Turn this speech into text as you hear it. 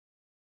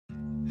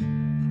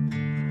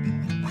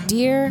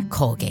Dear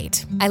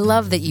Colgate, I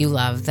love that you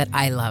love that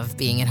I love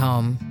being at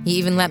home. You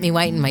even let me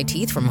whiten my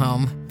teeth from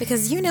home.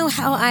 Because you know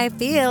how I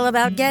feel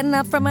about getting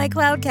up from my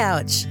cloud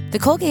couch. The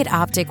Colgate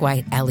Optic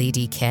White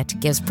LED Kit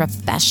gives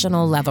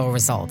professional-level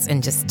results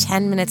in just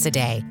 10 minutes a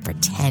day for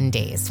 10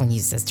 days when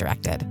used as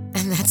directed.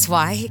 And that's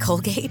why,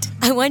 Colgate,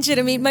 I want you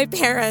to meet my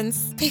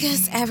parents.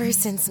 Because ever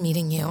since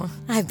meeting you,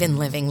 I've been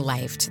living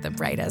life to the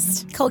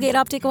brightest. Colgate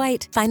Optic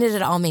White. Find it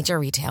at all major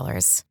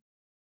retailers.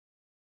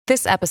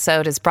 This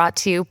episode is brought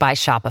to you by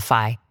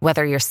Shopify.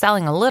 Whether you're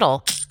selling a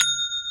little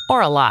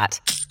or a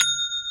lot,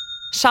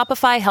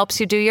 Shopify helps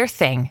you do your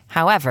thing,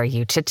 however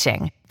you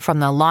cha-ching. From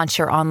the launch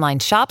your online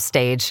shop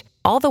stage,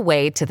 all the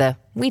way to the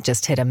we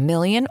just hit 1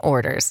 million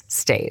orders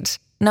stage.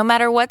 No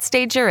matter what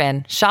stage you're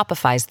in,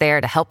 Shopify's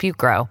there to help you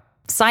grow.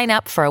 Sign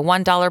up for a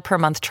 $1 per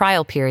month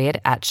trial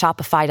period at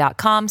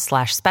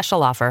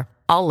shopify.com/special offer,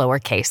 all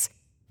lowercase.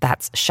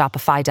 That's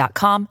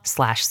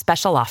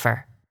shopify.com/special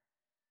offer.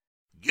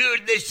 You're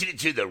listening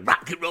to the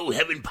Rock and Roll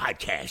Heaven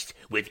podcast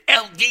with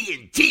LD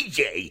and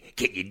TJ.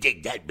 Can you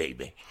dig that,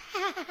 baby?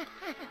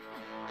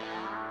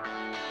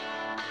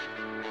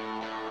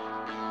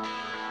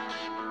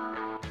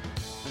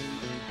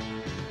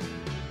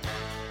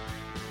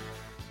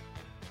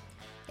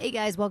 Hey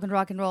guys, welcome to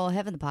Rock and Roll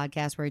Heaven, the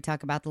podcast where we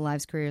talk about the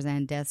lives, careers,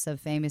 and deaths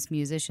of famous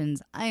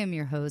musicians. I am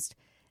your host,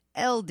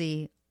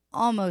 LD,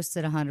 almost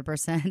at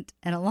 100%,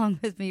 and along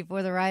with me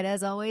for the ride,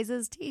 as always,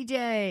 is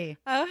TJ.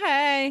 Oh,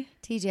 hey.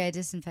 TJ, I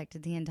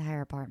disinfected the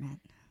entire apartment.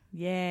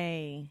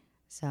 Yay.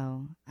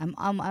 So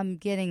I'm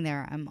getting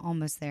there. I'm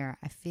almost there.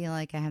 I feel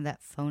like I have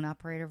that phone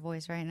operator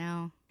voice right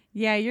now.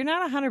 Yeah, you're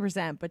not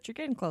 100%, but you're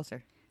getting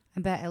closer. I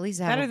bet at least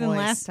I have Better a than voice.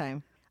 last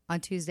time. On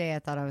Tuesday, I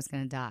thought I was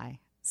going to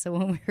die. So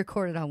when we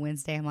recorded on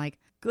Wednesday, I'm like,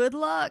 good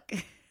luck.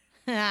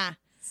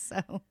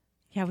 So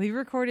yeah, we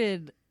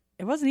recorded.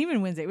 It wasn't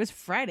even Wednesday. It was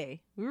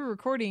Friday. We were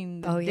recording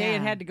the day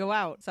it had to go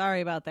out.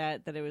 Sorry about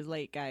that it was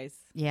late, guys.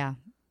 Yeah.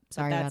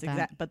 Sorry about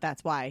that. But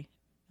that's why.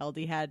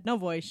 LD had no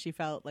voice. She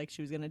felt like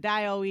she was going to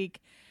die all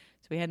week.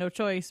 So we had no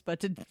choice but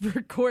to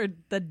record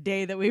the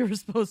day that we were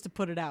supposed to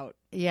put it out.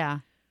 Yeah.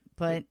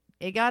 But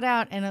it got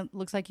out, and it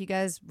looks like you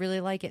guys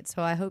really like it.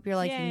 So I hope you're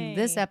liking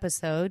this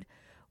episode,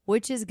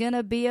 which is going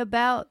to be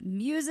about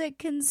music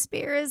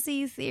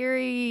conspiracy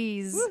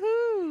theories.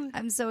 Woohoo!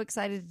 I'm so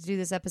excited to do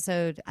this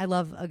episode. I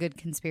love a good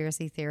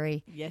conspiracy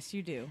theory. Yes,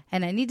 you do.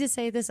 And I need to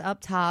say this up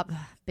top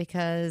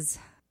because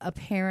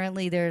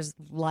apparently there's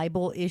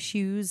libel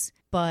issues,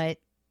 but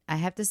I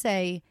have to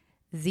say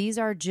these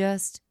are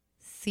just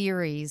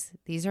theories.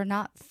 These are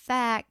not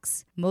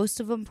facts. Most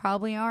of them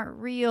probably aren't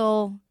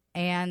real.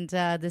 And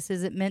this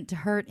isn't meant to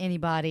hurt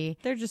anybody.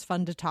 They're just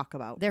fun to talk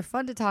about. They're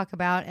fun to talk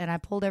about, and I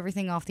pulled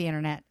everything off the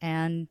internet,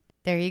 and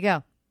there you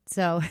go.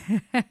 So,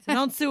 So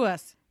don't sue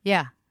us.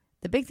 Yeah.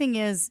 The big thing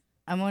is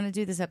I'm going to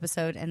do this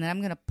episode, and then I'm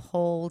going to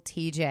poll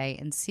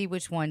TJ and see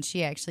which one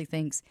she actually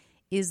thinks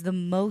is the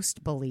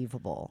most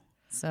believable.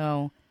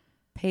 So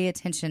pay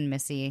attention,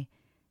 Missy,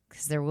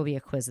 because there will be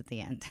a quiz at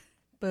the end.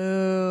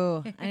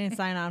 Boo. I didn't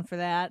sign on for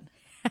that.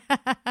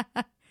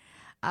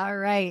 All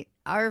right.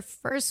 Our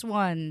first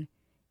one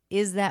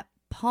is that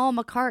Paul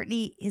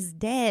McCartney is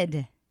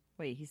dead.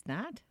 Wait, he's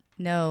not?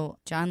 No,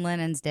 John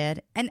Lennon's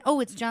dead. And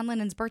it's John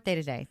Lennon's birthday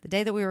today. The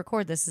day that we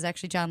record this is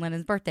actually John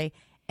Lennon's birthday.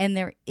 And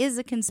there is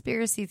a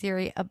conspiracy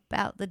theory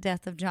about the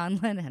death of John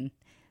Lennon.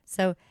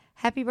 So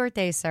happy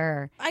birthday,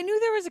 sir. I knew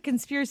there was a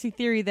conspiracy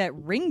theory that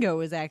Ringo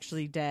is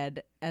actually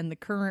dead and the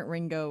current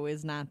Ringo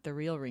is not the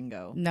real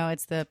Ringo. No,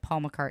 it's the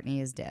Paul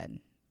McCartney is dead.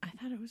 I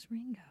thought it was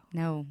Ringo.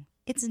 No,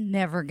 it's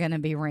never going to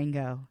be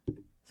Ringo.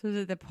 So is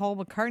it that Paul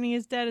McCartney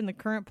is dead and the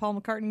current Paul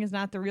McCartney is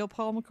not the real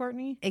Paul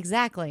McCartney?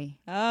 Exactly.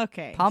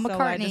 Okay. Paul So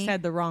McCartney. I just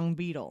had the wrong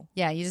Beatle.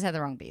 Yeah, you just had the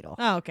wrong Beatle.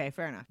 Oh, okay.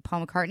 Fair enough.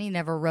 Paul McCartney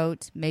never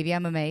wrote Maybe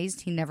I'm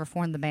Amazed. He never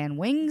formed the band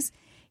Wings.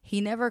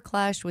 He never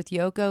clashed with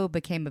Yoko,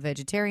 became a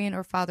vegetarian,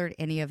 or fathered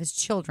any of his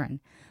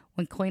children.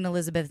 When Queen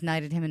Elizabeth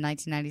knighted him in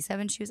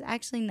 1997, she was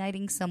actually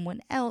knighting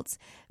someone else.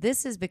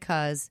 This is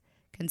because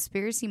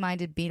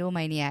conspiracy-minded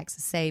Beatlemaniacs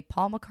say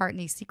Paul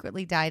McCartney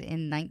secretly died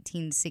in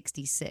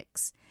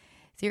 1966.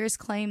 Theorists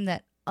claim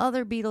that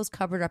other Beatles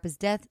covered up his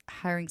death,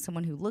 hiring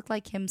someone who looked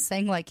like him,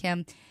 sang like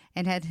him,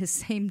 and had his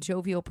same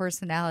jovial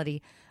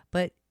personality.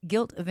 But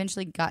guilt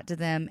eventually got to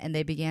them, and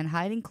they began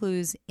hiding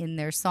clues in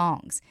their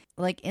songs.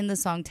 Like in the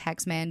song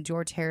Taxman,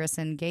 George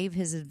Harrison gave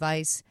his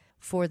advice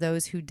for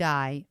those who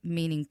die,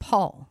 meaning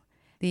Paul.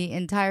 The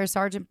entire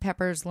Sgt.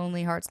 Pepper's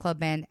Lonely Hearts Club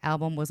Band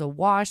album was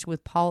awash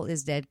with Paul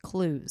is Dead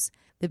clues.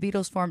 The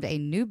Beatles formed a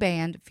new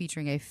band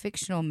featuring a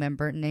fictional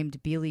member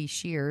named Billy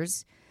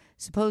Shears,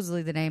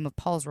 supposedly the name of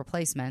Paul's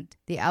replacement.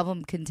 The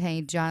album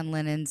contained John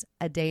Lennon's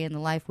A Day in the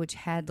Life, which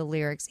had the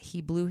lyrics,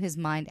 "He blew his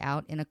mind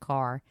out in a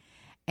car,"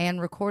 and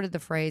recorded the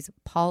phrase,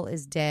 "Paul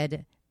is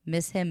dead,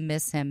 miss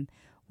him,"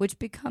 which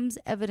becomes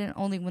evident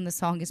only when the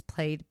song is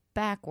played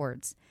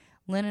backwards.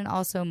 Lennon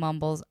also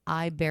mumbles,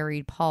 "I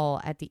buried Paul"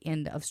 at the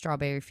end of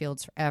Strawberry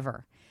Fields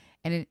Forever.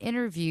 And in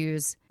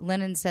interviews,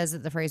 Lennon says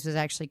that the phrase was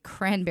actually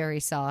cranberry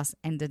sauce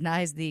and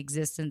denies the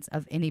existence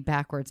of any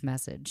backwards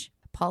message.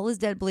 Paul is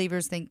Dead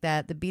believers think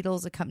that the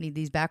Beatles accompanied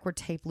these backward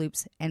tape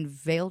loops and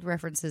veiled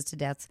references to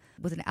deaths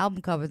with an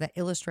album cover that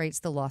illustrates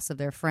the loss of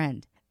their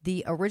friend.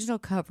 The original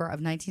cover of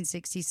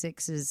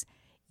 1966's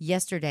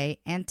Yesterday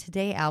and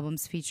Today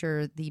albums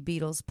feature the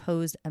Beatles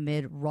posed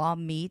amid raw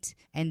meat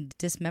and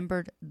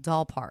dismembered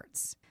doll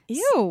parts.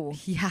 Ew.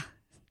 Yeah.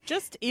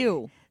 Just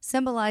ew.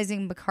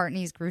 Symbolizing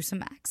McCartney's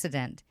gruesome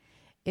accident.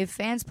 If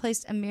fans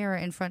placed a mirror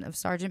in front of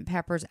Sgt.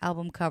 Pepper's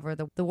album cover,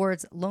 the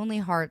words Lonely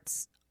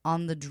Hearts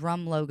on the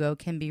drum logo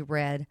can be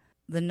read,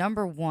 the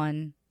number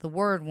 1, the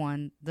word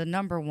 1, the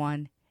number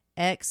 1,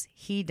 X,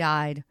 he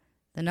died,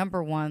 the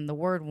number 1, the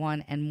word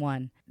 1, and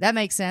 1. That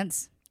makes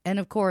sense. And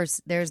of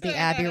course, there's the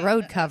Abbey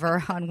Road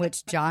cover on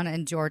which John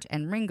and George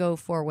and Ringo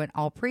forewent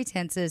all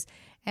pretenses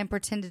and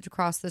pretended to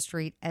cross the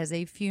street as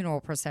a funeral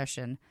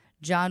procession.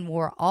 John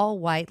wore all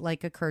white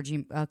like a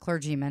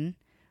clergyman.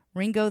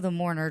 Ringo the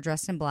mourner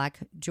dressed in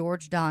black.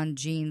 George donned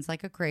jeans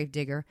like a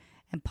gravedigger.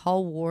 And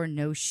Paul wore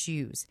no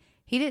shoes.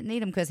 He didn't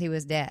need them because he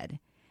was dead.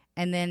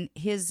 And then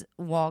his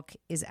walk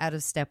is out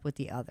of step with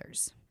the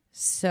others.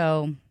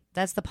 So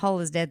that's the Paul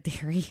is dead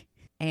theory.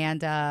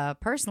 And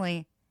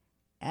personally,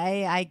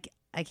 I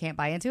can't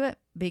buy into it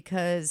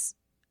because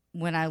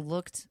when I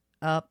looked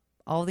up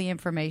all the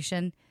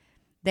information,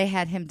 they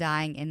had him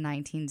dying in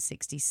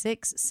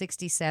 1966,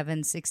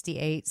 67,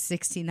 68,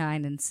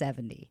 69, and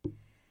 70.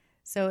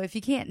 So if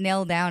you can't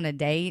nail down a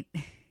date,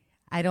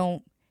 I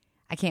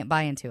can't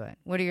buy into it.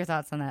 What are your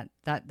thoughts on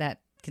that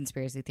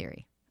conspiracy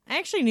theory? I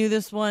actually knew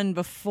this one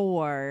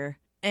before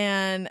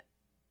and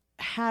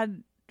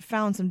had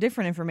found some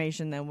different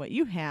information than what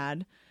you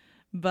had.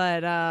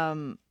 But I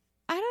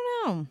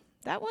don't know.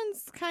 That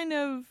one's kind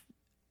of,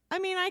 I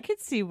mean, I could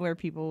see where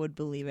people would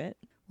believe it.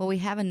 Well, we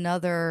have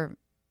another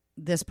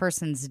This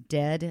Person's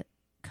Dead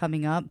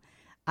coming up.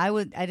 I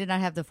did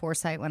not have the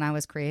foresight when I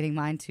was creating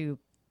mine to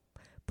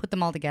put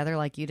them all together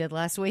like you did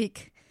last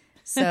week.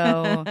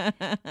 So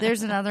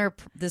there's another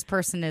This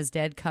Person Is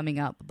Dead coming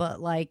up. But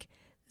like,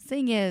 the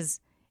thing is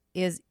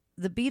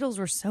the Beatles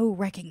were so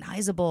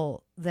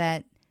recognizable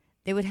that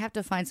they would have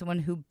to find someone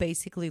who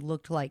basically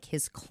looked like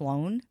his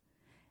clone,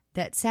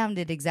 that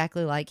sounded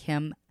exactly like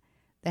him,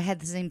 that had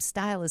the same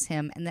style as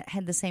him, and that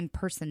had the same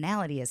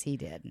personality as he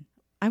did.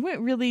 I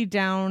went really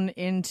down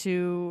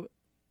into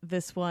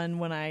this one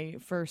when I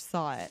first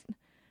saw it.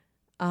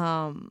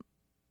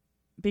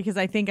 Because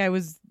I think I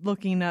was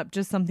looking up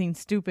just something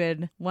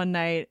stupid one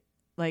night,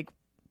 like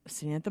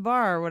sitting at the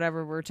bar or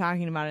whatever. We're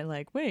talking about it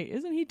like, wait,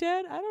 isn't he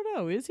dead? I don't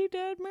know. Is he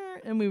dead?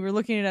 And we were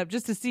looking it up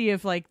just to see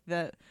if like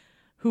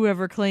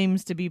whoever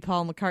claims to be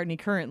Paul McCartney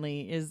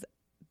currently is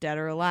dead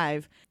or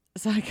alive.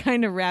 So I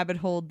kind of rabbit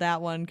holed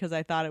that one because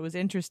I thought it was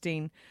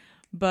interesting.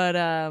 But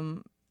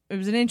it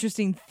was an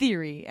interesting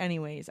theory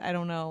anyways. I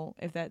don't know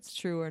if that's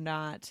true or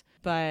not.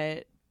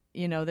 But,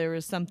 you know, there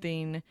was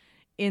something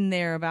in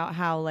there about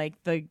how,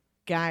 like, the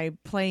guy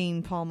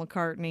playing Paul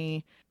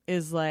McCartney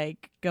is,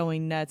 like,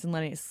 going nuts and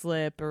letting it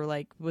slip, or,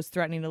 like, was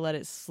threatening to let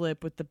it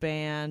slip with the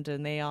band,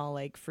 and they all,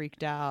 like,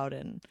 freaked out.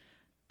 And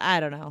I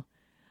don't know.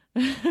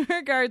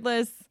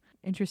 Regardless,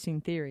 interesting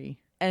theory.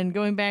 And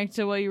going back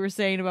to what you were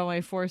saying about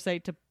my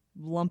foresight to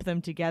lump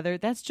them together,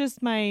 that's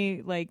just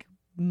my like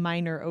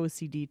minor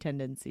OCD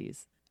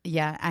tendencies.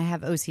 Yeah, I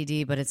have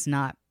OCD, but it's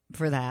not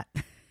for that.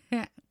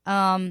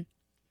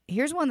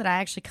 Here's one that I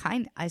actually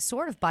I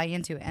sort of buy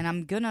into, and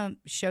I'm gonna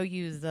show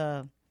you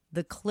the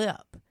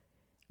clip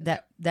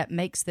that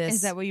makes this.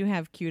 Is that what you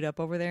have queued up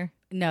over there?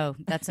 No,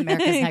 that's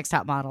America's Next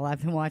Top Model.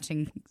 I've been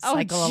watching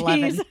Cycle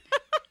 11.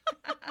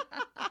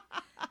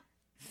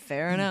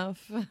 Fair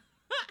enough.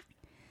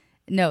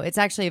 No, it's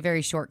actually a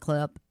very short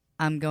clip.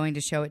 I'm going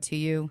to show it to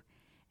you,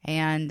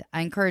 and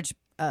I encourage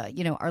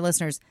our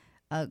listeners,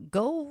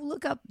 go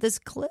look up this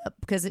clip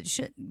because it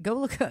should go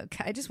look up.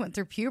 I just went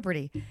through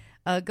puberty.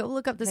 Go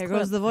look up this clip. There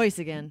goes the voice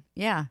again.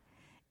 Yeah,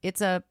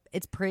 it's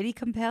pretty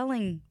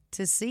compelling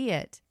to see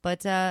it.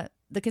 But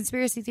the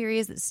conspiracy theory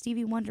is that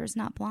Stevie Wonder is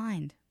not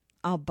blind.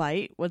 I'll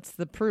bite. What's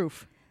the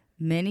proof?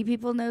 Many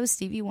people know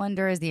Stevie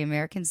Wonder as the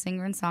American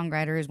singer and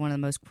songwriter, is one of the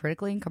most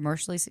critically and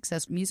commercially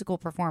successful musical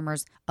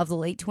performers of the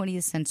late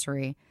 20th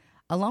century.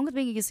 Along with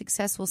being a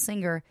successful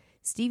singer,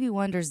 Stevie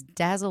Wonder's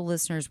dazzle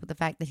listeners with the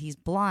fact that he's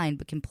blind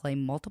but can play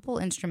multiple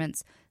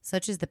instruments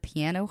such as the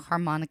piano,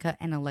 harmonica,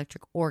 and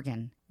electric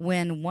organ.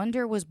 When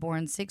Wonder was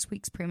born 6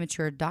 weeks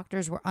premature,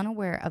 doctors were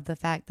unaware of the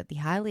fact that the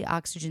highly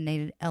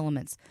oxygenated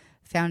elements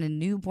found in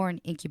newborn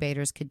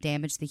incubators could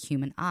damage the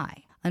human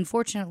eye.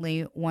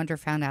 Unfortunately, Wonder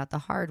found out the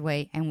hard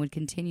way and would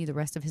continue the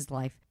rest of his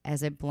life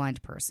as a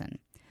blind person.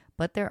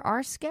 But there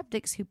are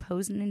skeptics who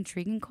pose an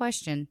intriguing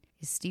question: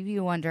 is Stevie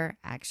Wonder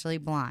actually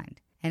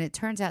blind? And it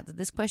turns out that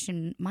this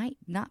question might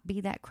not be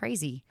that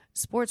crazy.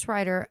 Sports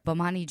writer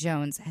Bomani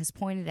Jones has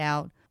pointed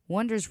out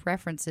Wonder's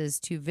references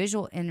to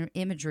visual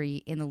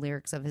imagery in the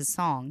lyrics of his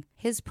song,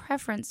 his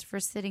preference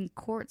for sitting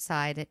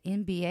courtside at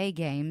NBA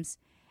games,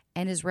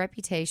 and his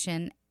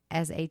reputation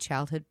as a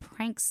childhood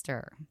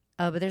prankster.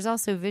 But there's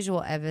also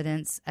visual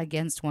evidence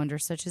against Wonder,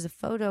 such as a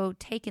photo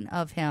taken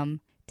of him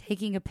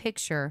taking a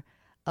picture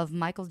of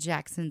Michael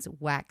Jackson's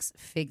wax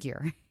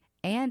figure.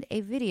 and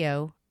a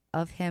video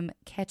of him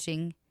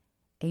catching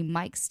a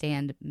mic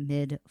stand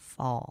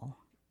mid-fall.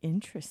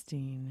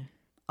 Interesting.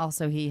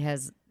 Also,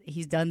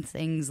 he's done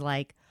things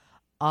like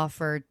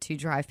offered to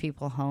drive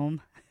people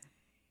home.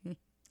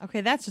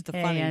 Okay, that's just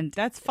funny. And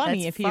That's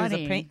funny that's if he was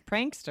funny. a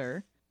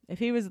prankster. If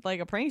he was like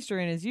a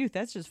prankster in his youth,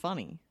 that's just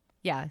funny.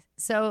 Yeah.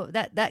 So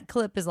that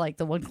clip is like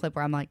the one clip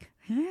where I'm like,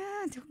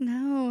 I don't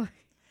know.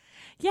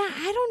 Yeah,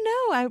 I don't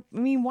know. I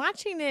mean,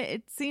 watching it,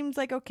 it seems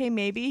like, okay,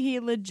 maybe he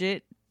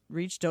legit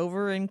reached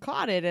over and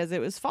caught it as it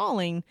was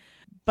falling.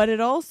 But it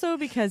also,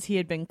 because he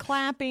had been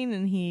clapping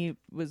and he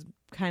was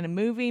kind of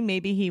moving,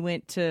 maybe he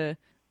went to,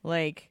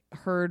 like,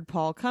 heard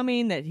Paul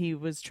coming, that he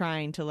was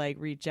trying to, like,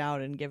 reach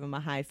out and give him a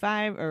high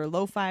five or a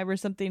low five or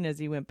something as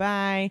he went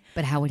by.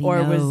 But how would he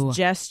or know? was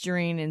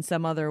gesturing in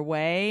some other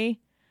way.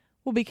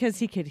 Well, because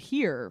he could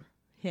hear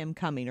him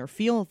coming or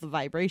feel the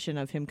vibration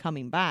of him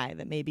coming by,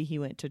 that maybe he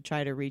went to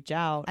try to reach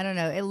out. I don't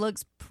know. It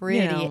looks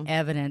pretty know,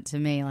 evident to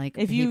me. Like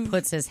if he you-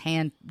 puts his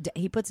hand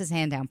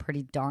down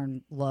pretty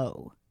darn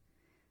low.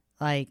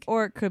 Like,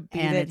 Or it could be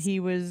And that it's- he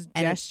was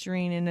and it-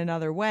 gesturing in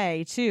another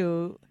way,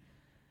 too.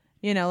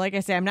 You know, like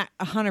I say, I'm not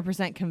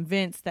 100%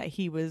 convinced that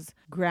he was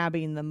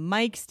grabbing the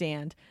mic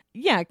stand.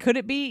 Yeah, could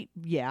it be?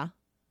 Yeah.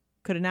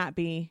 Could it not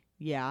be?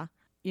 Yeah.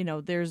 You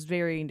know, there's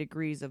varying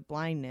degrees of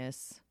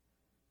blindness,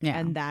 yeah.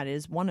 and that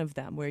is one of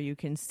them, where you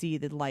can see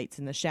the lights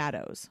and the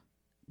shadows.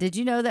 Did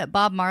you know that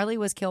Bob Marley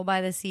was killed by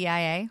the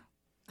CIA?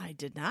 I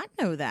did not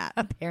know that.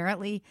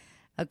 Apparently,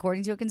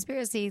 according to a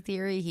conspiracy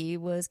theory, he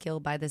was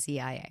killed by the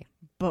CIA.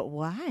 But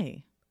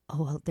why?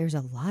 Oh, well, there's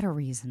a lot of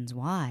reasons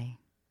why.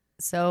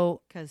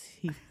 So, Because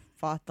he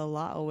fought the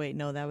law. Oh, wait,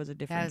 no, that was a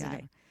different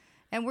guy.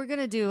 and we're going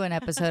to do an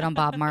episode on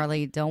Bob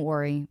Marley. Don't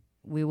worry.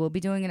 We will be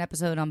doing an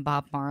episode on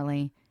Bob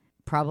Marley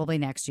probably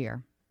next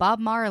year. Bob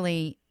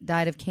Marley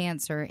died of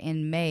cancer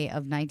in May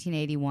of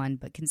 1981,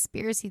 but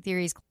conspiracy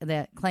theories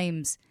that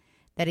claims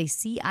that a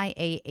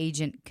CIA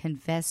agent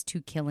confessed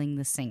to killing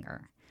the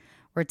singer.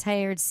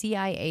 Retired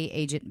CIA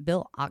agent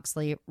Bill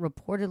Oxley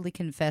reportedly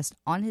confessed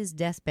on his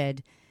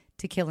deathbed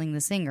to killing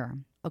the singer.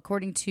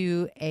 According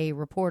to a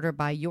reporter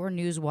by Your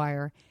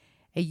Newswire,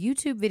 a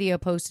YouTube video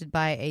posted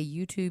by a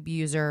YouTube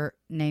user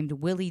named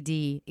Willie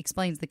D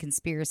explains the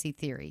conspiracy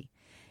theory,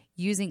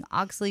 using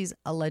Oxley's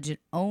alleged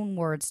own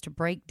words to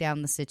break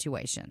down the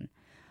situation.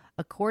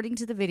 According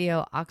to the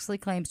video, Oxley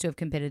claims to have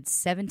committed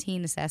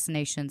 17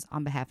 assassinations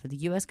on behalf of the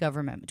U.S.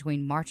 government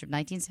between March of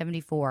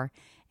 1974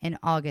 and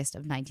August of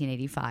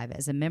 1985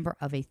 as a member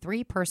of a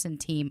 3-person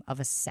team of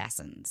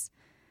assassins.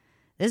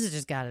 This has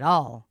just got it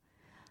all.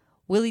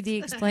 Willie D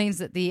explains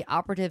that the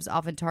operatives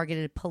often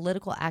targeted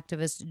political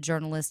activists,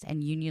 journalists,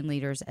 and union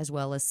leaders, as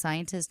well as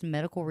scientists,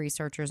 medical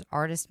researchers,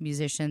 artists,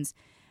 musicians,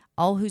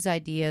 all whose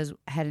ideas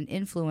had an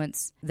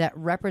influence that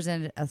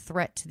represented a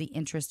threat to the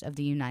interest of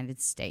the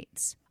United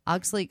States.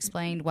 Oxley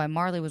explained why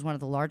Marley was one of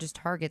the largest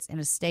targets in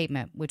a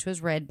statement, which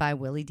was read by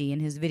Willie D in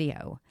his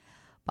video.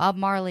 Bob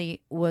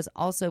Marley was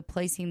also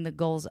placing the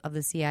goals of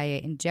the CIA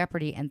in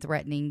jeopardy and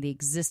threatening the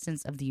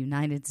existence of the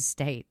United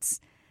States.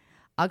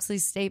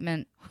 Oxley's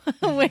statement...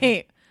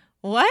 Wait,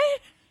 what?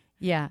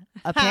 Yeah,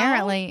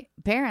 apparently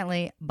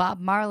Bob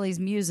Marley's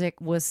music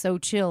was so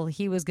chill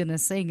he was going to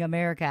sing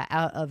America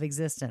out of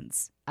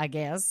existence, I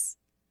guess.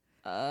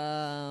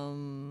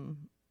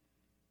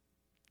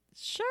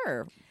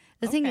 Sure.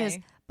 The thing is,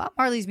 Okay. Bob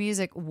Marley's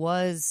music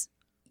was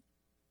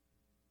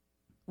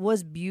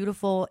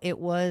beautiful.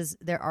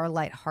 There are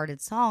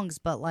lighthearted songs,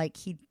 but like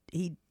he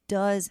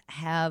does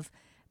have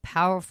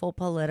powerful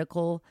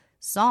political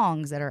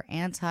songs that are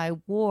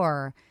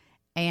anti-war,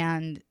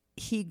 and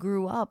he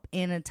grew up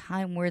in a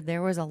time where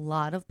there was a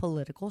lot of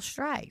political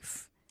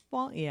strife,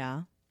 Well,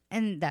 yeah.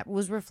 and that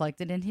was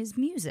reflected in his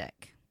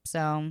music.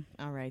 So,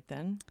 All right,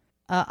 then.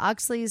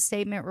 Oxley's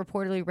statement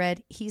reportedly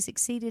read, "He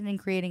succeeded in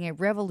creating a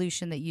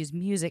revolution that used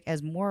music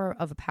as more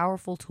of a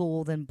powerful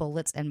tool than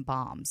bullets and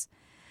bombs.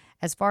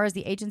 As far as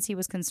the agency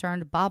was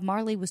concerned, Bob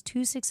Marley was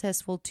too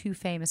successful, too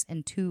famous,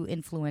 and too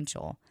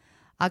influential."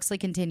 Oxley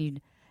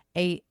continued,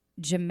 "A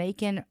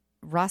Jamaican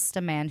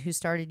Rastaman who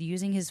started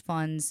using his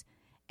funds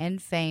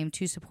and fame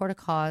to support a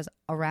cause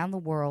around the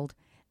world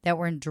that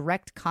were in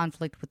direct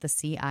conflict with the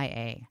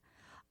CIA."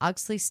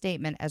 Oxley's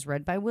statement, as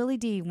read by Willie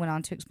D, went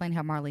on to explain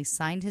how Marley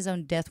signed his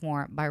own death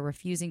warrant by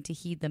refusing to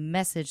heed the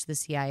message the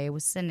CIA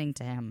was sending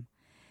to him.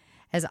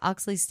 As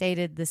Oxley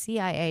stated, the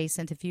CIA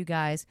sent a few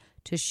guys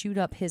to shoot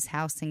up his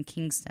house in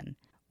Kingston.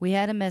 "We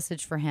had a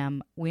message for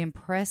him. We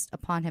impressed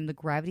upon him the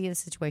gravity of the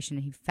situation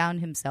he found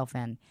himself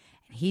in,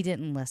 and he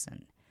didn't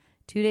listen.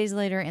 2 days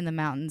later, in the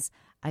mountains,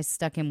 I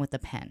stuck him with a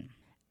pen."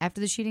 After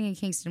the shooting in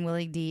Kingston,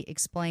 Willie D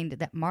explained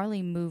that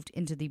Marley moved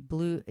into the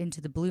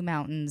Blue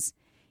Mountains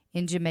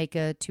in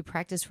Jamaica to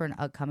practice for an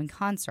upcoming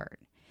concert.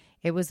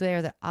 It was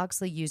there that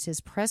Oxley used his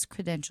press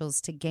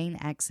credentials to gain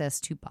access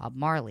to Bob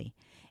Marley,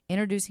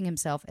 introducing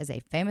himself as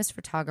a famous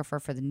photographer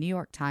for the New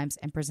York Times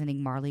and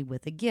presenting Marley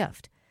with a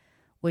gift,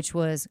 which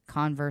was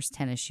Converse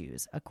tennis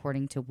shoes,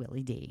 according to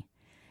Willie D.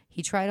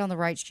 "He tried on the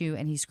right shoe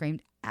and he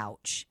screamed,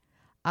 'Ouch.'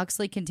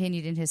 Oxley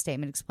continued in his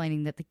statement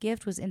explaining that the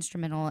gift was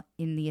instrumental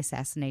in the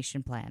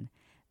assassination plan.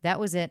 That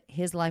was it.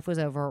 His life was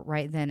over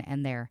right then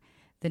and there.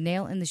 The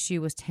nail in the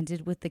shoe was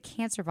tinted with the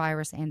cancer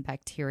virus and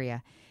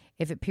bacteria.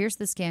 If it pierced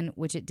the skin,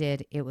 which it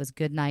did, it was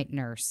good night,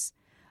 nurse.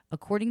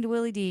 According to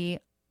Willie D.,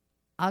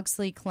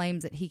 Oxley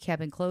claims that he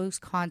kept in close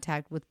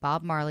contact with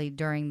Bob Marley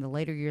during the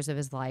later years of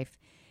his life,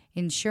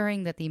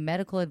 ensuring that the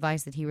medical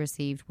advice that he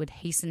received would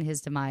hasten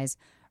his demise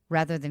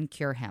rather than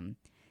cure him.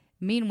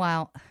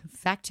 Meanwhile,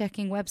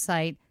 fact-checking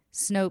website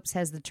Snopes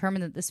has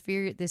determined that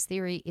this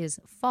theory is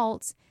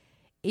false,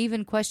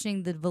 even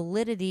questioning the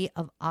validity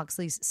of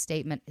Oxley's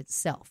statement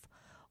itself.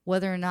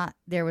 Whether or not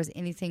there was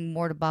anything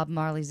more to Bob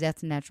Marley's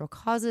death than natural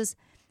causes,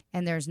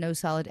 and there is no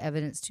solid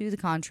evidence to the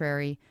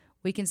contrary,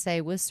 we can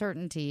say with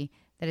certainty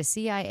that a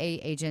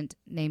CIA agent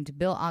named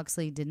Bill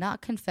Oxley did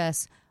not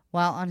confess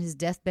while on his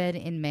deathbed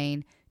in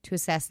Maine to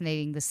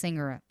assassinating the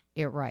singer,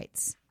 it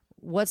writes.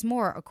 What's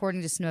more,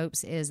 according to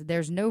Snopes, is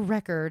there's no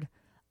record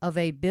of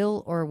a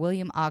Bill or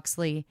William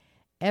Oxley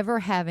ever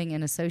having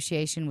an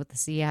association with the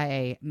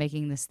CIA,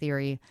 making this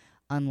theory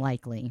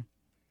unlikely.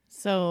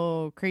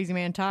 So, crazy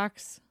man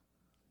talks?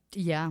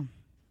 Yeah.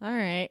 All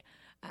right.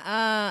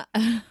 I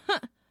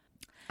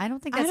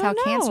don't think that's how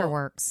cancer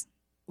works.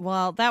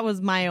 Well, that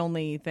was my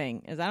only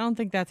thing, is I don't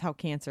think that's how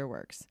cancer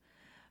works.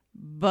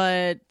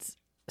 But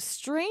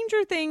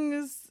stranger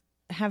things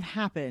have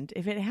happened.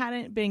 If it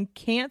hadn't been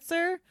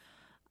cancer,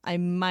 I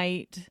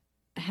might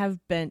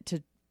have bent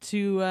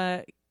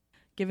to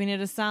giving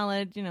it a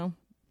solid,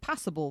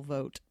 possible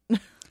vote.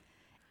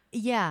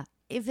 Yeah,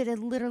 if it had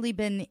literally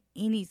been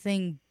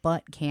anything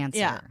but cancer.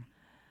 Yeah.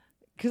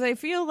 Because I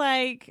feel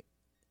like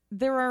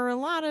there are a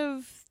lot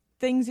of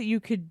things that you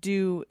could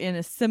do in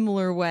a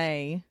similar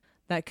way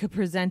that could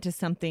present as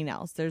something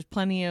else. There's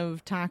plenty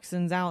of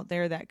toxins out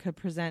there that could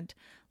present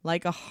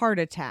like a heart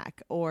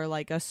attack or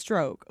like a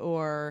stroke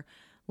or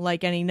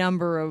like any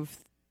number of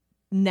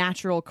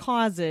natural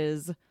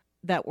causes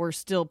that were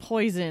still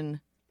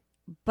poison.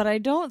 But I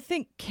don't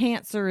think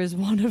cancer is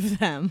one of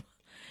them.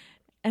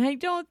 And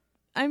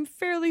I'm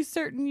fairly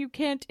certain you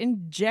can't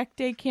inject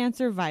a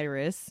cancer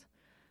virus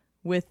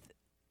with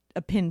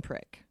a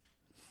pinprick.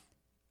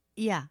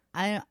 Yeah,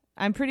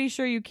 I'm pretty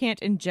sure you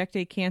can't inject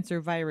a cancer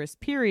virus,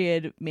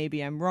 period.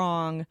 Maybe I'm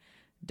wrong.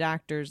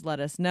 Doctors, let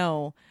us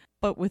know.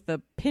 But with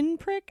a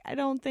pinprick, I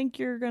don't think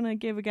you're going to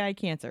give a guy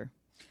cancer.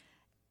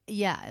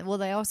 Yeah, well,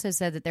 they also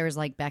said that there was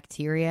like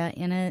bacteria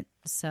in it,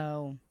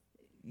 so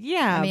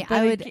yeah.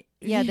 I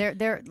mean,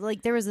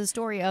 there was a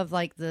story of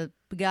like the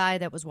guy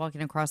that was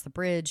walking across the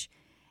bridge,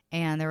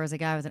 and there was a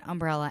guy with an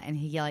umbrella, and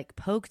he like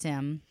poked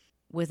him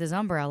with his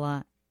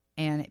umbrella,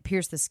 and it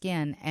pierced the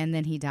skin, and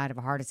then he died of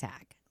a heart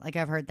attack. Like,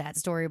 I've heard that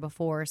story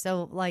before.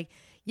 So, like,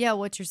 yeah,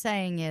 what you're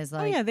saying is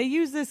like, oh yeah, they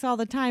use this all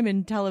the time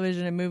in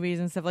television and movies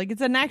and stuff. Like,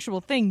 it's an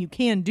actual thing. You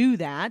can do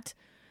that.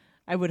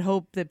 I would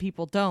hope that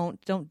people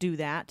don't do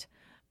that.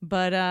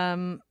 But I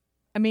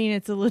mean,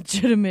 it's a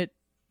legitimate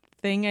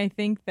thing, I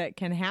think, that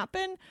can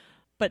happen,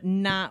 but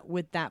not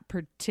with that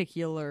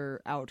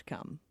particular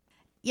outcome.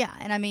 Yeah,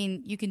 and I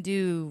mean, you can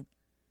do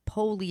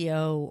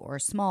polio or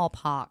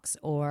smallpox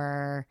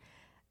or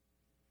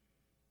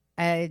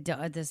I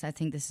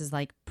think this is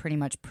like pretty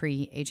much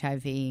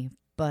pre-HIV,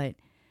 but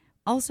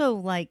also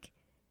like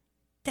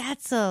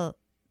that's a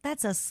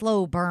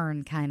slow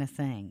burn kind of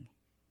thing.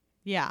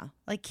 Yeah,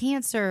 like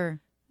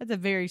cancer. That's a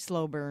very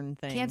slow burn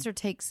thing. Cancer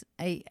takes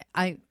I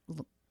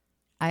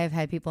have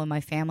had people in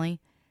my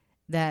family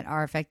that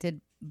are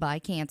affected by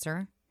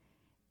cancer,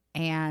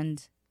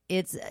 and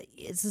it's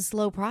a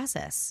slow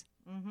process.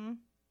 Mm-hmm.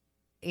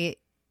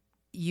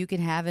 You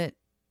can have it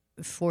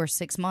for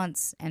 6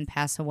 months and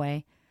pass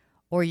away,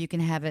 or you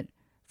can have it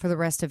for the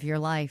rest of your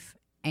life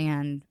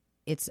and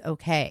it's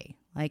okay.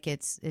 Like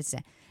it's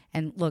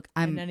and look,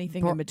 I'm and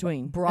anything in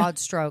between. Broad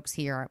strokes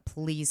here.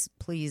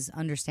 Please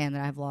understand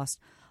that I've lost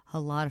a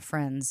lot of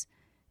friends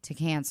to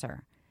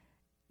cancer.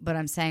 But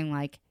I'm saying,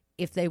 like,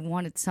 if they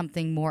wanted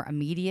something more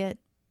immediate,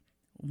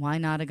 why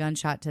not a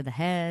gunshot to the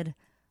head?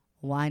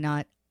 Why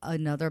not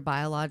another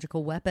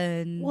biological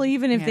weapon? Well,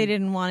 even if they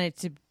didn't want it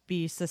to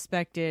be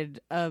suspected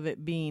of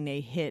it being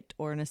a hit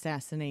or an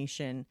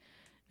assassination,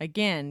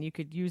 again, you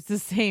could use the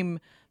same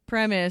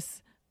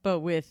premise,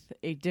 but with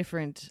a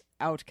different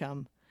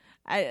outcome.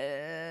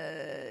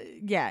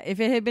 Yeah, if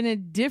it had been a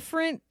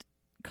different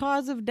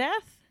cause of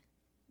death,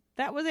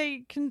 that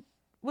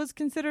was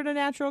considered a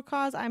natural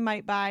cause, I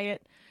might buy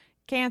it.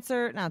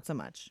 Cancer, not so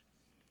much.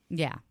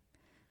 Yeah.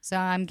 So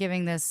I'm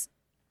giving the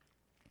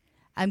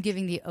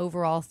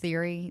overall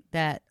theory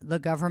that the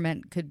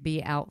government could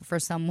be out for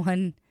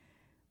someone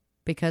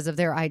because of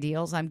their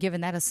ideals. I'm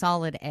giving that a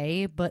solid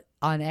A, but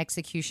on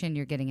execution,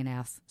 you're getting an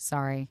F.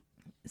 Sorry.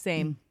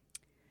 Same.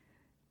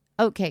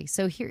 Okay,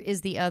 so here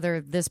is the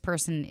other, this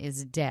person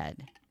is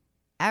dead.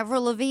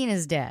 Avril Lavigne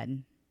is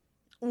dead.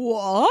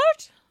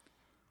 What?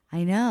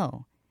 I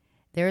know.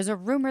 There is a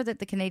rumor that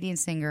the Canadian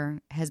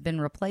singer has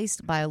been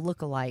replaced by a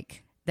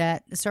lookalike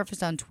that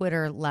surfaced on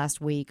Twitter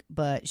last week,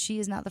 but she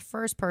is not the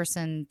first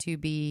person to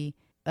be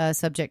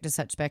subject to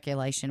such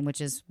speculation,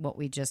 which is what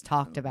we just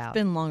talked about.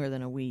 It's been longer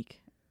than a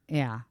week.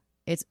 Yeah.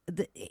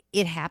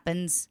 It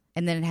happens,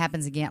 and then it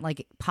happens again.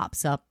 Like, it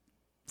pops up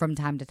from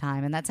time to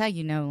time, and that's how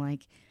you know,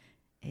 like,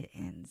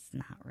 it's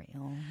not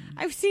real.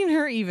 I've seen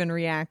her even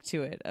react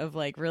to it of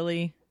like,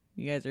 really?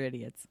 You guys are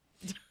idiots.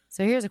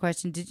 So here's a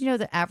question. Did you know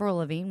that Avril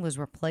Lavigne was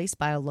replaced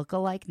by a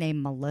lookalike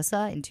named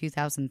Melissa in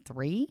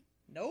 2003?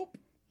 Nope.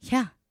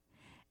 Yeah.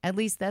 At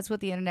least that's what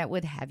the internet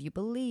would have you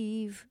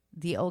believe.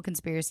 The old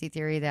conspiracy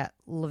theory that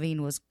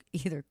Lavigne was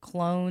either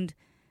cloned,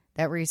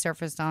 that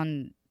resurfaced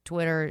on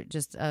Twitter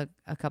just a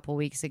couple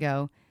weeks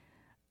ago.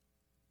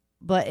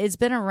 But it's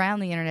been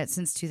around the internet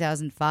since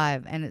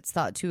 2005, and it's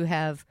thought to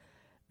have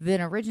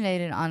been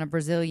originated on a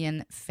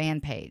Brazilian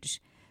fan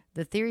page.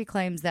 The theory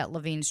claims that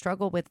Lavigne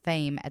struggled with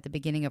fame at the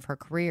beginning of her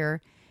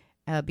career,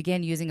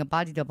 began using a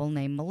body double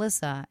named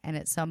Melissa, and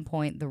at some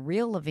point the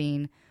real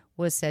Lavigne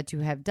was said to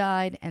have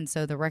died, and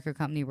so the record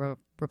company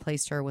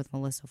replaced her with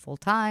Melissa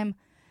full-time.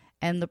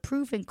 And the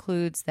proof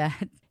includes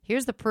that,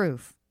 here's the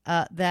proof,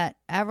 that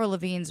Avril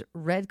Lavigne's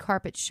red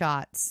carpet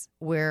shots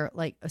where,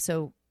 like,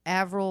 so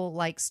Avril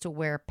likes to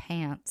wear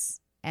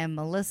pants and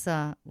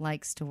Melissa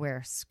likes to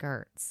wear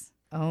skirts.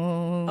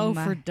 Oh,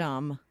 for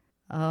dumb.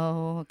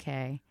 Oh,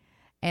 okay.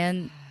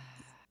 And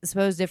the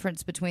supposed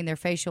difference between their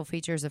facial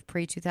features of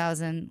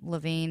pre-2000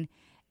 Lavigne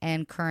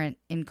and current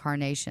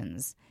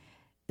incarnations.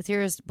 The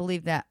theorists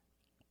believe that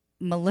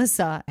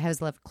Melissa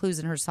has left clues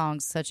in her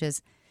songs, such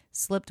as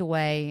Slipped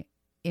Away,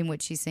 in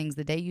which she sings,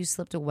 "The day you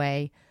slipped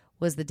away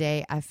was the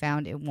day I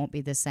found it won't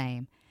be the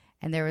same."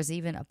 And there was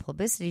even a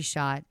publicity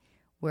shot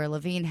where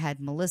Lavigne had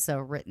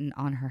Melissa written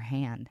on her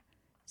hand.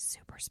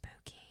 Super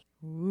spooky.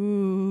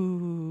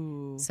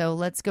 Ooh. So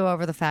let's go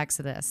over the facts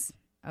of this,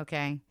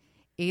 okay?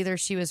 Either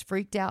she was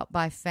freaked out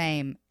by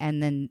fame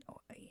and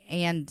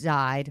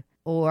died,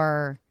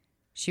 or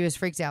she was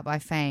freaked out by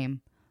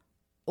fame,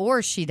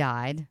 or she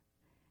died.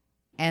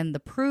 And the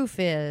proof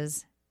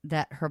is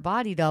that her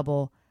body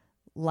double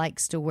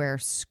likes to wear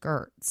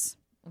skirts.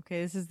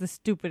 Okay, this is the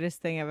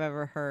stupidest thing I've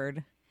ever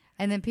heard.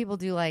 And then people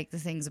do like the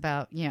things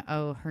about,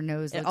 oh, her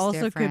nose looks It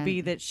also different. could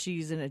be that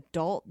she's an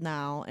adult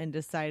now and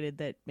decided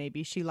that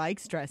maybe she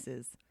likes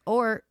dresses.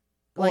 Or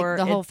like Or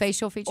the whole it's-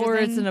 facial feature Or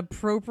thing. it's an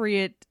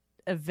appropriate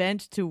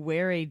event to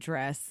wear a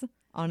dress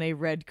on a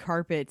red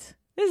carpet.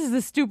 This is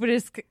the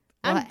stupidest.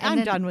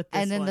 I'm done with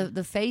this And then one.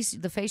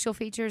 the facial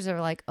features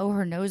are like, oh,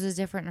 her nose is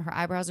different and her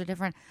eyebrows are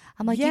different.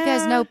 I'm like, you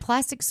guys know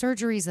plastic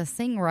surgery is a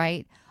thing,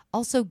 right?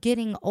 Also,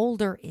 getting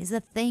older is a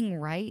thing,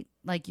 right?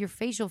 Like, your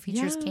facial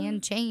features can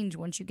change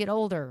once you get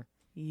older.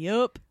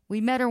 Yup. We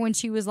met her when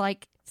she was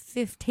like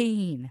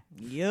 15.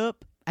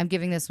 Yup. I'm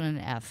giving this one an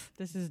F.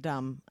 This is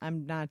dumb.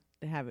 I'm not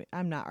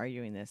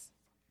arguing this.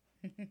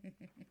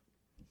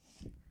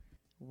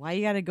 Why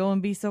you gotta go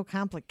and be so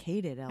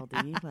complicated,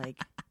 LD? Like,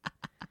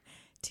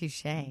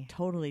 Touche.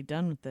 totally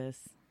done with this.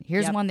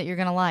 Here's Yep. one that you're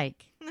going to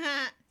like.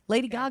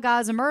 Lady Gaga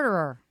is a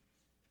murderer.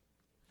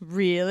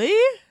 Really?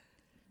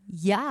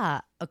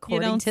 Yeah.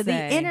 According don't to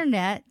say. the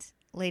internet,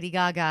 Lady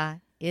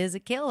Gaga is a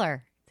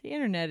killer. The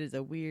internet is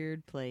a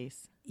weird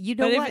place. You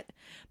know what?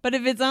 But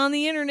if it's on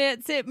the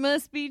internet, it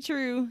must be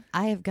true.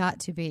 I have got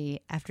to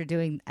be, after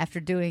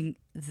doing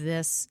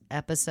this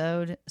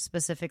episode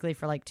specifically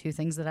for like two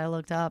things that I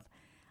looked up,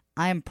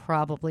 I am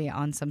probably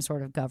on some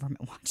sort of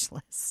government watch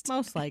list.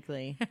 Most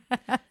likely.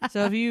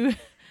 So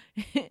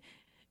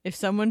if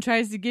someone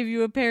tries to give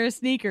you a pair of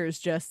sneakers,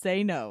 just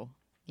say no.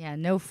 Yeah,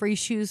 no free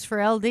shoes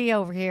for LD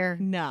over here.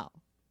 No.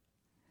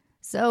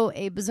 So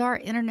a bizarre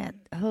internet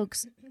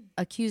hoax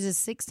accuses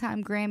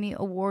six-time Grammy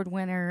Award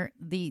winner,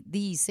 the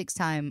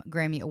six-time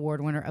Grammy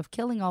Award winner, of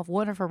killing off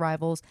one of her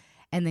rivals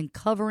and then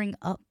covering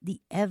up the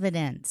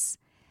evidence.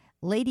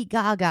 Lady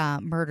Gaga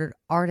murdered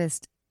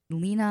artist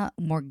Lina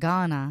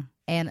Morgana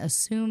and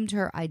assumed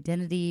her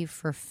identity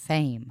for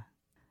fame.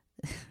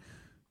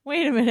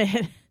 Wait a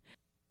minute.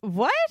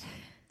 What?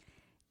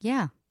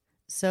 Yeah.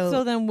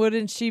 So then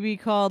wouldn't she be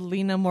called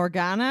Lina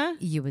Morgana?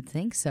 You would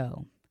think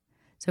so.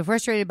 So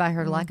frustrated by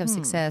her lack of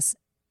success,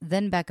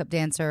 then backup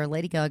dancer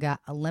Lady Gaga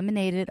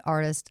eliminated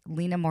artist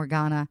Lina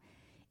Morgana,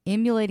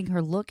 emulating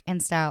her look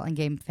and style, and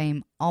gained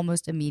fame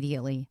almost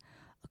immediately.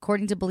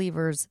 According to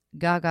believers,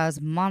 Gaga's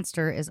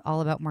monster is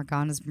all about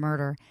Morgana's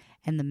murder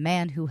and the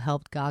man who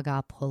helped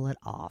Gaga pull it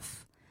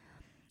off.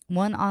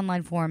 One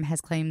online forum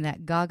has claimed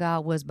that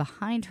Gaga was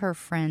behind her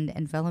friend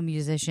and fellow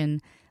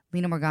musician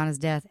Lina Morgana's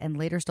death and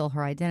later stole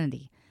her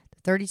identity.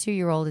 The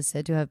 32-year-old is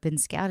said to have been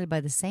scouted by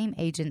the same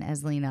agent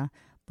as Lina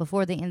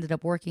before they ended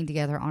up working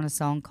together on a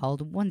song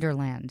called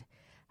Wonderland.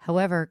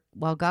 However,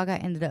 while Gaga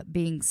ended up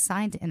being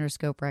signed to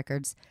Interscope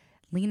Records,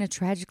 Lina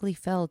tragically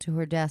fell to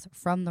her death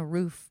from the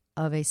roof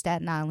of a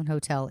Staten Island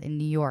hotel in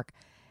New York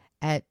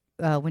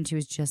when she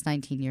was just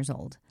 19 years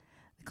old.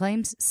 The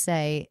claims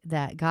say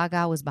that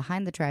Gaga was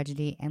behind the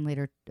tragedy and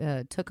later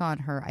took on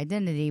her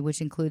identity,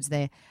 which includes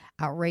the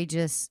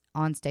outrageous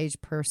onstage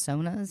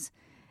personas.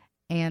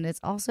 And it's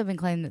also been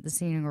claimed that the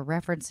singer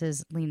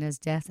references Lina's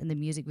death in the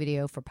music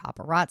video for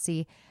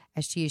Paparazzi,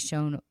 as she is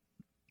shown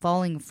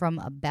falling from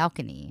a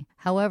balcony.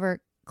 However,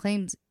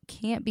 claims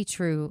can't be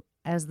true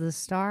as the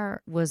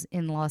star was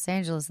in Los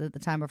Angeles at the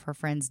time of her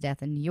friend's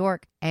death in New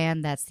York,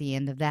 and that's the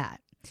end of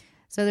that.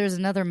 So there's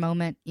another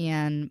moment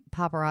in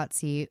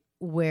Paparazzi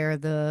where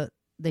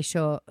they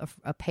show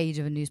a page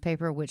of a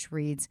newspaper which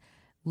reads,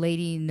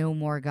 Lady No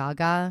More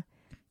Gaga.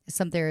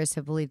 Some theorists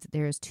have believed that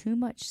there is too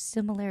much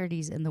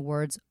similarities in the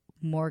words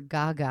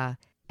Morgaga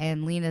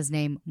and Lena's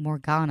name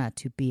Morgana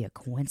to be a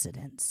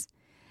coincidence.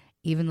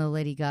 Even though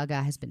Lady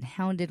Gaga has been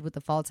hounded with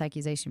the false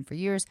accusation for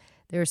years,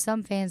 there are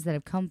some fans that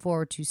have come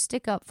forward to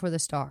stick up for the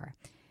star.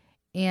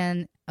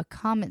 In a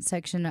comment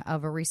section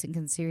of a recent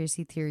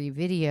conspiracy theory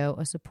video,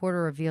 a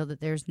supporter revealed that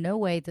there's no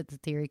way that the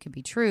theory could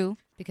be true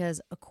because,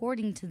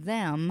 according to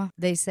them,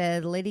 they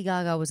said Lady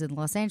Gaga was in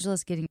Los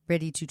Angeles getting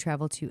ready to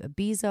travel to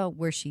Ibiza,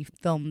 where she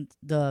filmed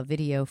the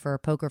video for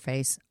Poker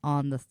Face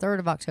on the 3rd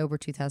of October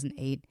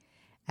 2008.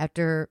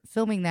 After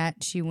filming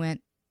that, she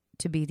went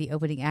to be the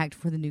opening act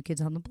for the New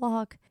Kids on the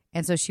Block,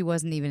 and so she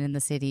wasn't even in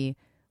the city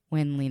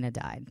when Lena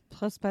died.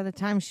 Plus, by the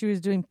time she was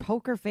doing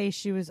Poker Face,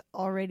 she was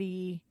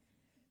already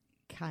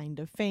kind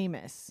of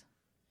famous.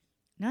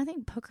 No, I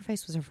think Poker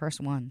Face was her first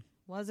one.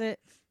 Was it?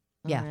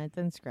 Yeah. All right,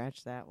 then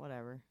scratch that.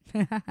 Whatever.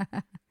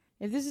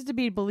 If this is to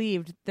be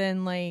believed,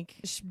 then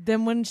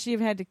then wouldn't she have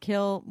had to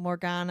kill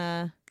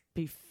Morgana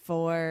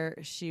before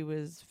she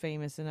was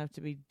famous enough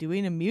to be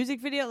doing a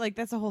music video? Like,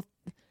 that's a whole.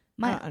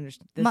 I don't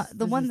understand.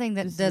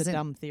 This is a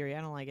dumb theory.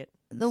 I don't like it.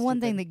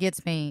 One thing that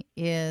gets me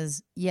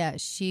is, yeah,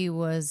 she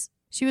was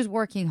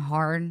working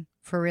hard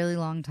for a really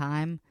long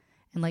time,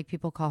 and like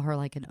people call her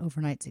like an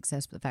overnight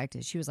success, but the fact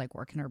is she was like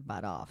working her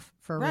butt off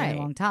for a really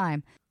long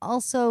time.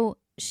 Also,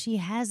 she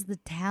has the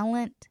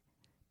talent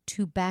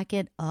to back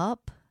it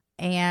up,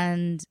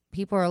 and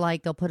people are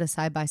like, they'll put a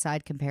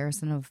side-by-side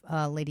comparison of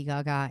Lady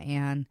Gaga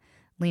and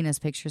Lena's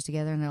pictures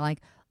together, and they're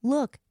like,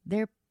 look,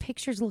 their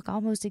pictures look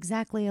almost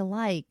exactly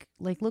alike.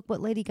 Like, look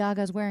what Lady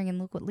Gaga's wearing and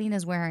look what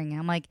Lena's wearing. And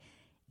I'm like,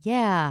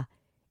 yeah,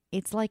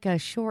 it's like a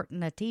short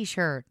and a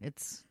t-shirt.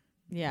 It's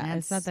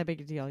not that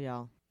big a deal,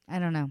 y'all. I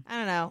don't know.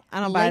 I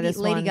don't buy this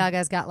one. Lady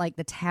Gaga's got like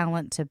the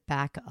talent to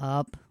back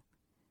up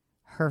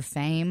her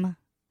fame.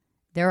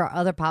 There are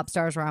other pop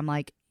stars where I'm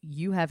like,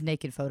 you have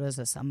naked photos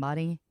of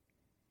somebody,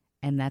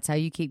 and that's how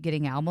you keep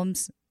getting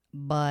albums.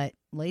 But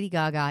Lady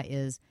Gaga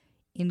is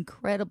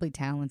incredibly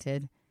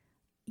talented.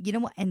 You know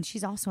what? And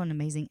she's also an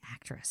amazing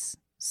actress.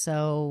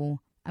 So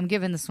I'm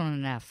giving this one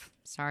an F.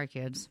 Sorry,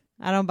 kids.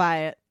 I don't buy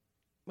it.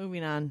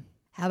 Moving on.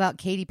 How about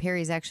Katy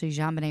Perry's actually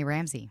JonBenet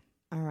Ramsey?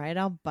 All right,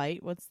 I'll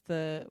bite. What's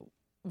the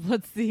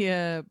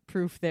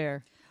proof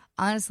there?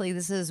 Honestly,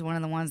 this is one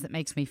of the ones that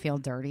makes me feel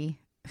dirty.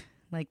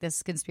 Like,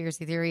 this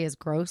conspiracy theory is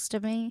gross to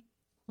me.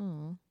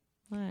 Oh,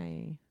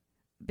 why?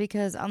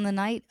 Because on the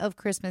night of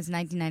Christmas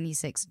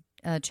 1996,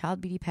 child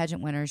beauty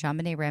pageant winner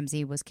JonBenet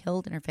Ramsey was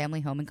killed in her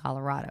family home in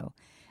Colorado.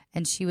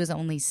 And she was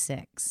only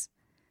 6.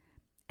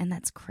 And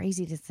that's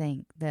crazy to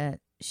think that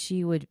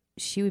she would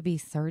be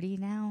 30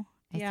 now,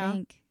 I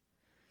think,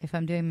 if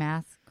I'm doing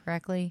math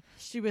correctly.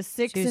 She was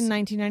 6 in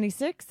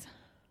 1996.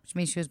 Which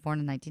means she was born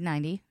in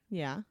 1990.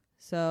 Yeah.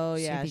 So,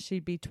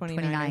 she'd be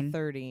 29 or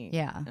 30.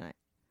 Yeah.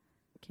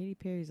 Katy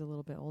Perry's a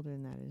little bit older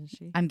than that, isn't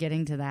she? I'm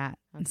getting to that.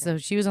 Okay. So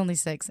she was only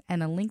 6,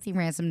 and a lengthy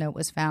ransom note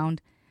was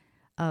found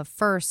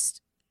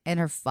first, and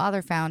her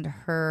father found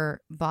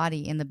her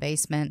body in the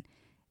basement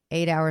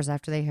 8 hours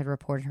after they had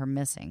reported her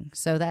missing.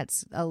 So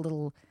that's a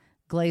little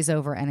glaze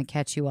over and a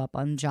catch you up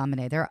on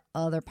JonBenet. There are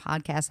other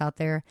podcasts out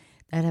there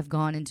that have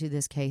gone into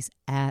this case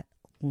at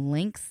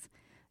length.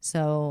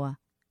 So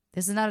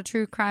this is not a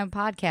true crime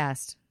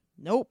podcast.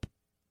 Nope.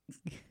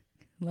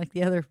 Like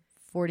the other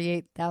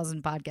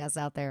 48,000 podcasts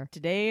out there.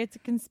 Today it's a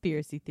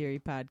conspiracy theory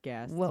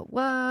podcast.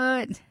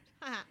 What?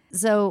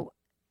 So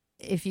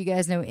if you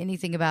guys know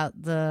anything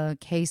about the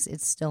case,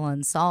 it's still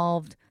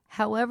unsolved.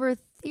 However,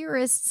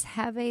 theorists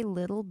have a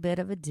little bit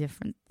of a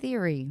different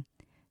theory.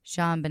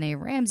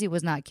 JonBenet Ramsey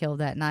was not killed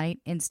that night.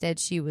 Instead,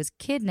 she was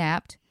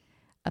kidnapped,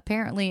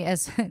 apparently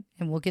as, and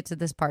we'll get to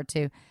this part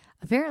too,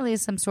 apparently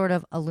as some sort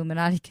of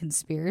Illuminati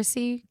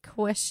conspiracy, ?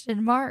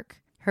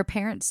 Her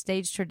parents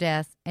staged her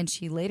death, and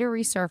she later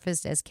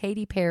resurfaced as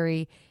Katy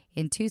Perry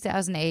in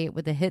 2008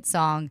 with the hit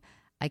song,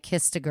 I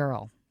Kissed a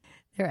Girl.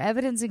 Their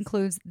evidence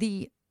includes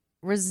the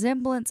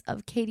resemblance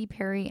of Katy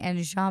Perry and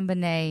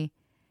JonBenet,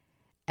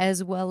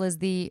 as well as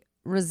the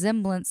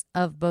resemblance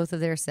of both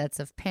of their sets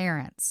of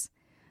parents.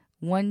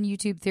 One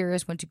YouTube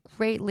theorist went to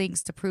great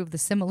lengths to prove the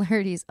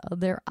similarities of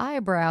their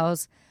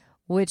eyebrows,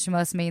 which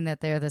must mean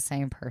that they're the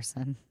same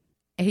person.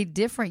 A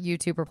different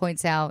YouTuber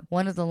points out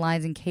one of the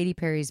lines in Katy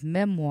Perry's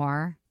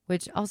memoir,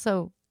 which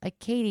also, like,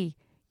 Katy,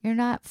 you're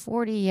not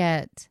 40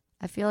 yet.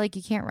 I feel like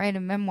you can't write a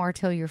memoir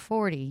till you're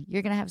 40.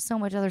 You're going to have so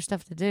much other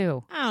stuff to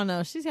do. I don't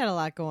know. She's had a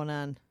lot going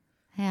on.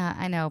 Yeah,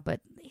 I know, but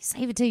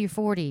save it till you're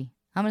 40.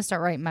 I'm going to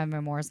start writing my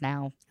memoirs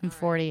now. I'm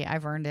 40.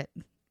 I've earned it.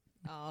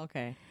 Oh,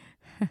 okay.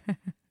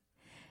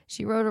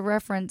 She wrote a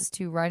reference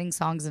to writing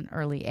songs at an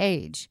early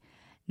age.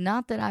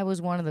 Not that I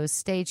was one of those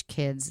stage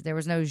kids. There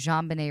was no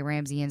JonBenet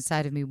Ramsey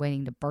inside of me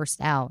waiting to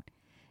burst out.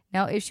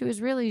 Now, if she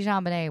was really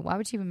JonBenet, why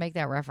would she even make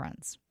that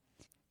reference?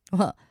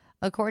 Well,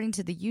 According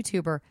to the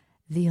YouTuber,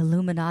 the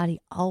Illuminati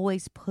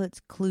always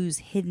puts clues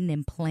hidden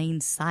in plain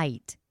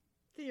sight.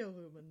 The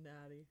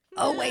Illuminati.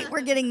 Oh, wait,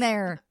 we're getting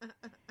there.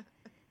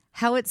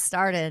 How it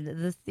started.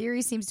 The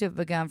theory seems to have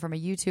begun from a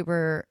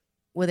YouTuber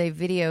with a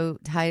video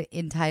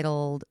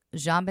entitled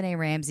JonBenét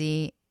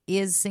Ramsey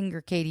is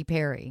singer Katy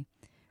Perry,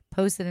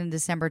 posted in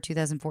December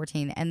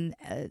 2014. And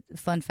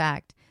fun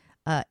fact,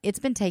 it's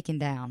been taken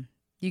down.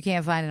 You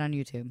can't find it on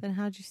YouTube. Then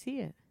how'd you see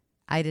it?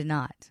 I did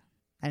not.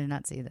 I did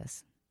not see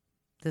this.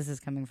 This is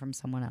coming from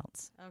someone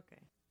else.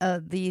 Okay.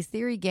 The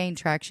theory gained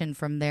traction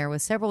from there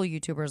with several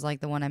YouTubers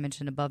like the one I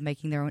mentioned above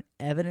making their own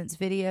evidence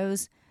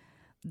videos.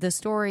 The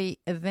story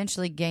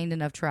eventually gained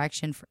enough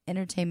traction for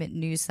entertainment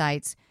news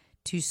sites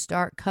to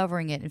start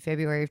covering it in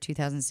February of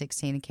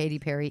 2016. And Katy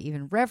Perry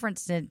even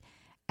referenced it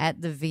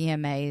at the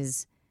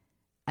VMAs.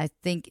 I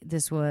think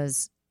this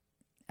was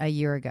a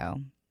year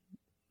ago.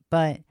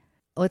 But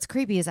what's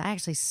creepy is I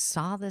actually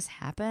saw this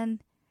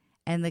happen.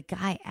 And the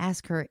guy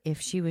asked her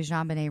if she was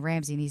JonBenét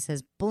Ramsey. And he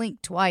says,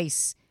 blink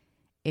twice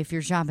if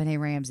you're JonBenét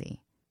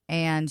Ramsey.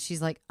 And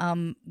she's like,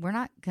 we're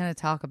not going to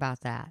talk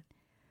about that.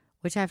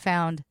 Which I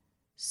found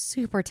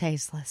super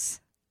tasteless.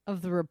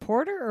 Of the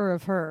reporter or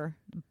of her?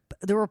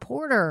 The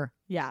reporter.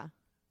 Yeah.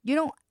 You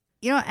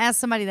don't ask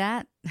somebody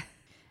that.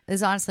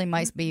 This honestly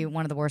might be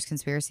one of the worst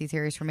conspiracy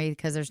theories for me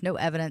because there's no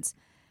evidence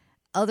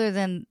other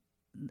than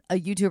a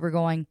YouTuber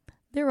going,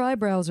 their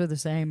eyebrows are the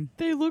same.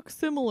 They look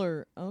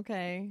similar.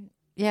 Okay.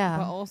 Yeah.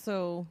 But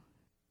also,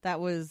 that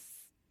was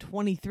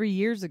 23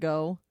 years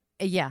ago.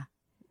 Yeah.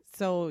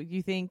 So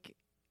you think,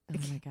 oh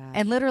my gosh.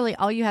 And literally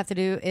all you have to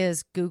do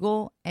is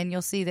Google and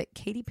you'll see that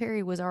Katy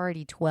Perry was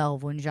already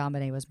 12 when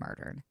JonBenét was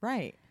murdered.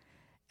 Right.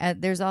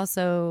 There's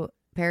also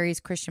Perry's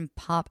Christian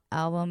pop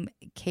album,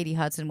 Katie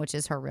Hudson, which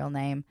is her real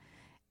name,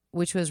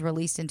 which was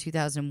released in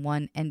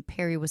 2001. And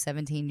Perry was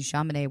 17.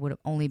 JonBenét would have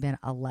only been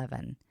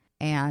 11.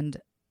 And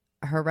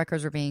her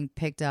records were being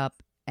picked up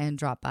and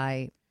dropped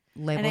by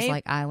labels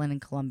like Island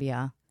and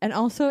Columbia. And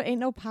also, ain't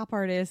no pop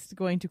artist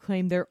going to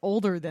claim they're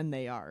older than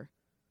they are.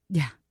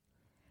 Yeah.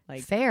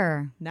 Like,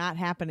 fair. Not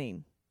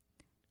happening.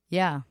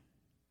 Yeah.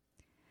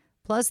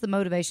 Plus, the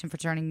motivation for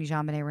turning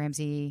JonBenét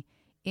Ramsey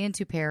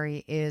into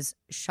Perry is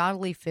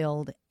shoddily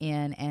filled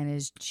in and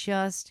is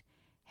just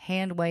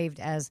hand-waved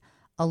as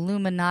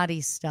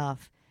Illuminati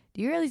stuff.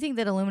 Do you really think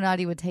that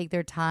Illuminati would take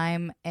their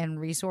time and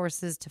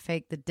resources to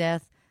fake the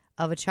death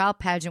of a child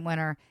pageant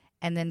winner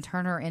and then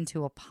turn her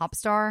into a pop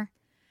star?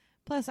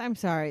 Plus, I'm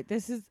sorry.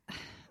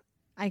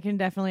 I can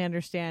definitely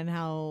understand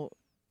how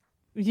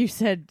you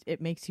said it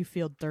makes you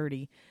feel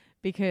dirty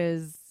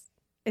because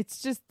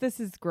this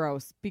is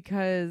gross.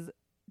 Because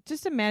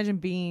just imagine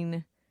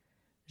being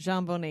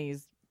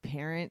JonBenét's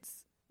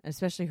parents,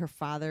 especially her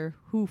father,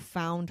 who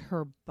found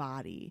her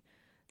body.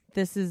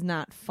 This is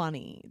not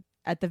funny.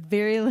 At the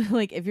very,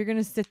 if you're going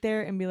to sit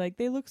there and be like,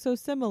 they look so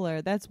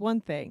similar, that's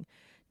one thing.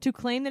 To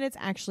claim that it's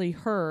actually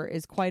her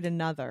is quite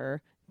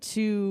another.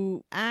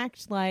 To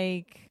act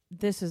like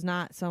this is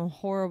not some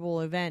horrible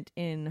event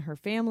in her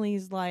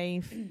family's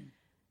life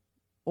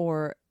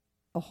or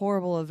a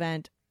horrible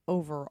event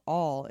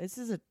overall. This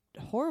is a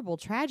horrible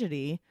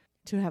tragedy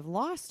to have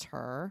lost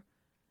her.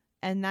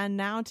 And then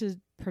now to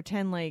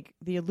pretend like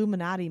the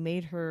Illuminati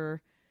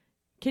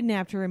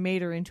kidnapped her and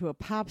made her into a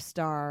pop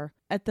star.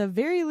 At the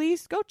very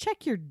least, go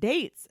check your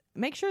dates.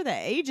 Make sure the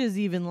ages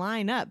even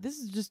line up. This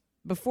is just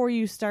before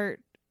you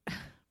start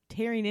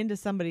tearing into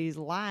somebody's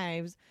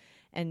lives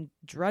and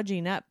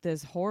drudging up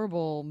this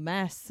horrible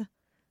mess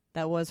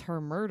that was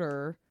her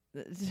murder.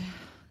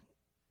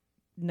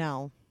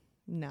 No.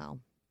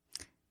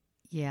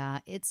 Yeah,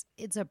 it's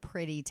a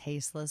pretty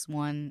tasteless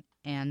one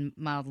and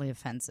mildly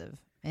offensive.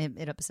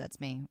 It upsets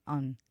me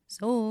on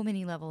so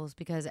many levels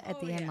because at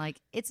the end,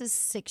 it's a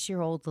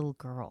 6-year-old little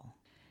girl.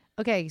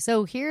 Okay,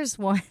 so here's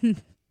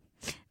one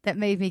that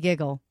made me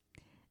giggle.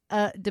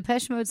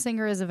 Depeche Mode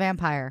singer is a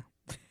vampire.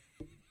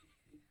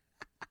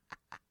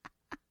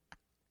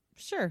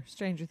 Sure,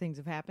 stranger things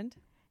have happened.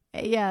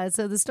 Yeah,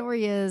 so the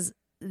story is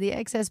the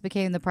excess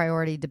became the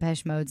priority,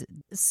 Depeche Mode's.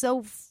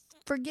 So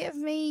forgive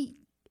me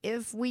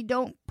if we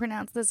don't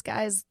pronounce this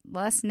guy's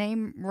last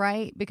name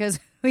right, because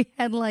we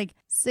had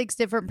 6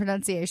 different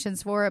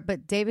pronunciations for it.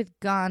 But David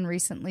Gahan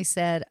recently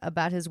said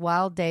about his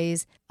wild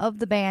days of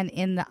the band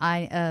in the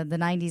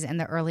 90s and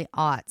the early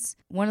aughts.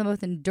 One of the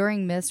most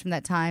enduring myths from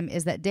that time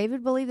is that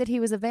David believed that he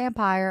was a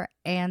vampire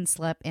and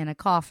slept in a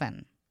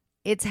coffin.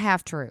 It's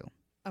half true.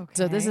 Okay.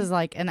 So this is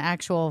an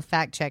actual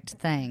fact-checked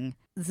thing.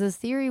 The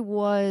theory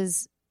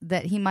was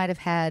that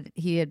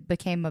he had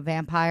became a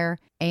vampire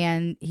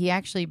and he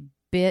actually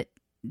bit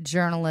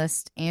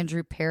journalist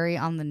Andrew Perry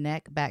on the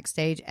neck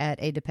backstage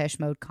at a Depeche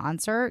Mode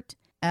concert.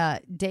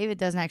 David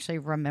doesn't actually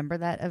remember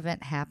that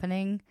event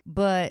happening,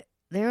 but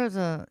there was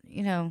a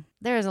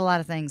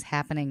lot of things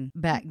happening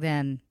back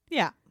then.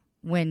 Yeah.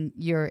 When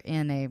you're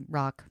in a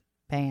rock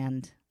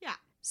band. Yeah.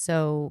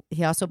 So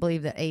he also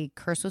believed that a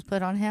curse was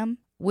put on him,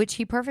 which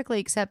he perfectly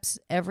accepts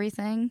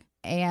everything.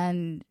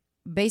 And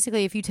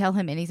basically, if you tell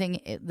him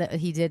anything that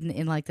he did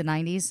in the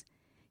 90s,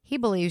 he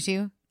believes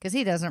you because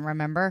he doesn't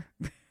remember.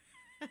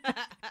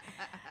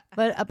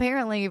 But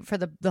apparently for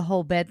the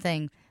whole bed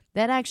thing,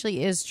 that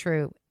actually is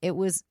true. It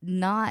was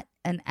not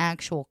an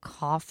actual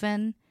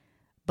coffin,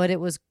 but it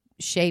was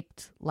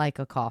shaped like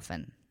a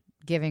coffin,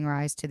 giving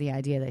rise to the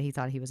idea that he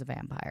thought he was a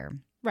vampire.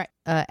 Right.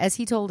 As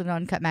he told in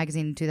Uncut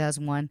Magazine in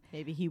 2001,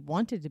 Maybe he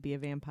wanted to be a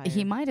vampire.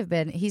 he might have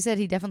been. He said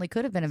he definitely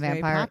could have been a It's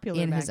very vampire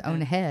popular in back his own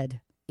then.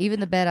 head.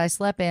 Even the bed I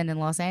slept in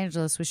Los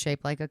Angeles was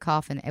shaped like a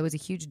coffin. It was a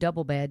huge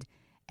double bed,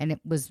 and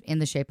it was in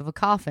the shape of a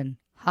coffin.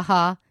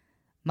 Haha.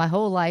 My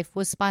whole life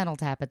was Spinal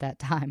Tap at that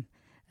time.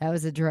 That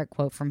was a direct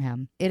quote from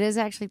him. It is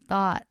actually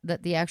thought that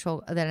an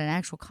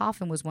actual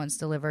coffin was once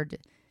delivered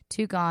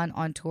to Gon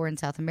on tour in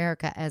South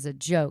America as a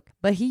joke,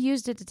 but he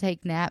used it to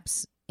take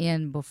naps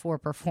in before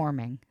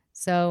performing.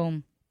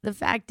 So the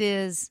fact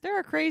is, There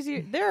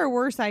are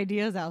worse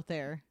ideas out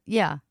there.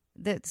 yeah.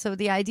 So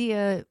the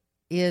idea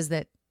is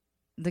that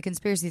the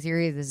conspiracy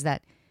theory is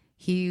that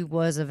he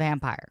was a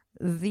vampire.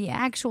 The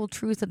actual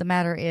truth of the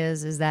matter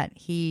is that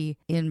he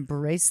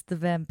embraced the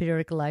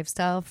vampiric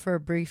lifestyle for a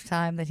brief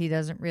time that he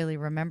doesn't really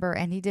remember,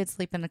 and he did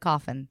sleep in a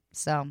coffin.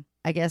 So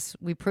I guess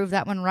we proved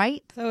that one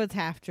right. So it's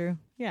half true.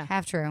 Yeah.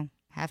 Half true.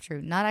 Half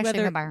true. Not actually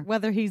a vampire.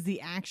 Whether he's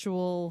the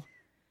actual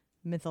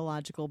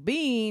mythological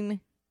being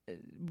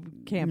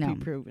can't No.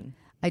 be proven.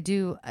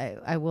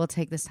 I will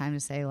take this time to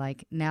say,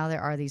 like, now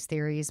there are these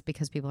theories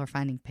because people are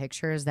finding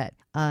pictures that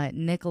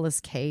Nicolas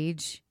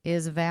Cage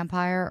is a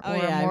vampire Oh or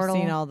yeah, immortal.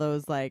 I've seen all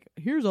those, like,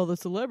 here's all the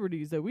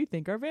celebrities that we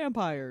think are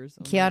vampires.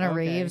 I'm Keanu like, okay.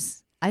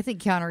 Reeves. I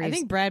think Keanu Reeves. I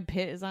think Brad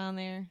Pitt is on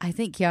there. I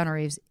think Keanu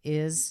Reeves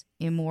is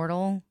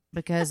immortal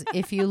because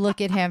if you look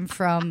at him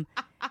from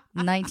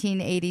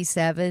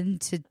 1987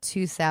 to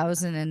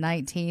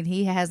 2019,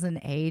 he hasn't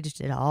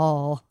aged at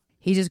all.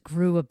 He just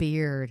grew a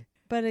beard.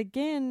 But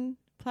again,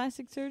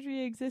 plastic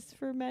surgery exists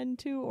for men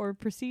too, or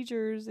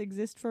procedures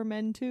exist for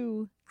men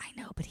too. I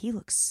know, but he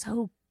looks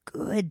so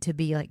good to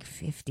be like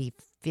 50,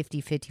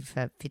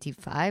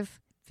 55,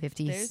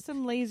 50. There's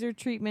some laser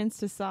treatments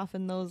to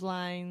soften those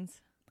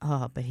lines.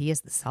 Oh, but he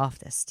is the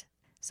softest.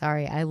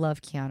 Sorry, I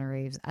love Keanu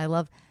Reeves. I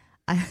love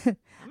I'm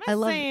not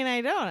saying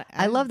I don't.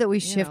 I love that we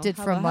you know, shifted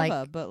from, like-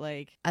 hubba, but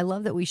like, I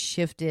love that we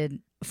shifted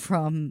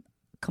from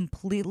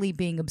completely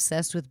being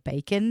obsessed with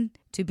bacon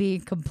to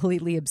being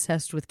completely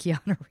obsessed with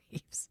Keanu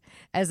Reeves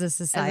as a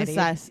society.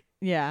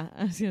 yeah,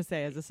 I was gonna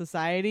say, as a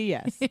society,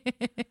 yes.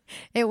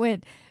 It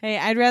went, Hey,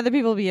 I'd rather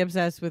people be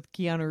obsessed with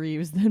Keanu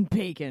Reeves than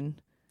bacon.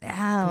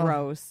 ow.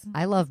 Gross.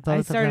 I love both I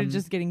of them. started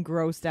just getting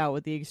grossed out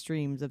with the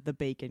extremes of the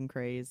bacon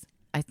craze.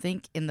 I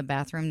think in the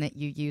bathroom that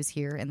you use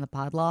here in the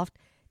pod loft,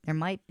 there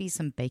might be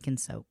some bacon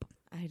soap.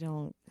 I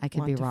don't I could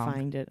want be to wrong.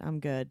 find it. I'm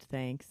good,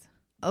 thanks.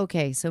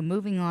 Okay, so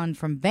moving on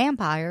from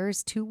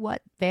vampires to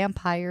what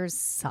vampires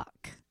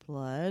suck.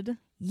 Blood.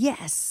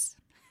 Yes.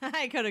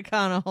 I could have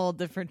gone a whole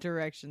different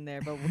direction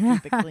there, but we'll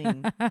keep it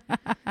clean.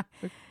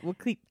 We'll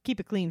keep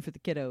it clean for the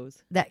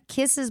kiddos. That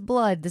Kiss's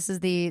blood, this is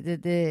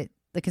the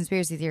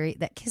conspiracy theory,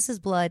 that Kiss's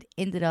blood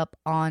ended up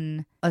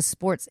on a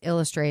Sports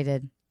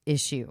Illustrated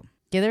issue.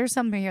 Yeah, there's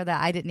something here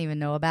that I didn't even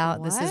know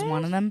about. This is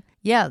one of them.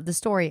 Yeah, the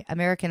story.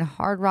 American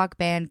hard rock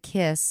band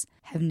Kiss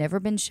have never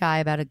been shy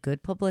about a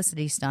good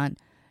publicity stunt,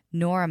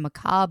 nor a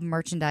macabre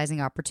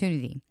merchandising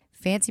opportunity.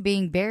 Fancy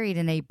being buried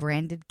in a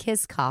branded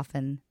Kiss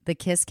coffin. The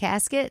Kiss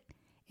casket?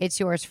 It's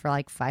yours for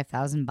like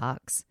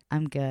 $5,000.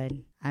 I'm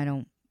good. I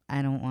don't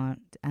want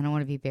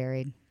to be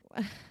buried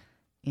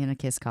in a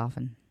Kiss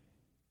coffin.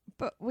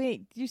 But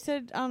wait, you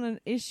said on an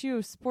issue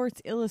of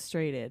Sports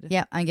Illustrated.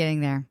 Yeah, I'm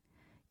getting there.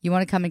 You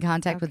want to come in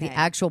contact with the Okay.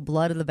 actual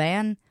blood of the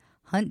band?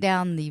 Hunt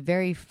down the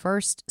very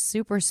first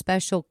super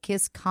special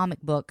Kiss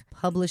comic book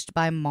published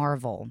by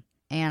Marvel.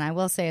 And I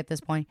will say at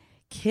this point,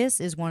 Kiss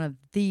is one of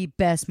the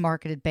best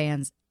marketed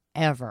bands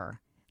ever.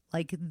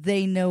 Like,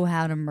 they know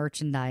how to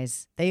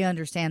merchandise. They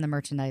understand the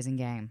merchandising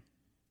game.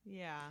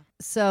 Yeah.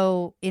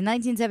 So, in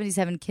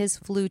 1977, Kiss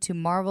flew to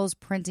Marvel's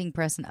printing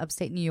press in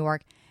upstate New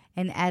York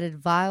and added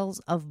vials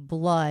of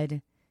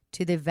blood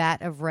to the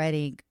vat of red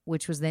ink,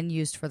 which was then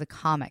used for the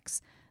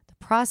comics. The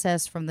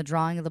process from the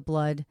drawing of the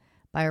blood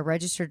by a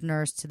registered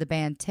nurse to the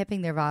band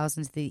tipping their vials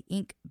into the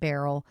ink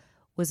barrel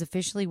was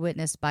officially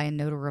witnessed by a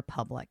notary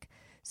public.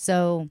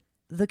 So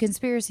the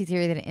conspiracy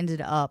theory that it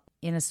ended up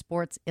in a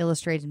Sports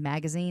Illustrated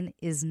magazine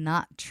is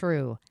not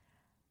true.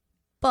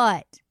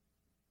 But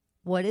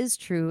what is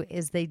true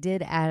is they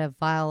did add a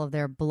vial of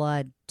their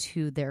blood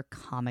to their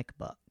comic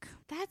book.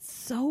 That's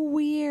so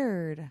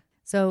weird.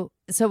 So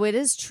it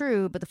is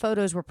true, but the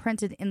photos were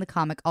printed in the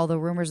comic, although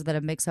rumors that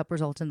a mix-up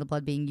resulted in the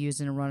blood being used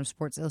in a run of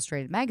Sports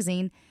Illustrated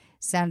magazine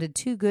sounded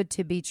too good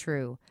to be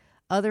true.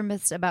 Other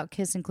myths about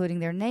Kiss, including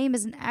their name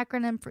is an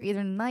acronym for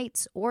either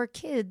knights or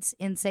kids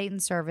in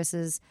Satan's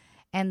services,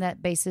 and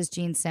that bassist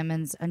Gene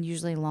Simmons'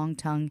 unusually long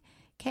tongue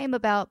came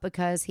about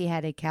because he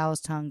had a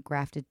cow's tongue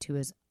grafted to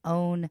his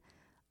own,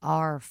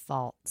 are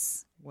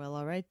false. Well,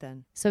 all right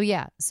then.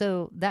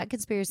 So that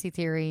conspiracy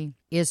theory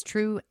is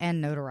true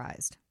and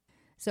notarized.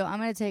 So I'm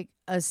going to take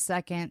a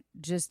second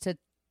just to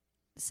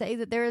say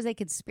that there is a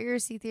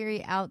conspiracy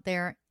theory out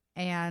there,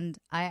 and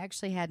I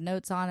actually had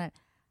notes on it.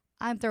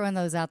 I'm throwing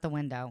those out the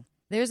window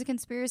There's a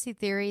conspiracy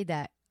theory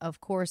that,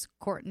 of course,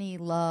 Courtney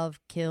Love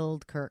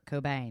killed Kurt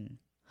Cobain.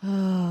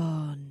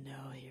 Oh,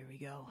 no. Here we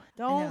go.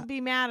 Don't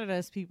be mad at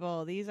us,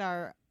 people. These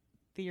are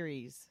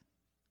theories.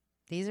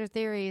 These are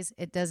theories.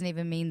 It doesn't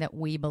even mean that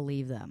we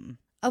believe them.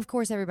 Of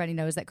course, everybody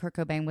knows that Kurt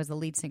Cobain was the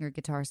lead singer,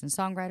 guitarist, and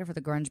songwriter for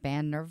the grunge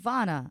band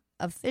Nirvana.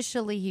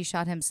 Officially, he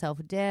shot himself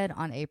dead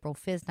on April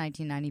 5th,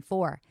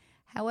 1994.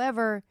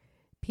 However,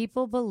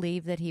 people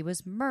believe that he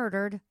was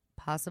murdered,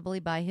 possibly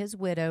by his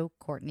widow,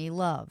 Courtney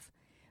Love.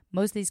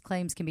 Most of these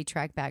claims can be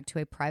tracked back to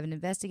a private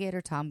investigator,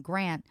 Tom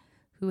Grant,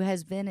 who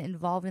has been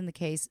involved in the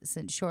case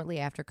since shortly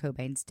after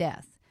Cobain's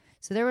death.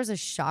 So there was a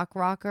shock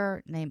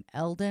rocker named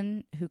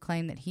Eldon who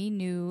claimed that he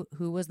knew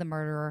who was the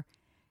murderer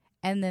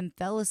and then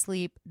fell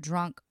asleep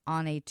drunk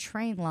on a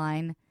train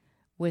line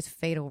with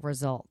fatal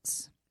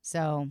results.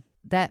 So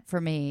that,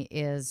 for me,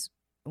 is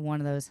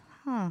one of those,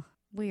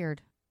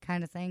 weird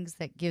kind of things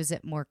that gives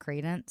it more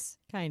credence.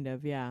 Kind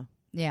of, yeah.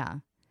 Yeah.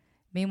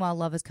 Meanwhile,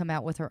 Love has come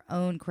out with her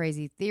own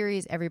crazy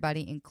theories.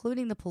 Everybody,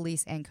 including the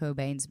police and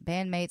Cobain's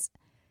bandmates,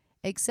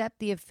 accept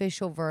the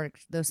official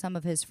verdict, though some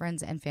of his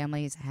friends and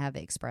families have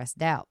expressed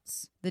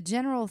doubts. The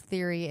general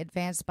theory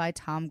advanced by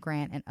Tom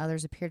Grant and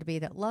others appear to be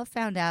that Love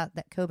found out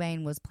that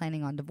Cobain was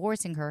planning on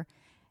divorcing her,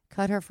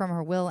 cut her from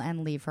her will,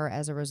 and leave her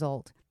as a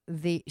result.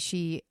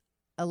 She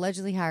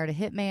allegedly hired a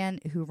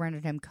hitman who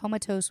rendered him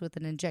comatose with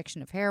an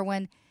injection of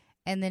heroin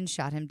and then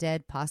shot him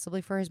dead,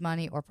 possibly for his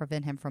money or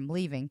prevent him from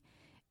leaving.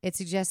 It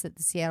suggests that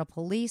the Seattle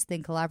police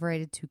then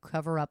collaborated to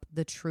cover up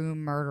the true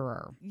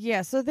murderer.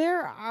 Yeah, so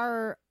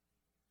there's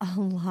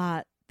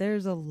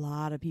a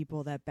lot of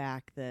people that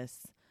back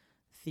this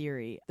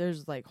theory.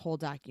 There's like whole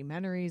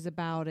documentaries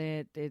about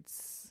it.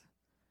 It's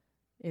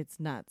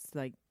nuts.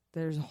 Like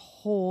there's a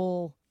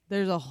whole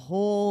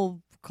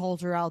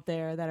culture out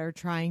there that are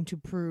trying to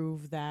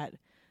prove that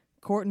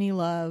Courtney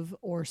Love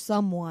or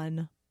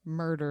someone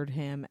murdered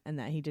him and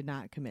that he did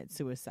not commit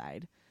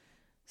suicide.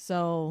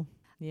 So,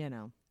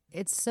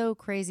 It's so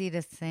crazy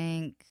to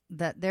think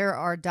that there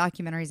are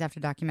documentaries after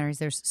documentaries.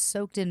 There's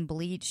Soaked in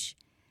Bleach.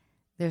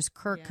 There's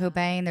Kurt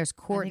Cobain. There's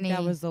Courtney. I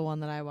think that was the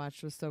one that I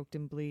watched, was Soaked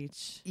in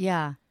Bleach.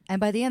 Yeah. And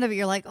by the end of it,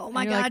 you're like, oh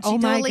my God, like, she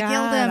totally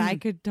killed him. I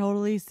could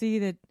totally see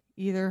that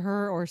either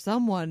her or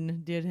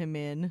someone did him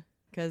in,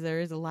 because there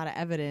is a lot of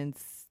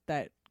evidence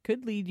that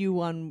could lead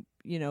you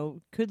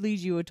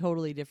a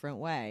totally different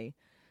way.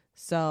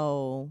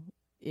 So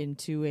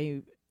into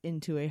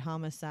a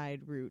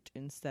homicide route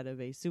instead of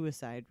a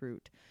suicide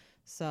route.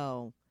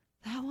 So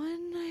that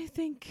one, I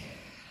think,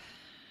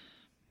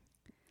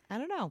 I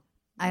don't know.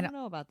 I don't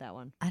know about that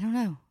one. I don't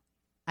know.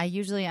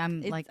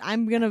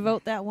 I'm going to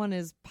vote that one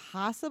is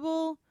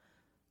possible.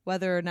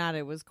 Whether or not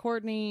it was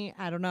Courtney,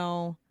 I don't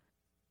know.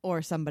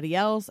 Or somebody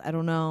else, I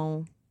don't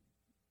know.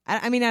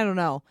 I mean, I don't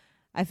know.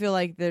 I feel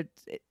like that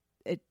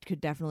it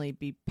could definitely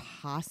be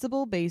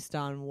possible based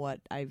on what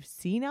I've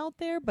seen out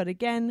there. But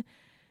again,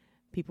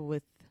 people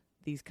with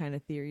these kind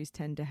of theories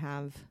tend to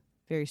have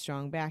very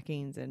strong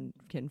backings and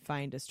can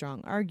find a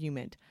strong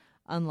argument.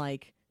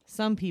 Unlike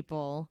some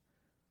people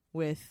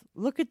with,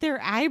 look at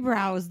their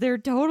eyebrows, they're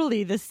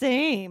totally the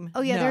same.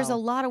 Oh, yeah, No. There's a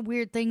lot of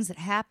weird things that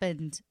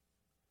happened.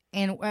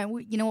 And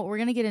you know what? We're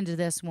going to get into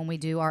this when we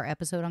do our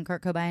episode on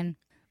Kurt Cobain.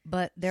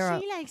 But She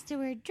likes to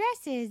wear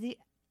dresses.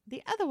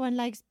 The other one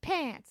likes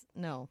pants.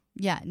 No.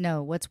 Yeah,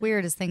 no. What's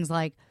weird is things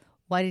like,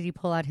 why did he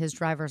pull out his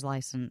driver's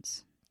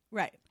license?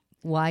 Right.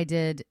 Why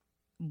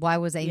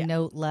was a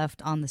note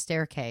left on the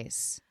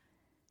staircase?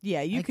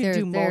 Yeah, you Like could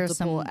do there's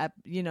multiple, some-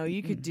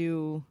 you could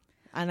do,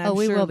 and I'm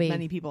we sure will be.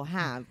 many people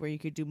have, where you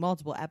could do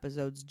multiple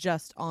episodes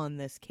just on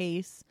this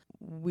case.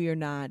 We're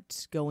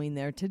not going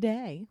there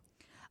today.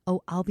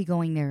 Oh, I'll be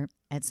going there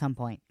at some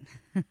point.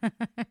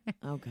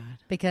 Oh, God.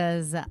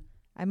 Because,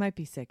 I might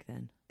be sick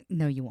then.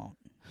 no, you won't.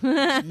 You're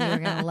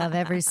going to love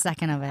every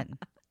second of it.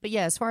 But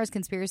yeah, as far as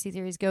conspiracy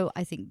theories go,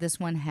 I think this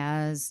one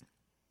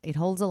it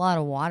holds a lot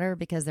of water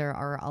because there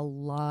are a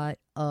lot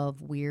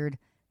of weird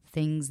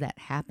things that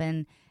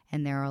happen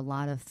and there are a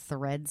lot of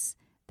threads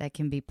that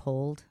can be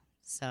pulled.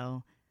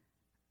 So,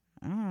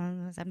 I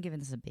don't know. I'm giving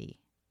this a B.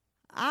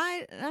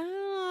 I don't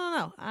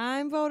know.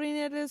 I'm voting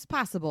it as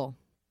possible.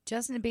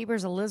 Justin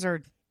Bieber's a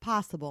lizard.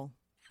 Possible.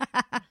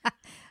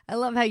 I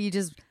love how you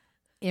just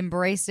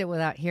embraced it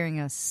without hearing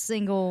a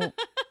single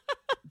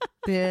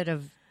bit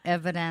of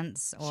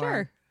evidence.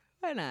 Sure.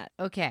 Why not?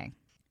 Okay.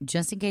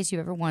 Just in case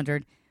you've ever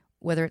wondered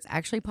whether it's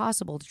actually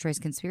possible to trace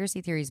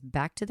conspiracy theories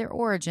back to their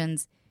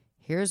origins,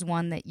 here's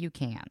one that you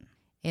can.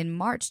 In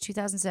March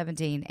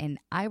 2017, an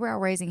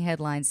eyebrow-raising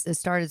headline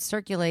started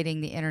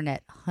circulating the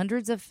internet.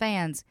 Hundreds of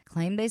fans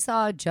claimed they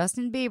saw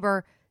Justin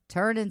Bieber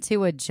turn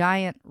into a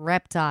giant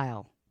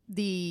reptile.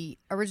 The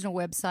original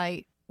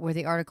website where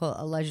the article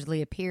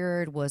allegedly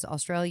appeared was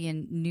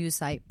Australian news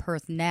site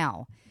Perth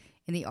Now.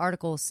 In the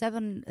article,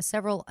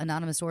 several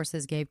anonymous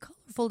sources gave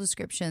colorful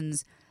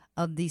descriptions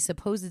of the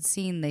supposed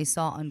scene they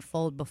saw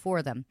unfold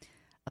before them.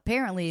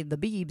 Apparently, the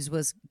Biebs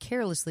was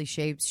carelessly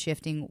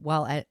shape-shifting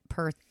while at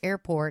Perth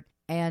Airport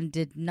and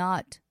did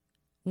not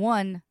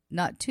 1,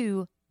 not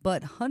 2,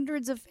 but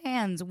hundreds of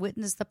fans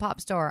witnessed the pop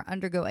star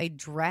undergo a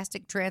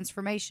drastic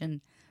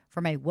transformation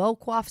from a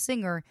well-coiffed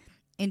singer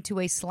into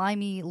a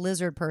slimy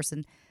lizard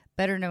person,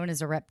 better known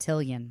as a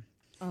reptilian.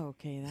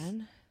 Okay,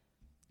 then.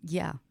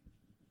 Yeah.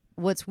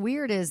 What's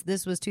weird is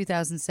this was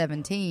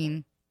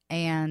 2017,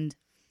 and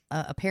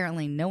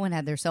apparently no one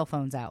had their cell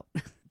phones out.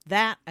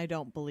 That I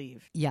don't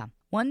believe. Yeah.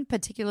 One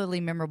particularly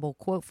memorable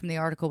quote from the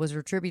article was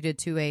attributed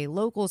to a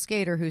local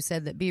skater who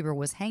said that Bieber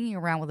was hanging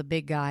around with a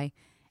big guy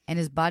and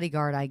his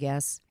bodyguard, I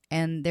guess,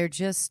 and they were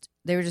just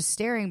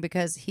staring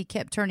because he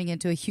kept turning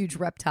into a huge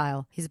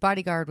reptile. His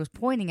bodyguard was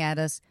pointing at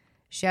us,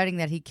 shouting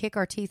that he'd kick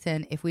our teeth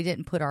in if we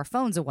didn't put our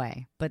phones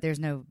away. But there's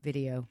no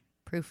video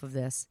proof of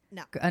this.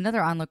 No.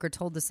 Another onlooker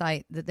told the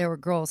site that there were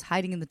girls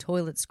hiding in the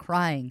toilets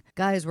crying.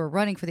 Guys were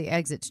running for the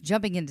exits,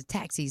 jumping into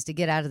taxis to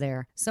get out of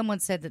there. Someone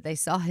said that they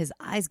saw his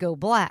eyes go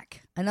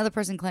black. Another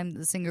person claimed that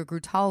the singer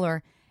grew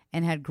taller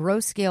and had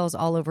gross scales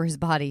all over his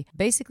body.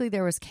 Basically,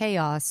 there was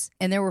chaos,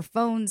 and there were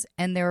phones,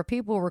 and there were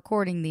people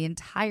recording the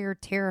entire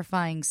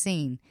terrifying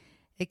scene,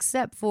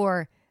 except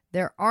for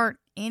there aren't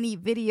any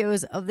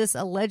videos of this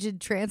alleged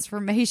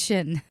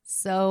transformation.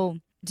 So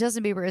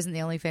Justin Bieber isn't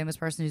the only famous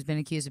person who's been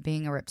accused of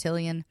being a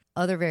reptilian.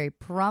 Other very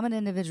prominent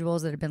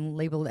individuals that have been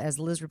labeled as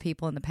lizard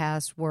people in the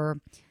past were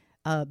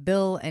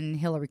Bill and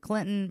Hillary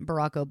Clinton,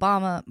 Barack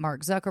Obama,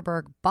 Mark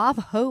Zuckerberg, Bob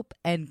Hope,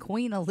 and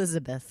Queen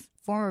Elizabeth.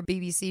 Former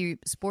BBC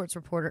sports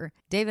reporter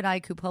David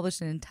Icke, who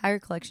published an entire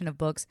collection of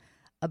books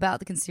about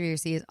the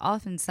conspiracy, is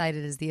often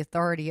cited as the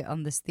authority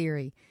on this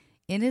theory.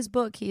 In his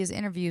book, he has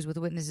interviews with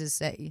witnesses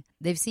say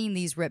they've seen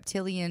these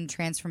reptilian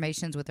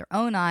transformations with their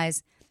own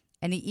eyes,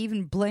 and he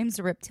even blames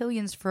the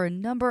reptilians for a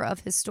number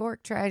of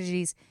historic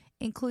tragedies,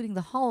 including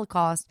the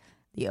Holocaust,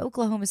 the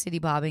Oklahoma City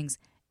bombings,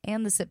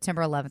 and the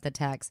September 11th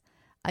attacks.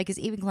 Icke has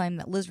even claimed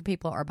that lizard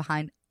people are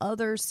behind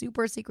other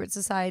super secret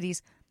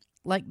societies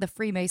like the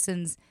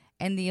Freemasons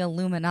and the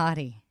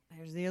Illuminati.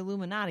 There's the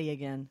Illuminati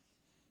again.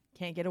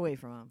 Can't get away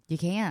from them. You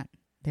can't.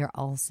 They're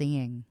all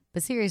seeing.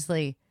 But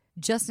seriously,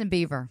 Justin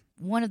Bieber,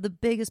 one of the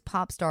biggest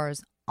pop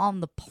stars on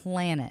the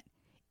planet,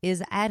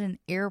 is at an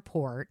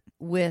airport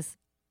with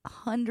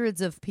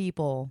hundreds of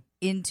people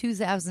in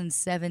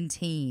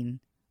 2017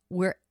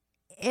 where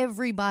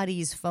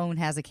everybody's phone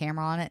has a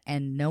camera on it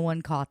and no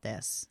one caught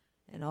this.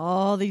 And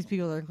all these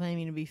people are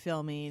claiming to be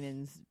filming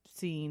and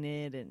seeing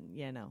it. And,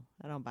 no,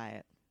 I don't buy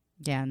it.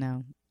 Yeah,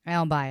 no, I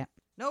don't buy it.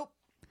 Nope.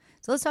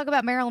 So let's talk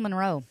about Marilyn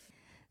Monroe.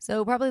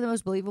 So probably the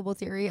most believable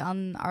theory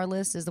on our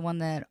list is the one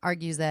that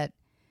argues that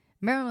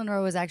Marilyn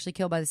Monroe was actually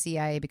killed by the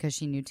CIA because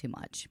she knew too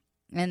much.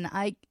 And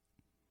I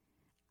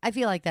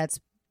feel like that's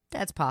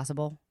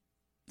possible.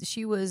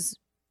 She was...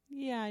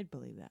 Yeah, I'd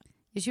believe that.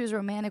 She was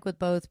romantic with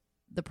both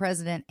the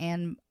president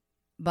and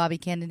Bobby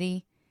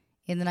Kennedy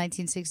in the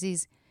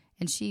 1960s.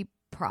 And she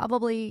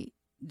probably,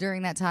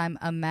 during that time,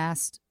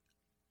 amassed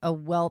a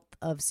wealth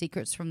of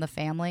secrets from the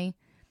family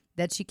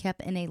that she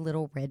kept in a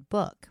little red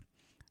book.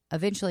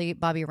 Eventually,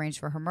 Bobby arranged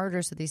for her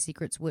murder so these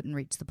secrets wouldn't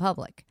reach the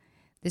public.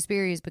 This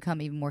theory has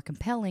become even more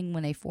compelling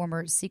when a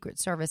former Secret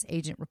Service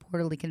agent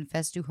reportedly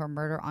confessed to her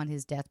murder on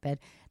his deathbed.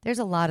 There's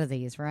a lot of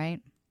these, right?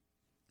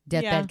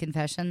 Deathbed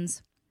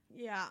confessions.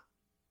 Yeah.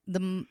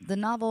 The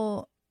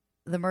novel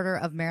The Murder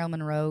of Marilyn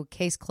Monroe,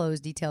 Case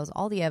Closed, details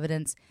all the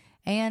evidence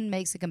and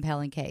makes a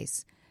compelling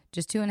case.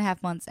 Just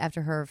 2.5 months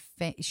after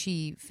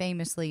she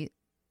famously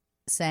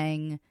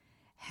sang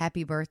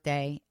Happy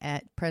Birthday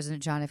at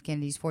President John F.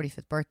 Kennedy's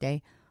 45th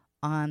birthday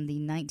on the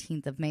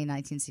 19th of May,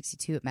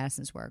 1962 at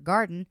Madison Square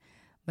Garden,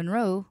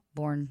 Monroe,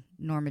 born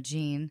Norma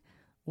Jean,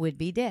 would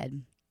be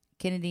dead.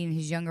 Kennedy and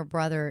his younger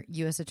brother,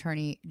 U.S.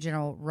 Attorney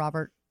General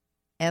Robert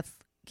F.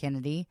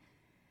 Kennedy,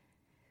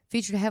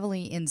 featured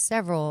heavily in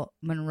several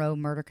Monroe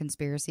murder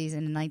conspiracies.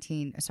 In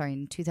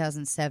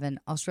 2007,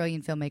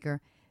 Australian filmmaker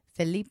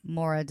Philippe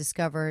Mora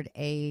discovered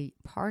a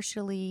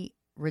partially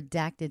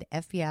redacted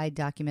FBI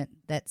document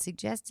that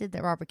suggested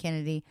that Robert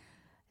Kennedy,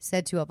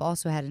 said to have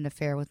also had an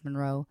affair with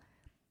Monroe,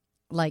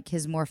 like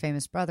his more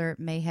famous brother,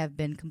 may have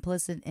been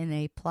complicit in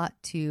a plot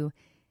to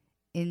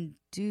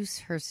induce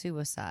her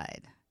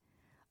suicide.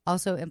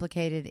 Also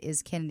implicated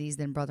is Kennedy's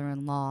then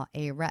brother-in-law,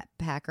 a rat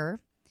packer,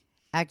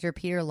 actor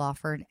Peter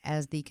Lawford,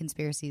 as the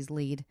conspiracy's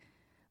lead,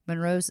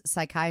 Monroe's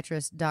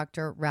psychiatrist,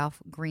 Dr.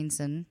 Ralph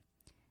Greenson,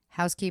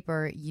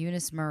 housekeeper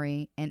Eunice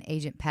Murray, and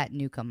agent Pat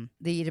Newcomb.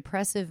 The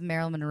depressive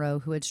Marilyn Monroe,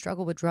 who had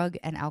struggled with drug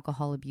and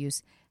alcohol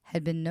abuse,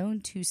 had been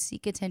known to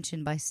seek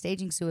attention by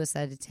staging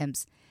suicide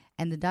attempts,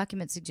 and the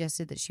document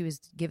suggested that she was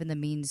given the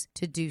means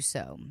to do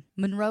so.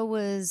 Monroe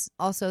was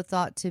also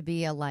thought to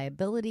be a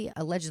liability,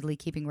 allegedly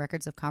keeping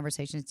records of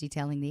conversations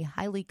detailing the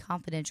highly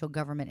confidential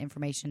government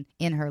information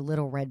in her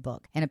Little Red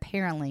Book. And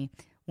apparently,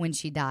 when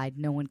she died,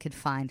 no one could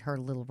find her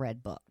Little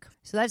Red Book.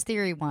 So that's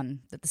theory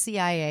one, that the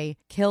CIA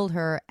killed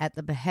her at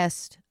the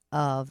behest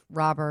of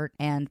Robert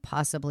and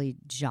possibly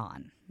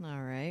John.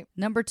 All right.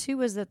 Number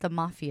two is that the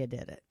mafia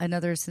did it.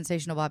 Another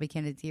sensational Bobby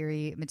Kennedy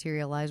theory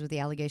materialized with the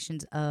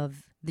allegations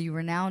of the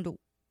renowned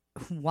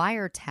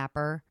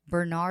wiretapper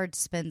Bernard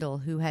Spindle,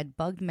 who had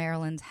bugged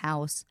Marilyn's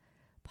house,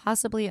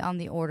 possibly on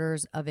the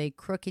orders of a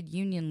crooked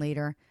union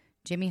leader,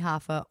 Jimmy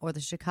Hoffa, or the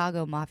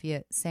Chicago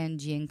Mafia San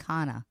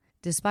Giancana.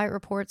 Despite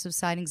reports of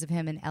sightings of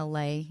him in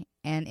L.A.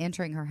 and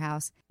entering her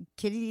house,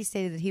 Kennedy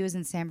stated that he was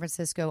in San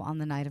Francisco on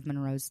the night of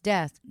Monroe's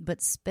death,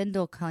 but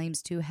Spindle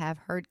claims to have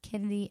heard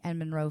Kennedy and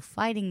Monroe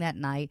fighting that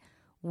night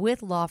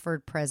with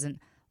Lawford present,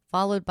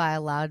 followed by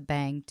a loud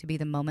bang to be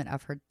the moment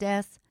of her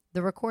death.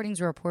 The recordings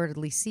were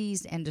reportedly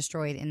seized and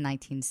destroyed in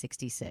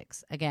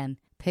 1966. Again,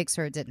 pics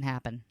her it didn't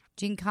happen.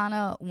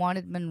 Giancana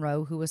wanted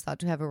Monroe, who was thought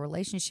to have a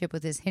relationship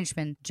with his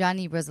henchman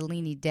Johnny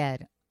Rossellini,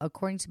 dead,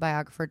 according to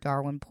biographer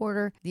Darwin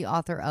Porter, the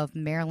author of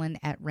Marilyn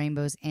at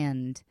Rainbow's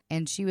End,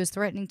 and she was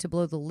threatening to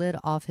blow the lid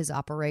off his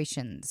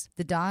operations.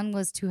 The Don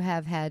was to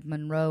have had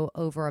Monroe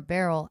over a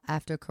barrel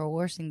after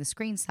coercing the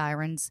screen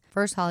sirens'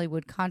 first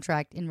Hollywood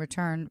contract in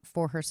return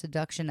for her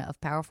seduction of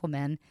powerful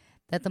men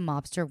that the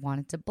mobster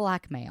wanted to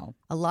blackmail.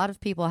 A lot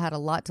of people had a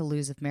lot to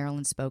lose if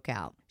Marilyn spoke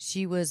out.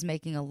 She was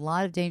making a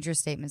lot of dangerous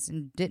statements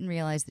and didn't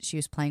realize that she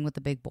was playing with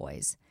the big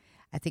boys.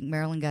 I think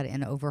Marilyn got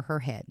in over her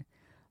head.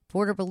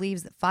 Porter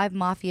believes that 5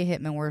 mafia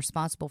hitmen were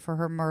responsible for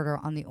her murder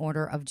on the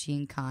order of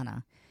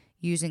Giancana,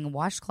 using a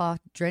washcloth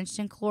drenched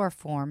in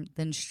chloroform,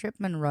 then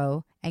stripped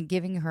Monroe and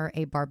giving her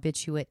a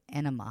barbiturate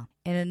enema.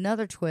 In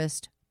another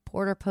twist,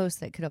 Porter posts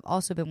that could have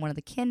also been one of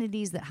the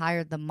Kennedys that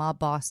hired the mob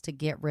boss to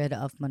get rid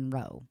of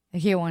Monroe.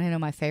 You want to know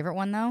my favorite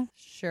one, though?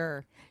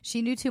 Sure.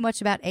 She knew too much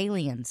about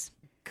aliens.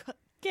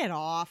 Get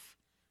off.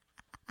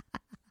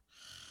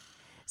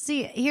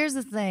 See, here's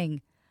the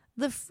thing.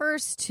 The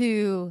first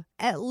 2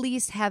 at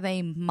least have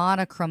a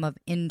monochrome of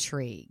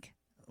intrigue.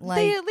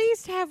 They at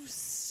least have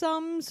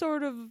some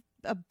sort of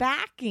a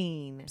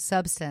backing.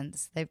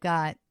 Substance. They've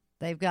got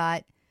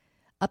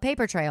a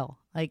paper trail.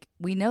 Like,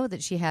 we know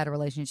that she had a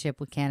relationship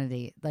with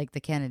Kennedy, like the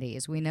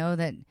Kennedys. We know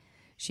that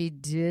she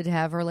did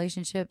have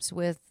relationships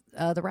with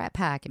the Rat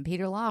Pack and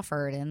Peter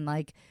Lawford. And,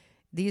 like,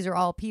 these are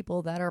all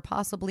people that are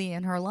possibly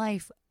in her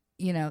life,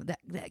 you know,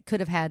 that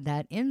could have had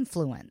that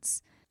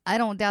influence. I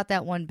don't doubt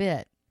that one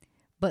bit.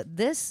 But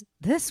this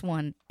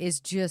one is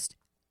just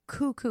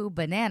cuckoo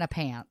banana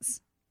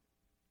pants.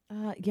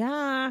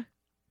 Yeah.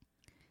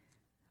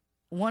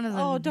 One of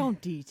them. Oh,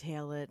 don't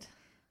detail it.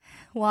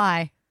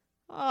 Why?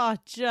 Oh,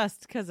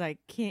 just because I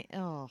can't.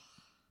 Oh,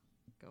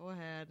 go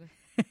ahead.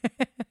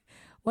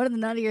 One of the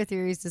nuttier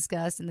theories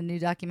discussed in the new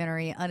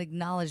documentary,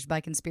 unacknowledged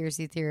by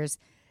conspiracy theorists,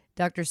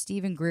 Dr.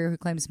 Stephen Greer, who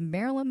claims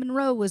Marilyn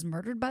Monroe was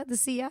murdered by the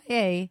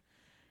CIA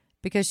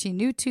because she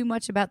knew too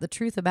much about the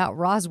truth about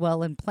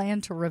Roswell and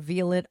planned to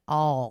reveal it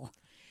all.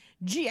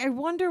 Gee, I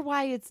wonder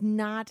why it's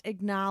not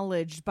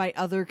acknowledged by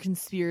other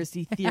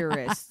conspiracy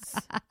theorists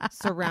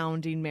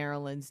surrounding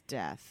Marilyn's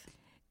death.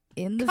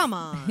 Come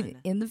on.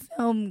 In the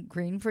film,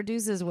 Green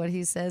produces what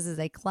he says is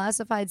a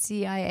classified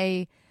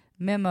CIA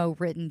memo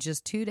written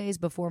just 2 days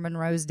before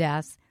Monroe's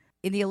death.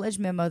 In the alleged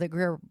memo that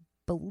Greer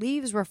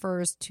believes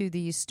refers to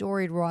the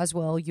storied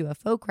Roswell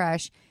UFO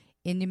crash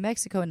in New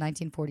Mexico in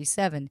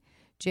 1947,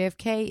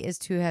 JFK is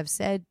to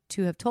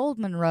have told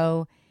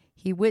Monroe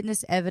he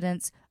witnessed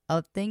evidence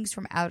of things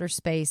from outer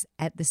space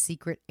at the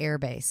secret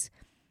airbase.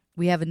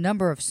 We have a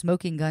number of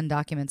smoking gun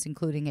documents,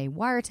 including a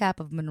wiretap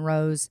of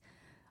Monroe's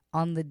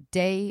on the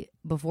day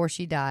before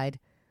she died,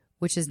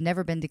 which has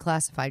never been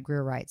declassified,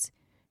 Greer writes.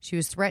 She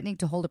was threatening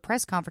to hold a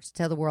press conference to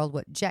tell the world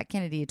what Jack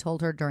Kennedy had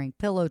told her during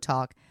Pillow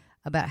Talk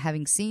about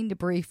having seen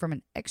debris from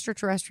an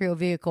extraterrestrial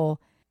vehicle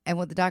and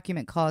what the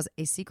document calls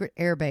a secret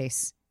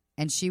airbase,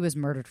 and she was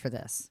murdered for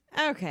this.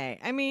 Okay,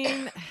 I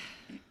mean,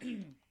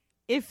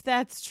 if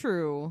that's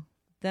true,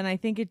 then I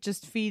think it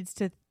just feeds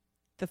to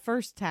the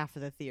first half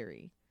of the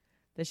theory,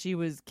 that she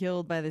was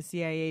killed by the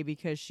CIA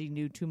because she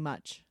knew too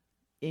much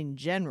in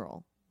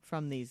general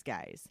from these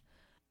guys.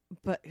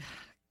 But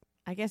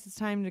I guess it's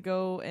time to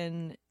go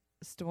and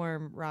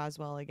storm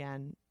Roswell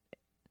again.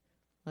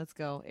 Let's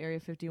go. Area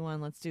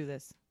 51, let's do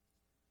this.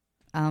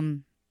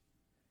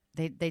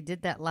 They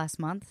did that last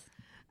month.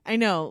 I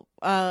know.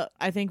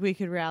 I think we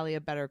could rally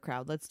a better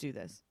crowd. Let's do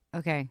this.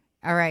 Okay.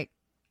 All right.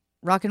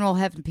 Rock and roll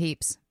heaven,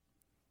 peeps.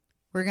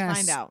 We're going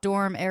to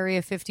storm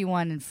Area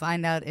 51 and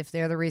find out if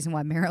they're the reason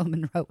why Marilyn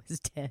Monroe is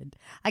dead.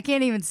 I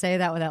can't even say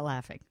that without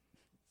laughing.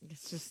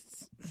 It's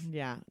just,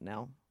 yeah,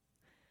 no.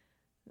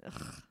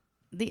 Ugh.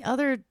 The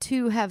other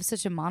 2 have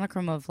such a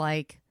monochrome of,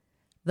 like,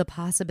 the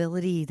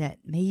possibility that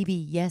maybe,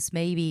 yes,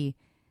 maybe,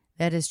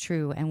 that is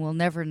true, and we'll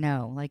never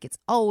know. Like, it's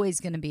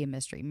always going to be a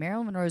mystery.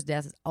 Marilyn Monroe's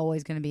death is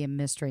always going to be a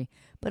mystery.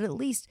 But at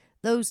least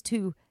those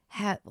 2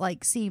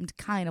 seemed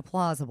kind of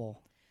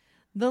plausible.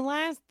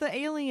 The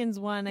aliens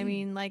one, I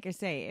mean, like I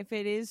say, if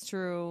it is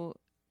true,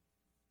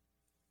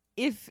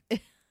 if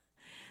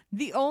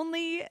the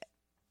only,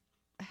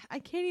 I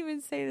can't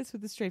even say this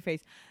with a straight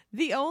face,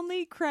 the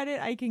only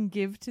credit I can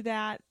give to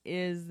that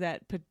is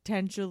that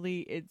potentially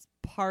it's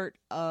part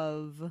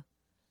of,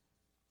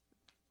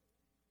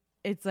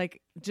 it's like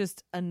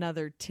just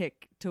another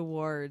tick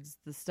towards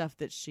the stuff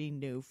that she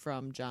knew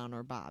from John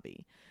or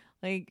Bobby.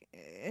 Like,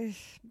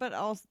 but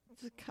also,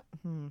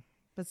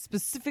 but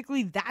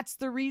specifically that's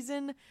the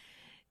reason,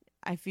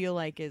 I feel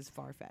like is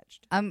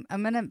far-fetched. I'm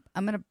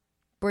gonna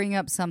bring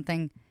up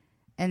something,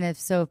 and if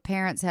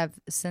parents have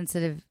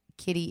sensitive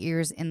kitty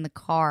ears in the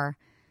car,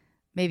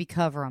 maybe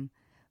cover them.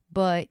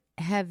 But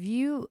have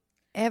you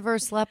ever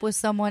slept with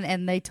someone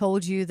and they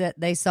told you that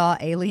they saw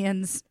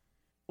aliens?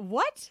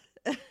 What?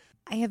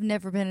 I have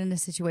never been in a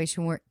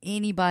situation where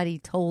anybody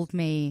told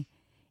me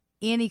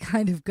any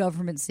kind of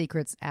government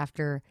secrets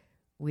after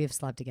we have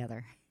slept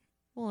together.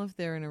 Well, if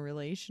they're in a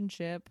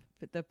relationship,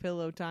 but the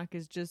pillow talk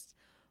is just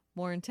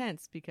more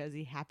intense because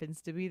he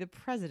happens to be the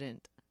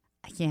president.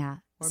 Yeah,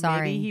 or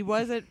sorry.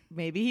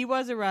 Maybe he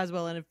was at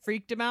Roswell and it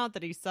freaked him out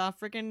that he saw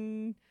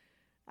freaking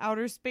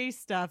outer space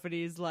stuff and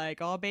he's like,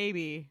 oh,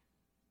 baby,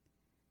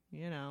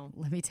 you know.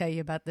 Let me tell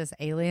you about this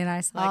alien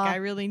I saw. Like, I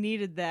really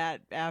needed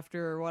that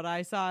after what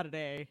I saw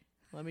today.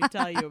 Let me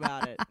tell you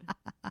about it.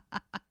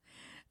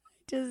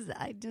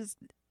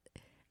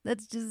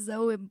 That's just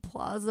so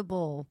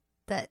implausible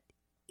that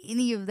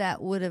any of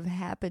that would have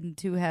happened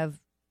to have.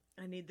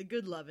 I need the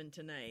good loving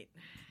tonight.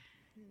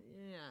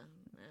 Yeah,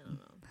 I don't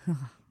know.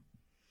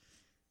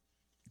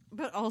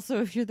 But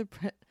also, if you're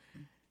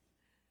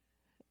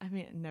I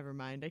mean, never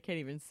mind. I can't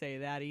even say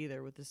that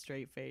either with a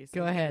straight face.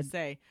 Go ahead.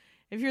 Say,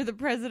 if you're the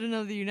president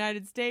of the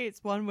United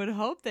States, one would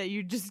hope that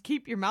you just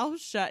keep your mouth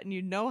shut and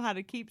you know how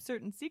to keep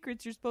certain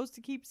secrets you're supposed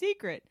to keep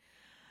secret.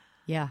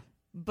 Yeah.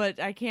 But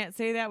I can't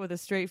say that with a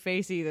straight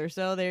face either.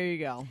 So there you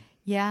go.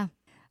 Yeah.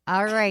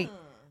 All right.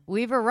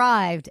 We've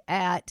arrived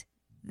at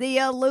the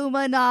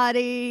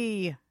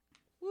Illuminati.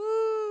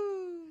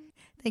 Woo!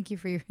 Thank you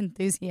for your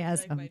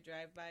enthusiasm. Like my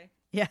drive-by.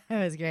 Yeah,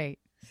 it was great.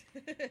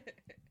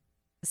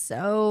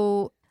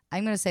 So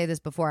I'm going to say this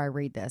before I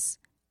read this.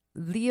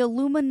 The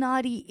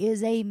Illuminati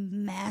is a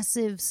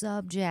massive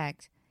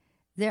subject.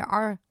 There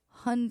are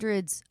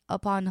hundreds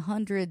upon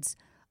hundreds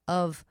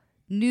of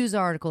news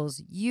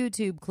articles,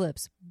 YouTube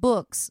clips,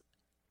 books.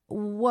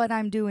 What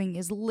I'm doing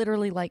is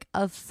literally like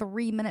a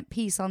 3-minute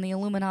piece on the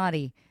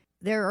Illuminati.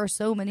 There are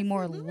so many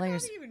more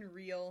layers. Is the Illuminati even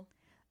real?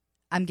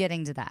 I'm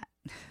getting to that.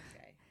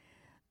 Okay.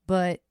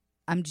 But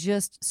I'm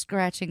just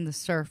scratching the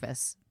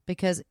surface,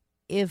 because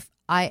if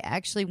I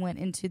actually went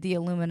into the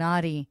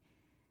Illuminati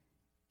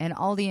and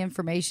all the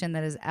information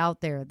that is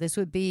out there, this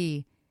would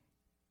be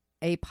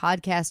a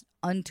podcast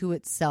unto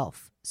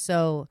itself.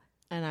 So,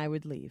 and I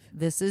would leave.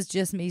 This is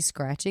just me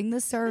scratching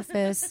the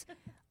surface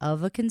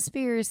of a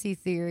conspiracy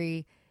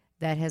theory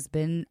that has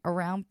been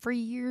around for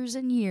years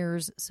and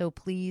years. So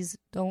please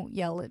don't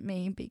yell at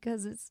me,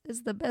 because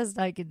it's the best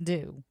I can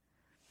do.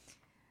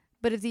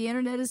 But if the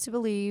internet is to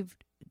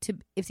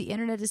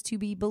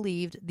be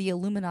believed, the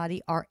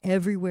Illuminati are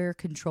everywhere,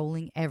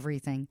 controlling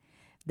everything.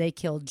 They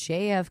killed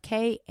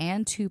JFK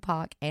and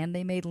Tupac, and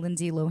they made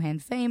Lindsay Lohan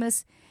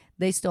famous.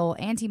 They stole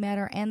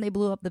antimatter, and they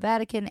blew up the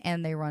Vatican,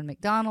 and they run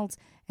McDonald's,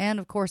 and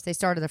of course they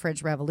started the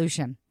French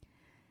Revolution.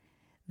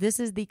 This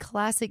is the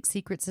classic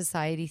secret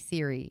society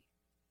theory.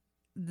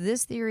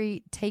 This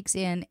theory takes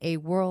in a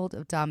world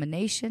of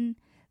domination,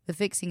 the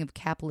fixing of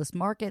capitalist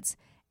markets,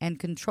 and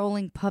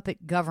controlling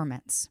puppet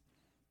governments.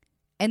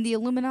 And the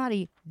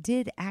Illuminati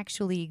did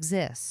actually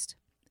exist.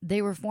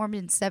 They were formed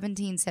in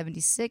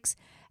 1776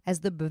 as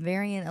the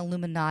Bavarian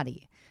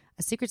Illuminati,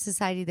 a secret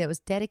society that was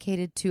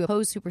dedicated to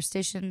oppose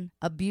superstition,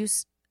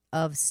 abuse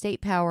of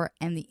state power,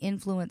 and the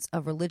influence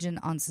of religion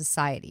on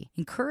society.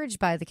 Encouraged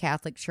by the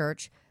Catholic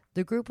Church,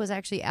 the group was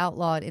actually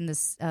outlawed in the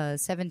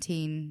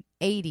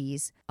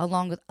 1780s,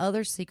 along with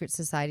other secret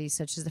societies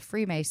such as the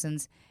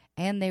Freemasons,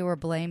 and they were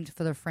blamed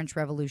for the French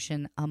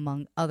Revolution,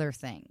 among other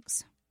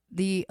things.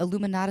 The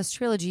Illuminatus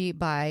trilogy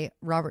by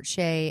Robert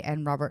Shea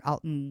and Robert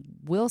Alton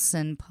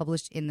Wilson,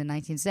 published in the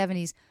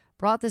 1970s,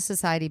 brought the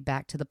society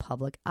back to the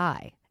public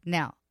eye.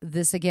 Now,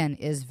 this again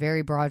is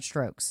very broad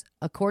strokes.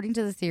 According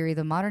to the theory,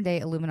 the modern-day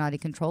Illuminati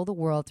control the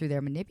world through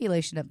their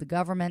manipulation of the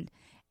government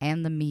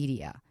and the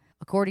media.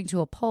 According to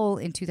a poll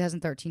in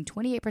 2013,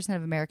 28%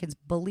 of Americans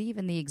believe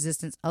in the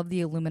existence of the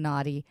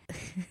Illuminati.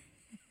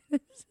 This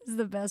is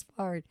the best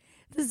part.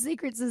 The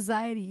secret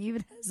society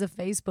even has a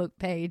Facebook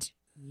page.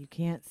 You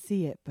can't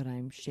see it, but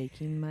I'm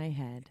shaking my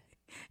head.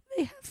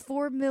 They have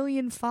 4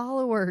 million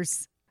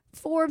followers.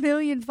 4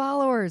 million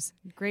followers.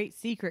 Great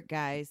secret,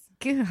 guys.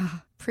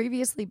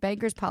 Previously,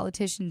 bankers,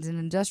 politicians, and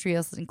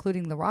industrialists,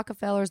 including the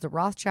Rockefellers, the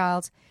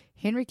Rothschilds,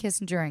 Henry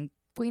Kissinger, and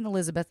Queen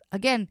Elizabeth.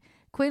 Again,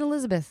 Queen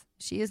Elizabeth,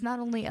 she is not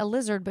only a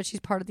lizard, but she's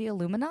part of the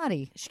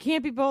Illuminati. She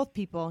can't be both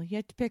people. You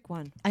have to pick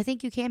one. I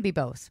think you can be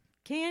both.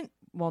 Can't?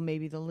 Well,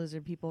 maybe the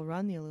lizard people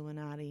run the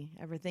Illuminati.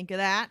 Ever think of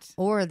that?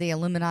 Or the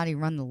Illuminati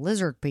run the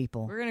lizard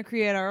people. We're going to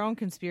create our own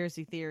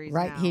conspiracy theories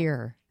right now.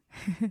 Here.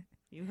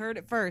 You heard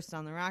it first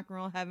on the Rock and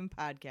Roll Heaven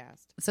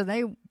podcast. So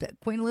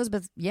Queen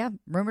Elizabeth,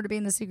 rumored to be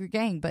in the secret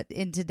gang. But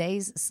in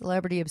today's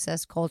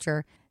celebrity-obsessed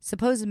culture,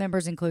 supposed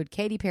members include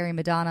Katy Perry,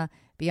 Madonna,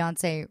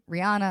 Beyonce,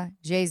 Rihanna,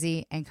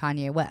 Jay-Z, and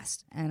Kanye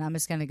West. And I'm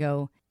just going to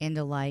go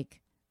into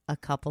like a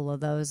couple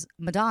of those.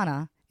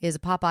 Madonna is a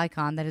pop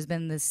icon that has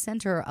been the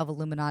center of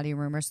Illuminati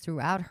rumors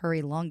throughout her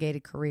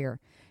elongated career.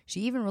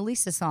 She even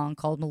released a song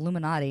called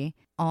Illuminati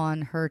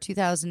on her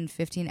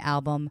 2015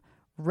 album,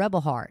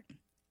 Rebel Heart,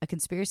 a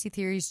conspiracy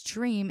theories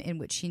dream in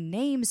which she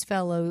names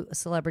fellow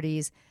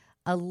celebrities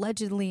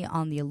allegedly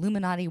on the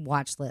Illuminati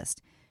watch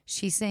list.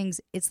 She sings,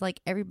 "It's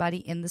like everybody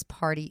in this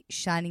party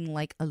shining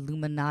like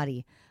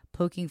Illuminati,"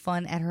 poking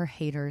fun at her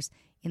haters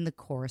in the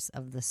chorus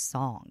of the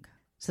song.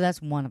 So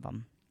that's one of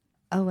them.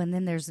 Oh, and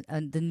then there's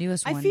the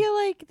newest one. I feel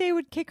like they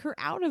would kick her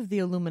out of the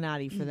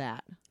Illuminati for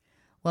that.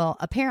 Well,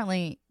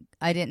 apparently,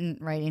 I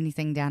didn't write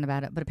anything down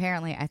about it, but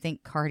apparently I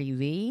think Cardi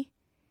B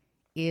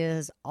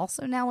is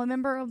also now a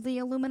member of the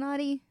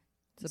Illuminati.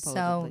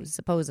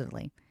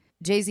 Supposedly.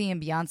 Jay-Z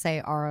and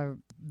Beyonce are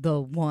the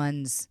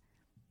ones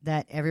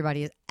that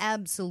everybody is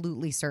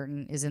absolutely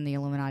certain is in the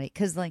Illuminati.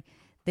 Because, like,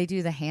 they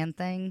do the hand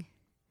thing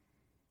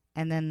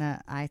and then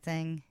the eye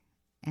thing.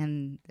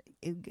 And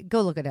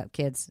go look it up,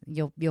 kids.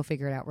 You'll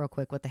figure it out real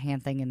quick what the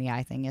hand thing and the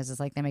eye thing is. It's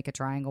like they make a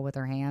triangle with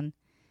their hand.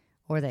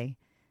 Or they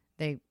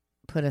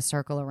put a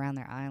circle around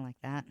their eye like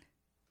that.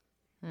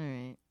 All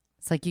right.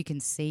 It's like you can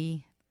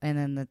see. And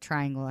then the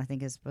triangle, I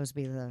think, is supposed to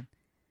be the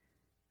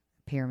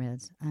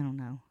pyramids. I don't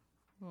know.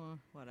 Well,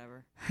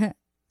 whatever.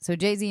 So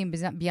Jay-Z and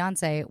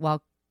Beyonce,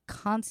 while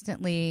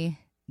constantly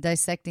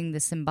dissecting the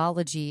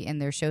symbology in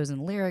their shows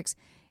and lyrics,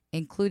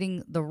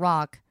 including The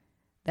Rock,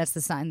 that's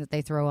the sign that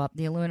they throw up,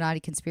 the Illuminati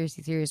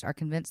conspiracy theorists are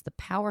convinced the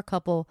power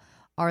couple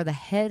are the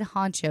head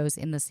honchos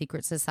in the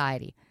secret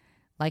society.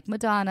 Like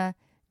Madonna,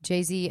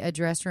 Jay-Z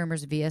addressed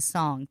rumors via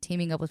song,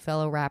 teaming up with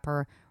fellow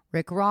rapper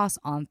Rick Ross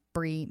on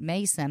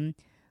Freemason.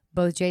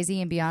 Both Jay-Z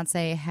and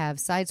Beyonce have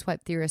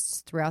sideswiped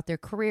theorists throughout their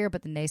career,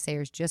 but the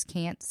naysayers just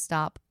can't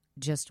stop,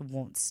 just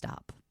won't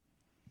stop.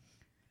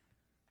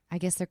 I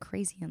guess they're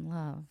crazy in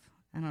love.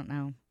 I don't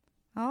know.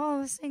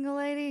 Oh, the single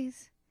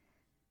ladies.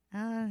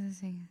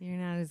 You're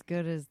not as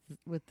good as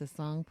with the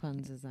song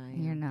puns as I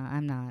am. You're not.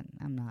 I'm not.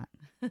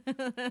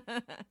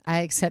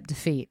 I accept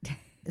defeat.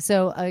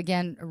 So,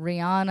 again,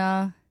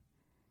 Rihanna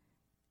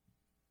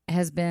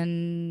has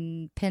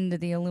been pinned to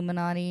the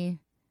Illuminati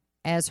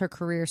as her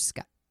career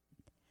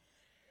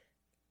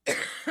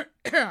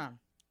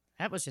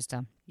That was just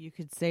a... You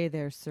could say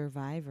they're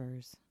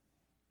survivors.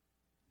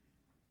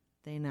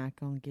 They not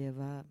gonna give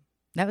up.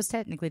 That was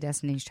technically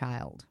Destiny's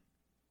Child.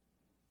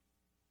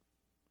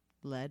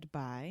 Led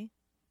by?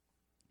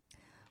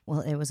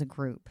 Well, it was a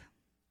group.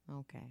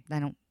 Okay.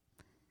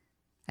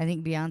 I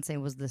think Beyonce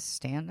was the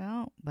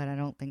standout, but I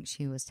don't think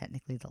she was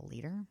technically the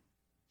leader.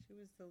 She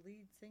was the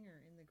lead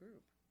singer in the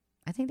group.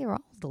 I think they were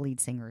all the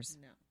lead singers.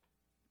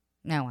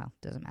 No, well,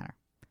 doesn't matter.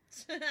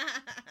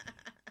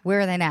 Where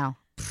are they now?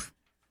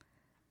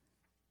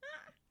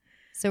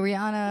 So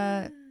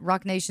Rihanna,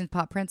 Rock Nation's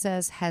pop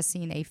princess, has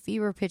seen a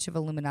fever pitch of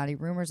Illuminati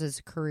rumors as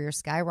her career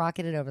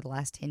skyrocketed over the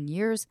last 10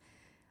 years.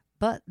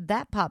 But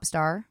that pop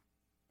star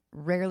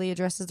rarely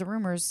addresses the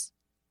rumors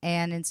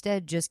and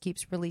instead just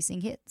keeps releasing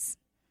hits.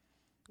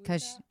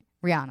 Because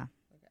Rihanna.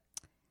 Okay.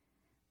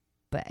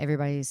 But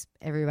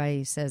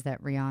everybody says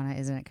that Rihanna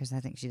isn't it because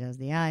I think she does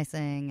the eye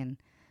thing, and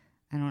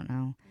I don't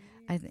know.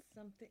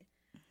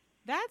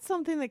 That's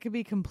something that could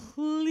be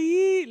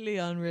completely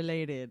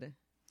unrelated.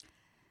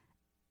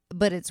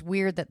 But it's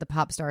weird that the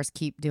pop stars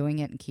keep doing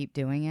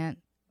it.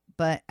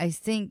 But I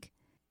think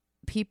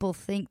people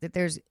think that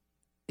that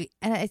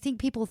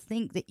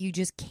you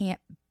just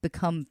can't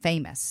become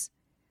famous.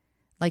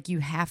 Like you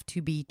have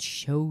to be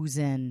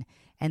chosen,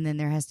 and then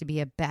there has to be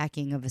a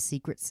backing of a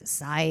secret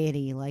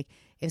society. Like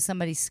if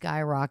somebody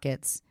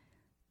skyrockets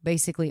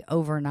basically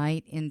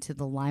overnight into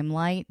the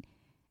limelight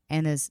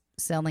and is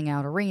selling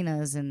out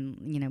arenas and,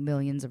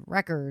 millions of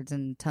records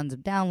and tons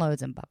of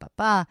downloads and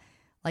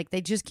like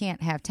they just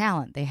can't have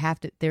talent.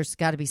 There's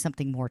got to be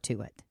something more to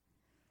it.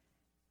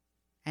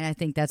 And I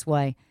think that's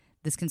why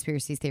this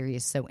conspiracy theory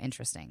is so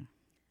interesting.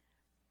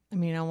 I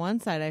mean, on one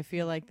side, I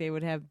feel like they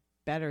would have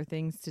better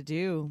things to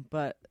do,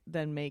 but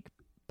then make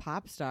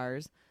pop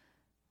stars.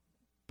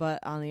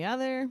 But on the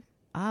other,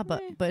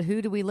 but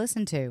who do we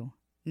listen to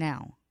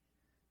now?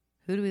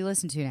 We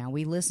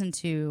listen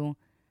to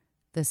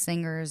the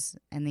singers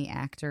and the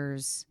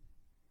actors.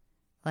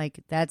 Like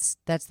that's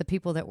the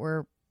people that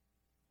we're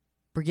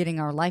getting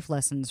our life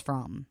lessons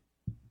from.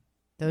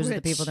 Those are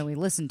the people that we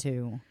listen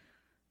to.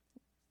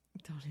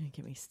 Don't even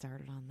get me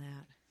started on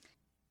that.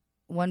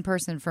 One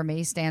person for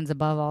me stands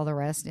above all the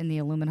rest in the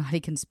Illuminati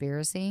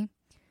conspiracy,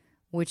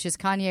 which is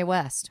Kanye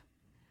West.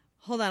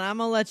 Hold on, I'm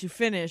going to let you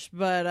finish,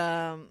 but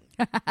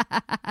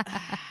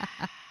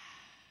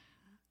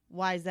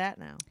why is that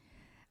now?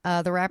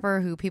 The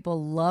rapper who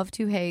people love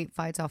to hate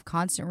fights off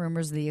constant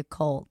rumors of the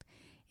occult.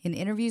 In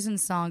interviews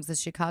and songs, the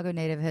Chicago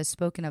native has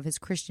spoken of his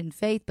Christian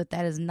faith, but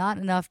that is not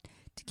enough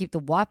to keep the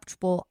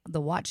watchful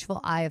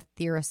eye of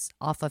theorists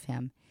off of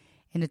him.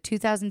 In a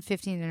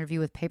 2015 interview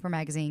with Paper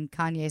Magazine,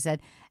 Kanye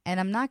said, and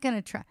I'm not going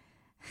to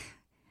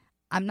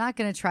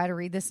try to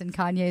read this in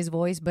Kanye's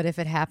voice, but if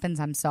it happens,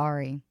 I'm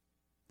sorry.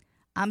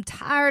 I'm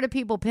tired of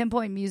people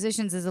pinpointing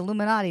musicians as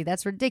Illuminati.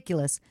 That's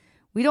ridiculous.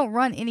 We don't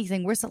run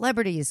anything. We're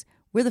celebrities.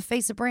 We're the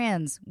face of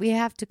brands. We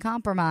have to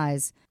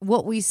compromise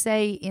what we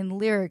say in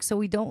lyrics so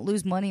we don't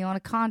lose money on a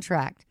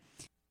contract.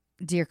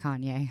 Dear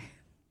Kanye.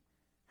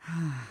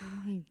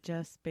 Didn't he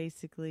just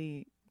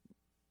basically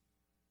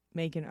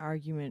make an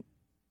argument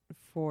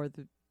for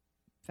the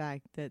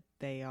fact that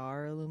they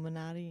are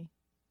Illuminati?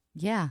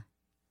 Yeah.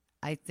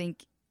 I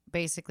think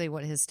basically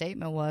what his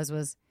statement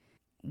was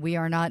we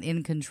are not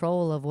in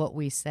control of what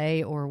we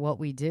say or what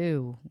we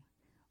do.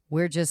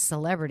 We're just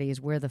celebrities.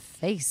 We're the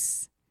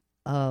face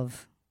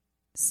of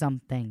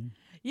something.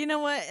 You know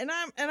what? And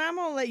I'm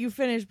gonna let you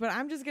finish, but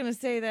I'm just gonna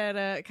say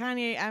that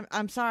Kanye.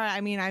 I'm sorry.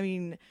 I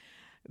mean,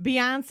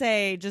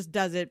 Beyonce just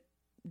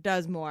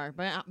does more.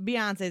 But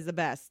Beyonce's the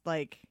best.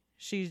 Like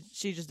she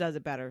just does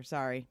it better.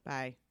 Sorry.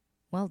 Bye.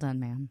 Well done,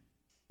 ma'am.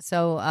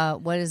 So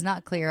what is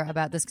not clear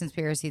about this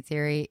conspiracy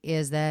theory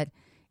is that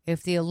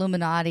if the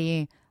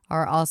Illuminati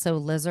are also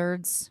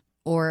lizards,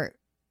 or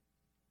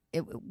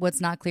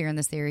what's not clear in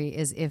this theory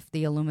is if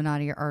the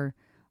Illuminati are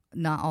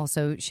not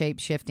also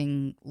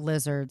shape-shifting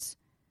lizards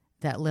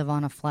that live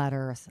on a flat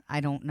Earth.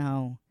 I don't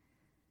know.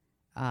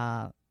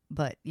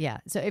 But yeah,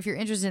 so if you're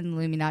interested in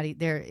Illuminati,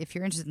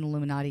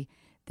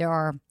 there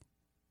are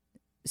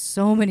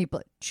so many.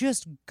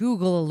 Just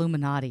Google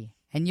Illuminati,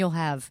 and you'll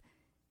have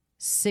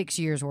 6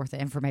 years worth of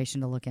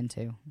information to look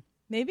into.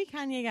 Maybe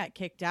Kanye got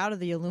kicked out of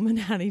the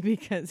Illuminati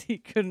because he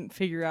couldn't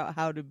figure out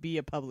how to be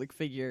a public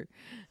figure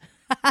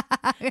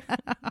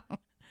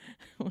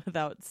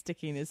without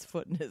sticking his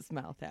foot in his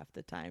mouth half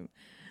the time.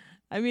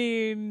 I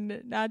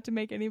mean, not to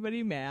make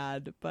anybody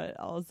mad, but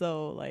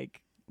also,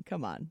 like,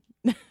 come on.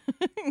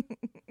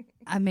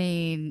 I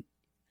mean,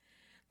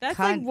 that's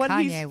like what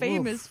Kanye, he's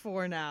famous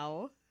for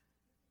now.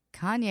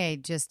 Kanye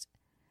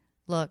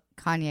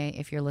Kanye,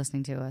 if you're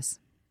listening to us,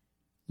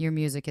 your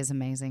music is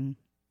amazing,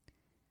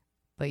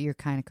 but you're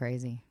kind of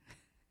crazy.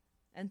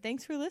 And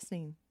thanks for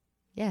listening.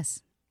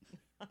 Yes.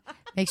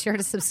 Make sure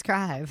to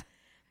subscribe.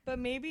 But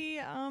maybe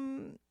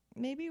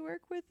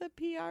work with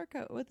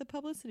a with a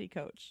publicity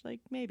coach. Like,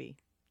 maybe.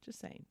 Just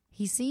saying.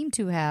 He seemed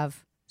to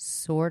have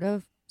sort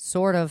of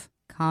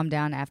calmed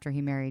down after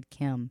he married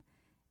Kim.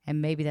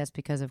 And maybe that's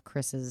because of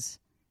Chris's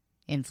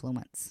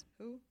influence.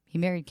 Who? He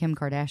married Kim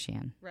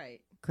Kardashian. Right.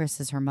 Chris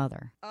is her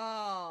mother.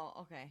 Oh,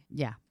 okay.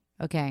 Yeah.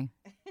 Okay.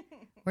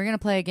 We're going to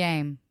play a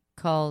game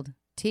called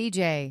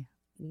TJ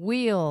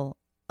Wheel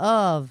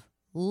of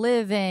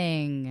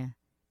Living.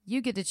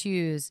 You get to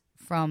choose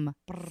from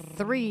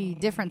 3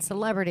 different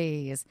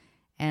celebrities,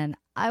 and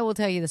I will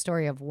tell you the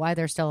story of why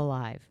they're still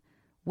alive.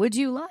 Would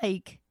you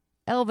like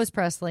Elvis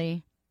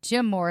Presley,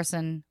 Jim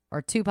Morrison,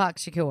 or Tupac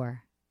Shakur?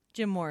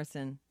 Jim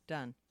Morrison.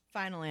 Done.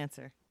 Final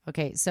answer.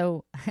 Okay,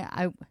 so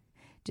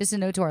just a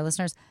note to our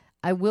listeners,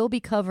 I will be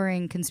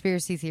covering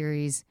conspiracy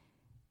theories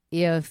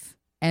if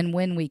and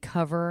when we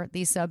cover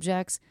these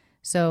subjects,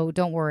 so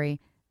don't worry,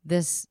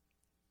 this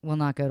will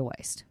not go to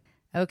waste.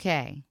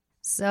 Okay,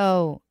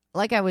 so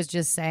like I was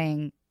just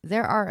saying,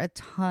 there are a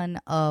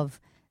ton of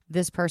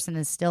this person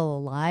is still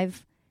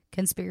alive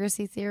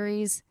conspiracy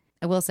theories.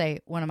 I will say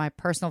one of my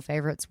personal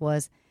favorites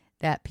was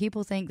that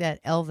people think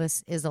that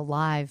Elvis is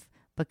alive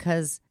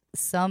because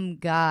some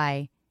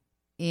guy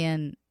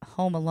in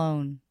Home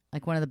Alone,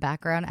 like one of the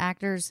background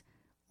actors,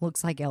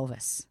 looks like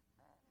Elvis.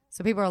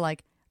 So people are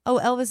like, oh,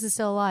 Elvis is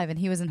still alive and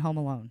he was in Home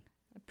Alone.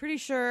 I'm pretty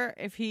sure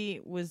if he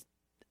was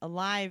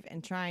alive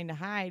and trying to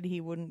hide,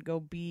 he wouldn't go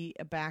be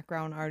a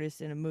background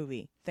artist in a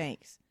movie.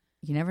 Thanks.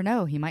 You never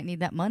know. He might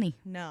need that money.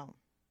 No.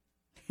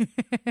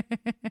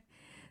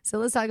 So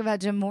let's talk about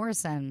Jim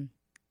Morrison.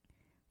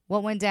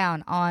 What went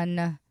down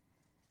on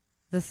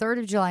the 3rd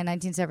of July,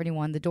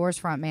 1971, the Doors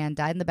frontman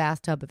died in the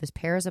bathtub of his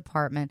Paris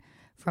apartment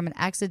from an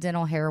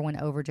accidental heroin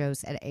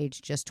overdose at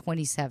age just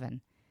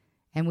 27.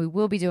 And we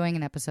will be doing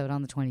an episode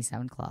on the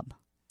 27 Club.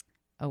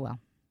 Oh, well.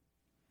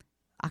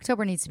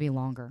 October needs to be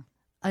longer.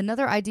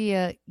 Another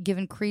idea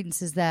given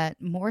credence is that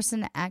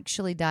Morrison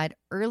actually died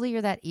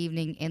earlier that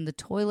evening in the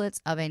toilets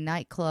of a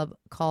nightclub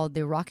called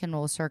the Rock and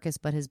Roll Circus,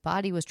 but his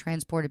body was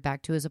transported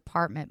back to his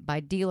apartment by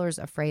dealers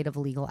afraid of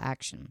legal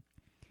action.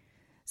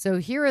 So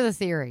here are the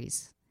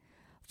theories.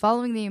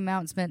 Following the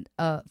announcement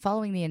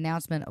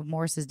of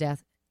Morris's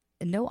death,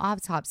 no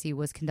autopsy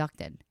was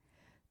conducted.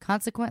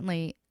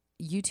 Consequently,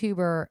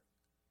 YouTuber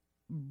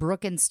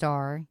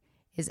Brookenstar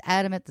is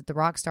adamant that the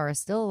rock star is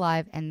still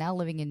alive and now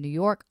living in New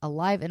York,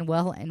 alive and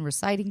well and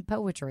reciting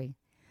poetry.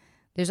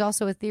 There's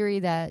also a theory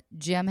that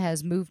Jim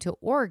has moved to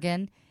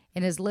Oregon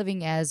and is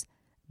living as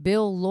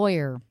Bill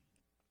Lawyer,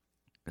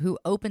 who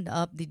opened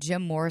up the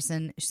Jim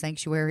Morrison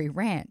Sanctuary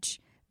Ranch.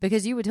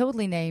 Because you would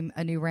totally name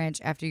a new ranch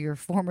after your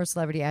former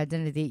celebrity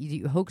identity.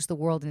 You hoaxed the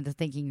world into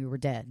thinking you were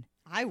dead.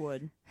 I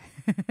would.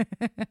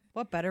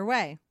 What better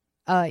way?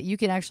 You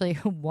can actually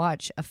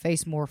watch a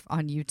face morph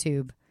on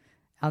YouTube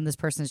on this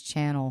person's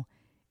channel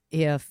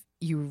if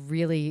you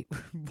really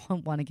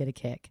want to get a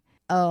kick.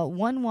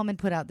 One woman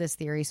put out this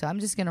theory, so I'm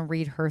just going to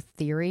read her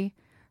theory.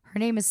 Her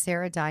name is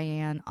Sarah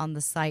Diane on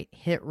the site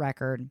Hit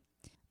Record.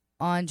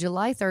 On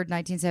July 3rd,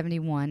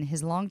 1971,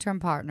 his long-term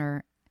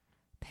partner,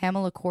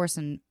 Pamela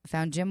Corson,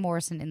 found Jim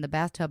Morrison in the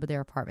bathtub of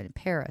their apartment in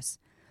Paris.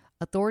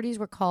 Authorities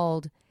were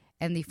called,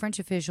 and the French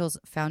officials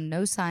found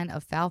no sign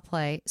of foul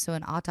play, so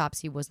an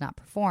autopsy was not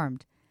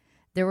performed.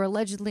 There were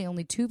allegedly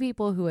only 2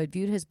 people who had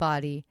viewed his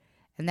body,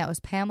 and that was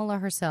Pamela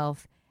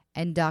herself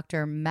and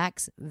Dr.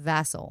 Max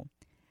Vassal.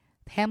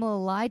 Pamela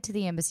lied to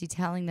the embassy,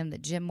 telling them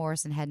that Jim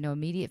Morrison had no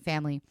immediate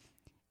family,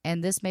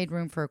 and this made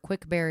room for a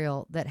quick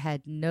burial that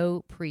had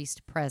no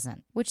priest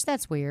present, which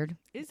that's weird.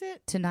 Is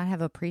it? To not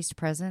have a priest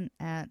present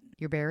at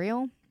your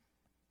burial?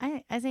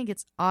 I think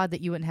it's odd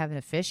that you wouldn't have an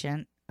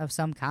officiant of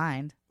some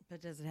kind.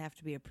 But does it have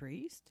to be a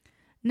priest?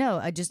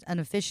 No, just an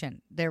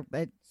officiant.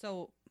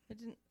 So it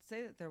didn't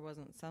say that there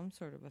wasn't some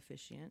sort of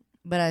officiant.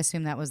 But I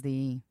assume that was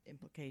the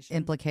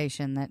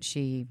implication that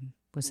she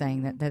was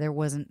saying, that there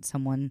wasn't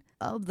someone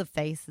of the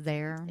faith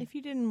there. If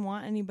you didn't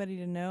want anybody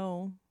to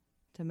know,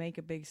 to make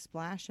a big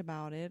splash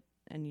about it,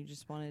 and you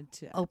just wanted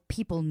to... Oh,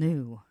 people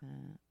knew.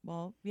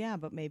 Well, yeah,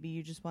 but maybe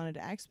you just wanted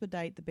to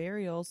expedite the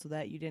burial so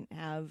that you didn't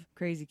have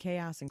crazy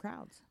chaos and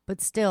crowds.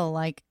 But still,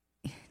 like,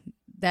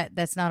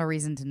 that's not a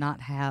reason to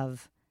not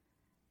have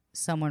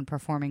someone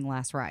performing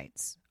last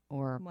rites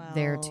or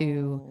there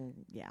to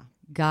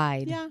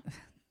guide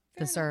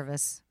the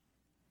service.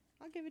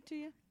 I'll give it to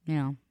you. You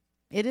know,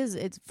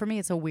 it's for me,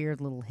 it's a weird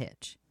little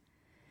hitch.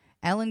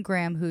 Alan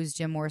Graham, who's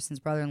Jim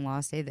Morrison's brother-in-law,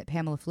 stated that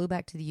Pamela flew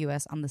back to the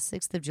U.S. on the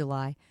 6th of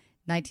July,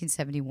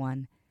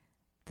 1971.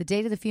 The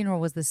date of the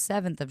funeral was the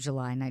 7th of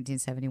July,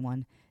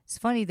 1971. It's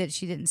funny that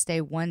she didn't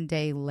stay one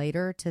day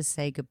later to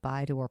say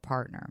goodbye to her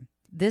partner.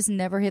 This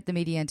never hit the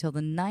media until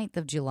the 9th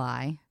of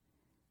July,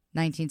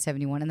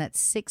 1971, and that's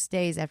 6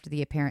 days after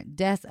the apparent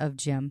death of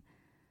Jim.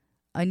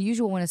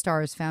 Unusual when a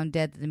star is found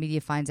dead that the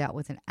media finds out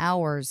within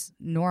hours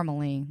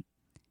normally.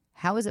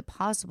 How is it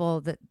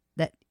possible that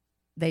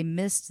they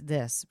missed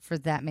this for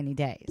that many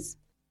days?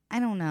 I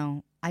don't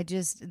know.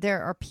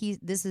 There are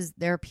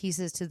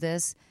pieces to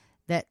this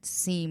that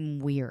seem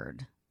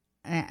weird.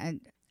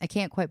 And I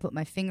can't quite put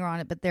my finger on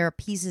it, but there are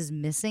pieces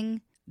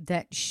missing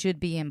that should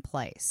be in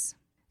place.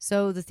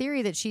 So the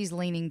theory that she's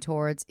leaning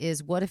towards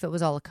is, what if it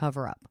was all a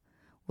cover-up?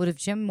 What if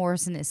Jim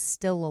Morrison is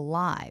still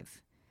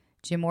alive?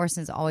 Jim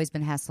Morrison's always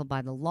been hassled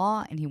by the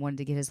law, and he wanted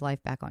to get his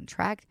life back on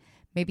track.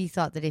 Maybe he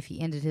thought that if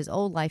he ended his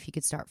old life, he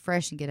could start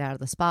fresh and get out of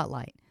the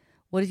spotlight.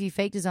 What if he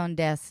faked his own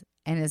death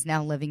and is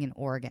now living in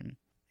Oregon?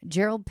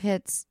 Gerald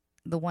Pitts,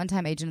 the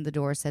one-time agent of the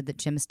Doors, said that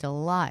Jim is still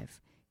alive.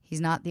 He's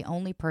not the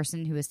only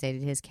person who has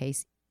stated his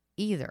case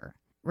either.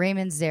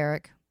 Raymond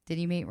Zarek, did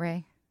you meet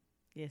Ray?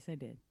 Yes, I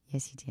did.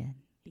 Yes, you did.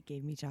 He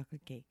gave me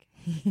chocolate cake.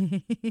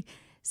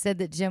 Said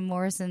that Jim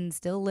Morrison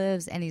still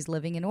lives and he's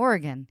living in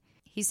Oregon.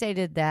 He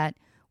stated that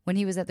when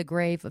he was at the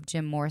grave of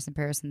Jim Morrison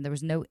Patterson, there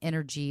was no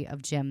energy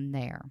of Jim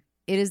there.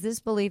 It is this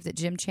belief that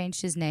Jim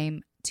changed his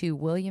name to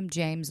William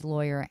James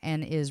Lawyer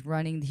and is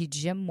running the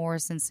Jim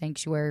Morrison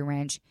Sanctuary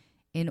Ranch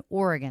in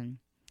Oregon.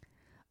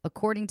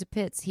 According to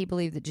Pitts, he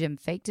believed that Jim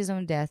faked his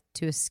own death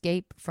to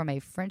escape from a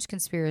French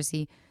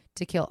conspiracy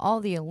to kill all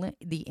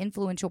the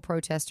influential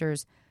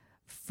protesters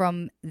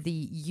from the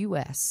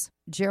U.S.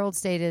 Gerald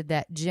stated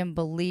that Jim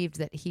believed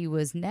that he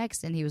was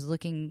next and he was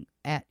looking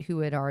at who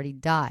had already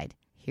died.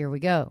 Here we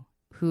go.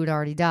 Who had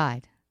already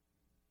died?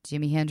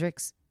 Jimi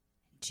Hendrix,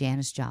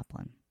 Janis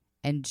Joplin.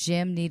 And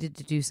Jim needed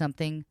to do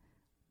something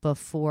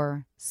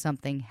before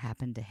something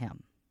happened to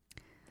him.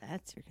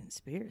 That's your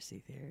conspiracy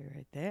theory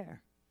right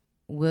there.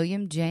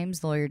 William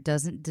James Lawyer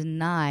doesn't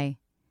deny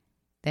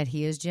that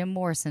he is Jim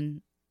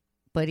Morrison,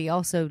 but he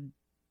also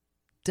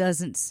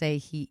doesn't say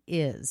he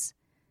is.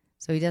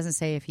 So he doesn't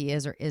say if he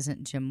is or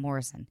isn't Jim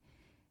Morrison.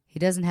 He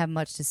doesn't have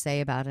much to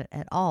say about it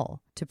at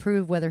all. To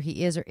prove whether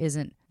he is or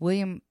isn't,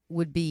 William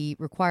would be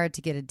required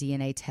to get a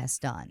DNA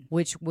test done,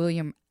 which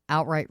William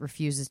outright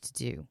refuses to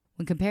do.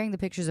 When comparing the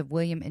pictures of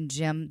William and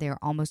Jim, they are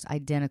almost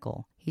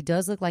identical. He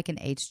does look like an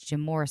aged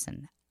Jim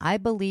Morrison. I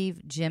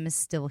believe Jim is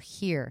still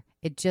here.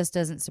 It just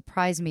doesn't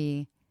surprise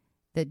me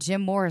that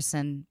Jim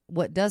Morrison,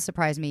 what does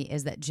surprise me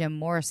is that Jim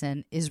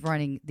Morrison is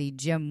running the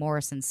Jim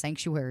Morrison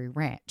Sanctuary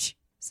Ranch.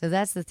 So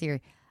that's the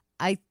theory.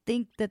 I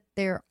think that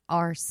there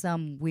are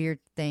some weird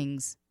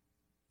things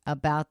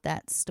about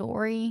that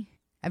story.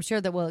 I'm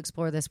sure that we'll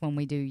explore this when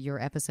we do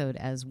your episode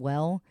as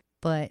well.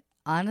 But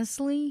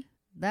honestly,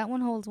 that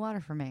one holds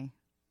water for me.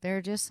 There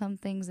are just some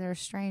things that are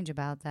strange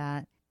about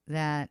that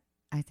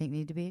I think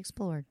need to be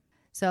explored.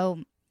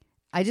 So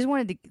I just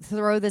wanted to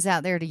throw this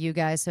out there to you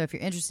guys. So if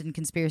you're interested in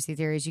conspiracy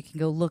theories, you can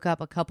go look up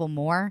a couple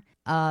more.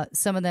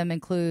 Some of them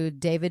include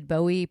David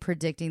Bowie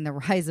predicting the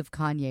rise of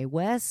Kanye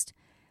West.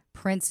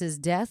 Prince's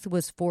death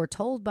was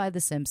foretold by The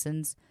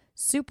Simpsons.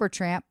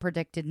 Supertramp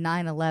predicted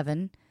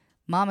 9/11.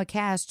 Mama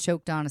Cass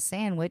choked on a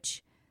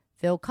sandwich.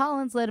 Phil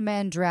Collins let a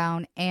man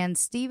drown. And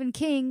Stephen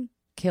King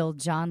killed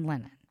John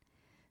Lennon.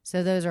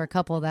 So those are a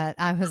couple that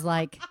I was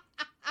like...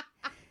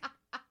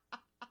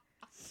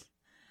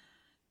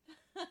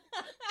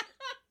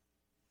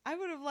 I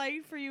would have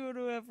liked for you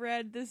to have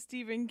read the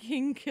Stephen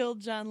King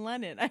killed John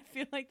Lennon. I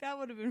feel like that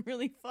would have been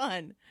really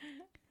fun.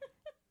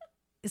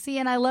 See,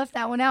 and I left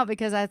that one out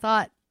because I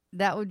thought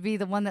that would be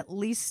the one that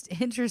least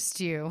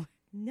interests you.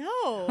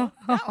 No,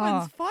 that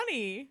one's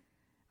funny.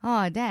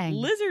 Oh, dang.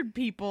 Lizard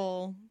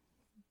people.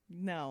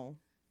 No.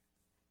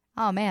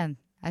 Oh, man.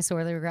 I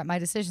sorely regret my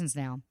decisions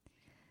now.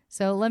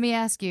 So let me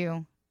ask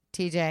you,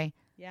 TJ.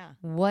 Yeah.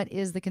 What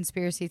is the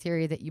conspiracy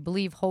theory that you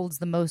believe holds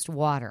the most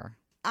water?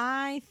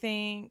 I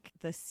think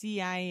the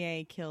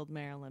CIA killed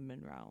Marilyn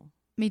Monroe.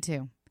 Me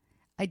too.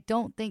 I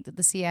don't think that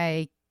the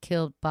CIA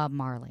killed Bob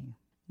Marley.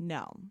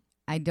 No.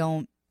 I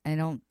don't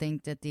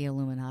think that the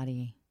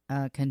Illuminati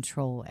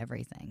control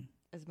everything.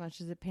 As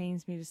much as it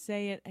pains me to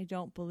say it, I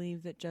don't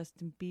believe that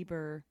Justin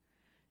Bieber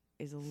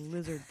is a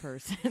lizard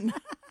person.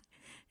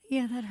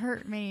 Yeah, that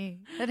hurt me.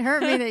 It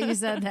hurt me that you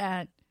said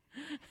that.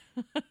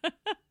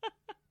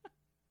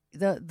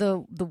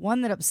 The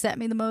one that upset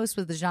me the most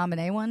was the Jean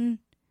Monnet one,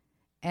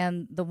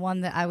 and the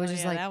one that I was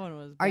just like, that one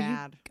was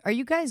bad. Are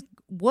you guys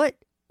what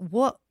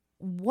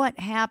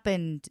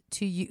happened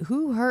to you?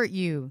 Who hurt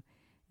you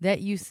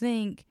that you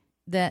think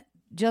that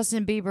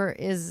Justin Bieber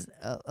is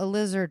a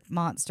lizard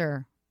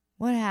monster?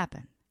 What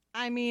happened?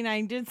 I mean,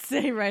 I did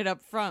say right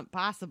up front,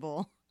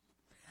 possible,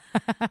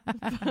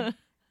 but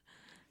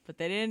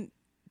they didn't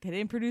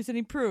produce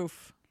any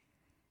proof.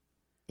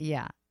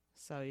 Yeah.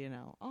 So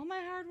all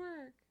my hard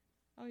work.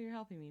 Oh, you're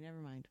helping me.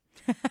 Never mind.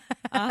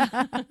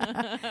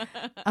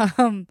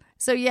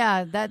 So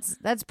yeah,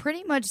 that's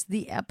pretty much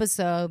the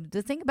episode.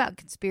 The thing about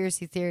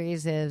conspiracy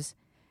theories is,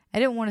 I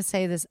didn't want to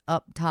say this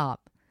up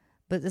top,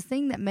 but the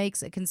thing that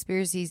makes a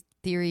conspiracy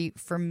theory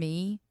for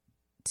me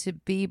to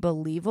be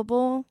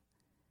believable,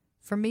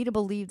 for me to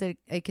believe that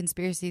a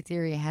conspiracy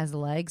theory has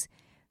legs,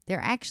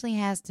 there actually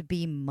has to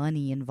be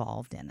money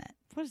involved in it.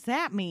 What does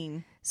that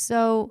mean?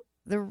 So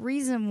the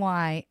reason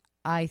why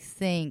I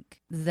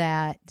think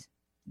that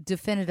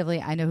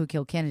definitively I know who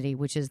killed Kennedy,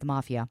 which is the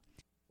mafia,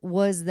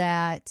 was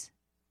that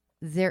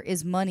there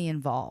is money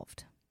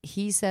involved.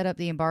 He set up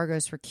the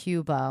embargoes for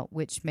Cuba,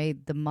 which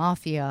made the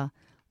mafia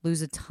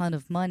lose a ton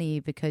of money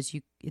because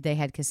they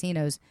had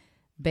casinos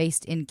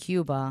based in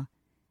Cuba,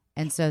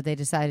 and so they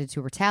decided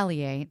to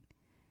retaliate.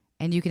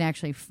 And you can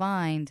actually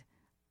find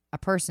a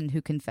person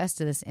who confessed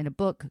to this in a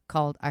book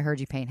called I Heard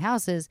You Paint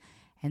Houses,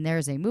 and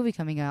there's a movie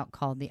coming out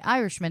called The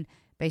Irishman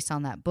based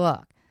on that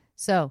book.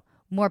 So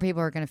more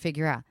people are going to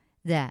figure out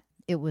that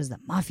it was the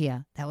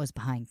mafia that was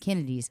behind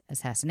Kennedy's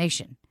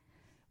assassination.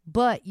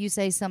 But you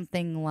say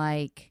something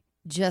like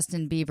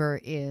Justin Bieber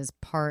is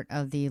part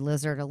of the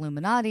lizard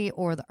Illuminati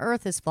or the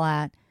earth is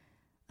flat.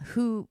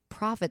 Who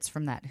profits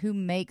from that? Who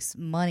makes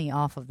money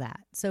off of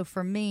that? So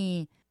for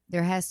me,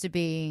 there has to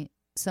be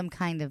some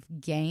kind of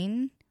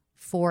gain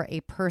for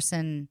a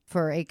person,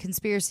 for a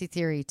conspiracy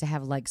theory to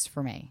have legs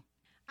for me.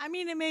 I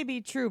mean, it may be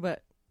true,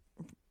 but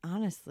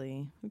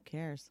honestly, who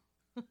cares?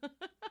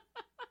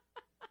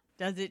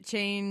 Does it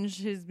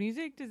change his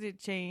music? Does it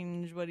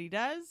change what he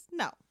does?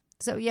 No.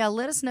 So yeah,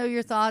 let us know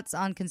your thoughts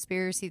on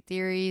conspiracy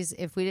theories.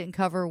 If we didn't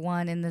cover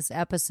one in this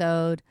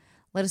episode,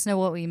 let us know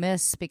what we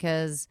missed,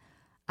 because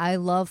I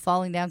love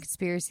falling down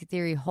conspiracy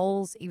theory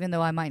holes. Even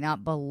though I might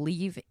not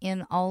believe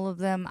in all of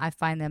them, I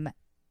find them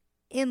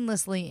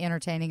endlessly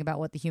entertaining about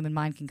what the human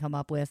mind can come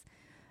up with,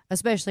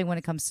 especially when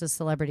it comes to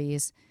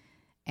celebrities.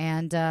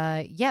 And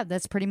yeah,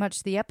 that's pretty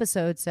much the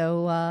episode.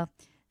 So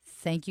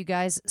thank you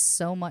guys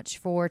so much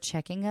for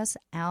checking us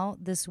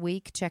out this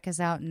week. Check us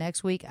out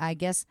next week. I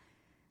guess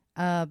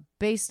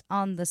based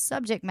on the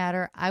subject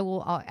matter,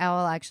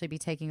 I'll actually be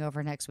taking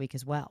over next week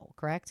as well,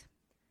 correct?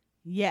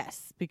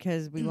 Yes,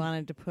 because we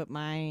wanted to put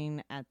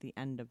mine at the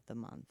end of the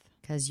month.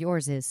 Because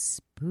yours is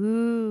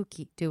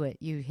spooky. Do it.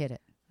 You hit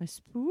it.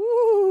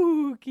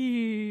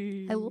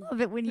 Spooky. I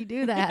love it when you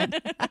do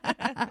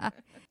that.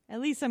 At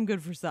least I'm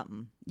good for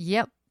something.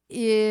 Yep.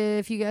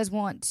 If you guys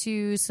want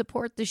to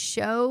support the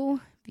show,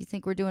 if you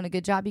think we're doing a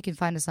good job, you can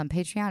find us on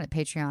Patreon at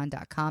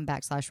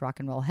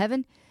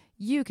patreon.com/rockandrollheaven.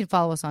 You can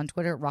follow us on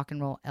Twitter at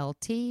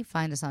rockandrolllt.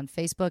 Find us on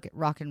Facebook at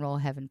Rock and Roll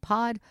Heaven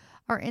Pod.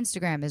 Our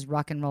Instagram is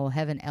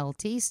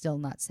rockandrollheavenlt. Still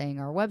not saying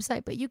our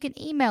website, but you can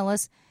email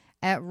us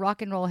at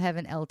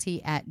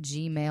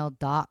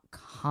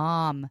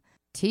rockandrollheavenlt@gmail.com.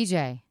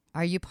 TJ,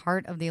 are you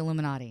part of the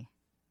Illuminati?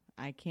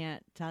 I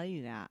can't tell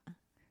you that.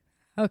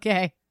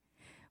 Okay.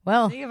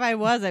 Well, I think if I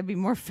was, I'd be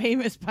more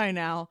famous by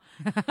now.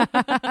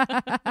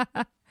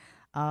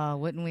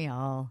 Wouldn't we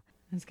all?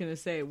 I was going to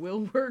say,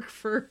 we'll work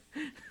for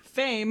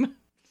fame.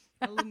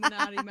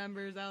 Illuminati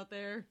members out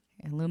there.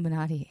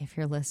 Illuminati, if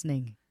you're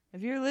listening.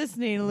 If you're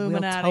listening,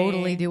 Illuminati. We'll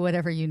totally do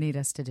whatever you need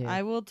us to do.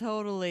 I will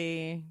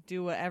totally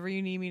do whatever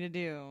you need me to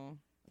do.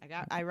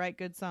 I write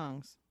good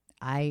songs.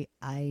 I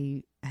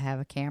have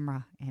a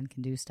camera and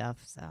can do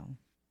stuff, so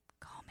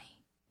call me.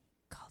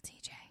 Call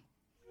TJ.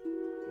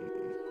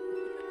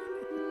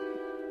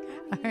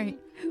 All right.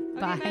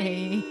 Bye.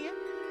 Bye.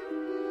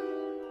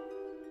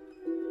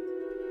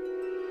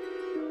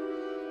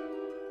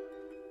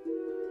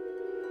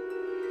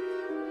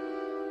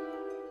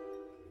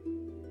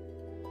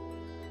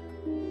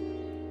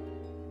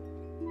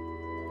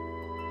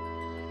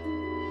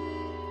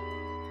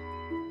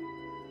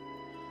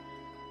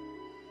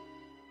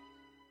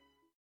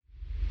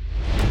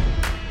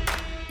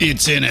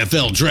 It's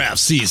NFL draft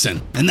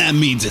season, and that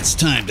means it's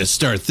time to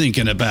start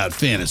thinking about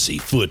fantasy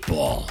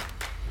football.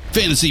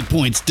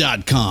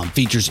 FantasyPoints.com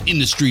features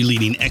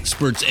industry-leading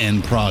experts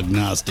and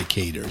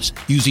prognosticators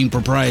using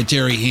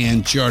proprietary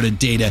hand-charted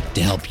data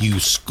to help you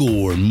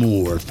score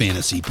more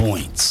fantasy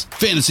points.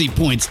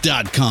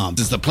 FantasyPoints.com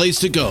is the place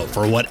to go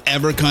for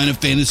whatever kind of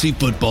fantasy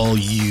football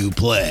you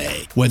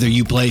play. Whether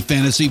you play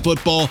fantasy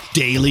football,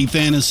 daily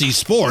fantasy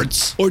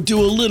sports, or do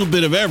a little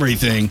bit of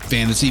everything,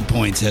 Fantasy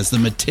Points has the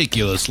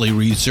meticulously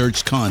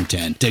researched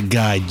content to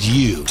guide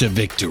you to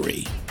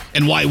victory.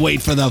 And why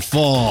wait for the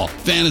fall?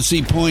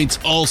 Fantasy Points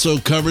also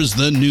covers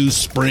the new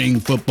spring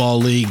football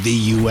league,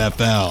 the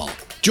UFL.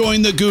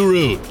 Join the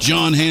guru,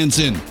 John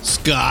Hansen,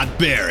 Scott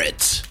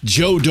Barrett,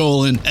 Joe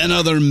Dolan, and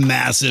other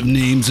massive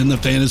names in the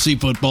fantasy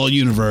football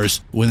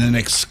universe with an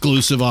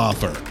exclusive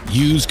offer.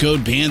 Use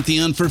code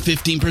Pantheon for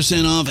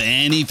 15% off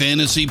any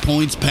Fantasy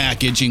Points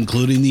package,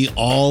 including the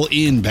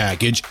all-in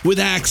package, with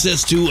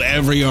access to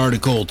every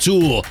article,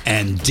 tool,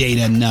 and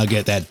data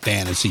nugget that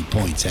Fantasy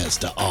Points has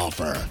to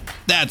offer.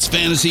 That's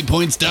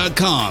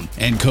FantasyPoints.com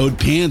and code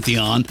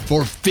Pantheon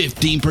for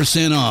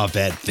 15% off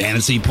at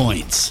Fantasy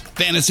Points.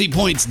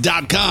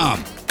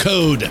 FantasyPoints.com,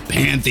 code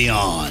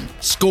Pantheon.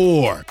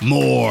 Score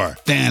more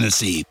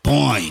fantasy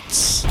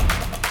points.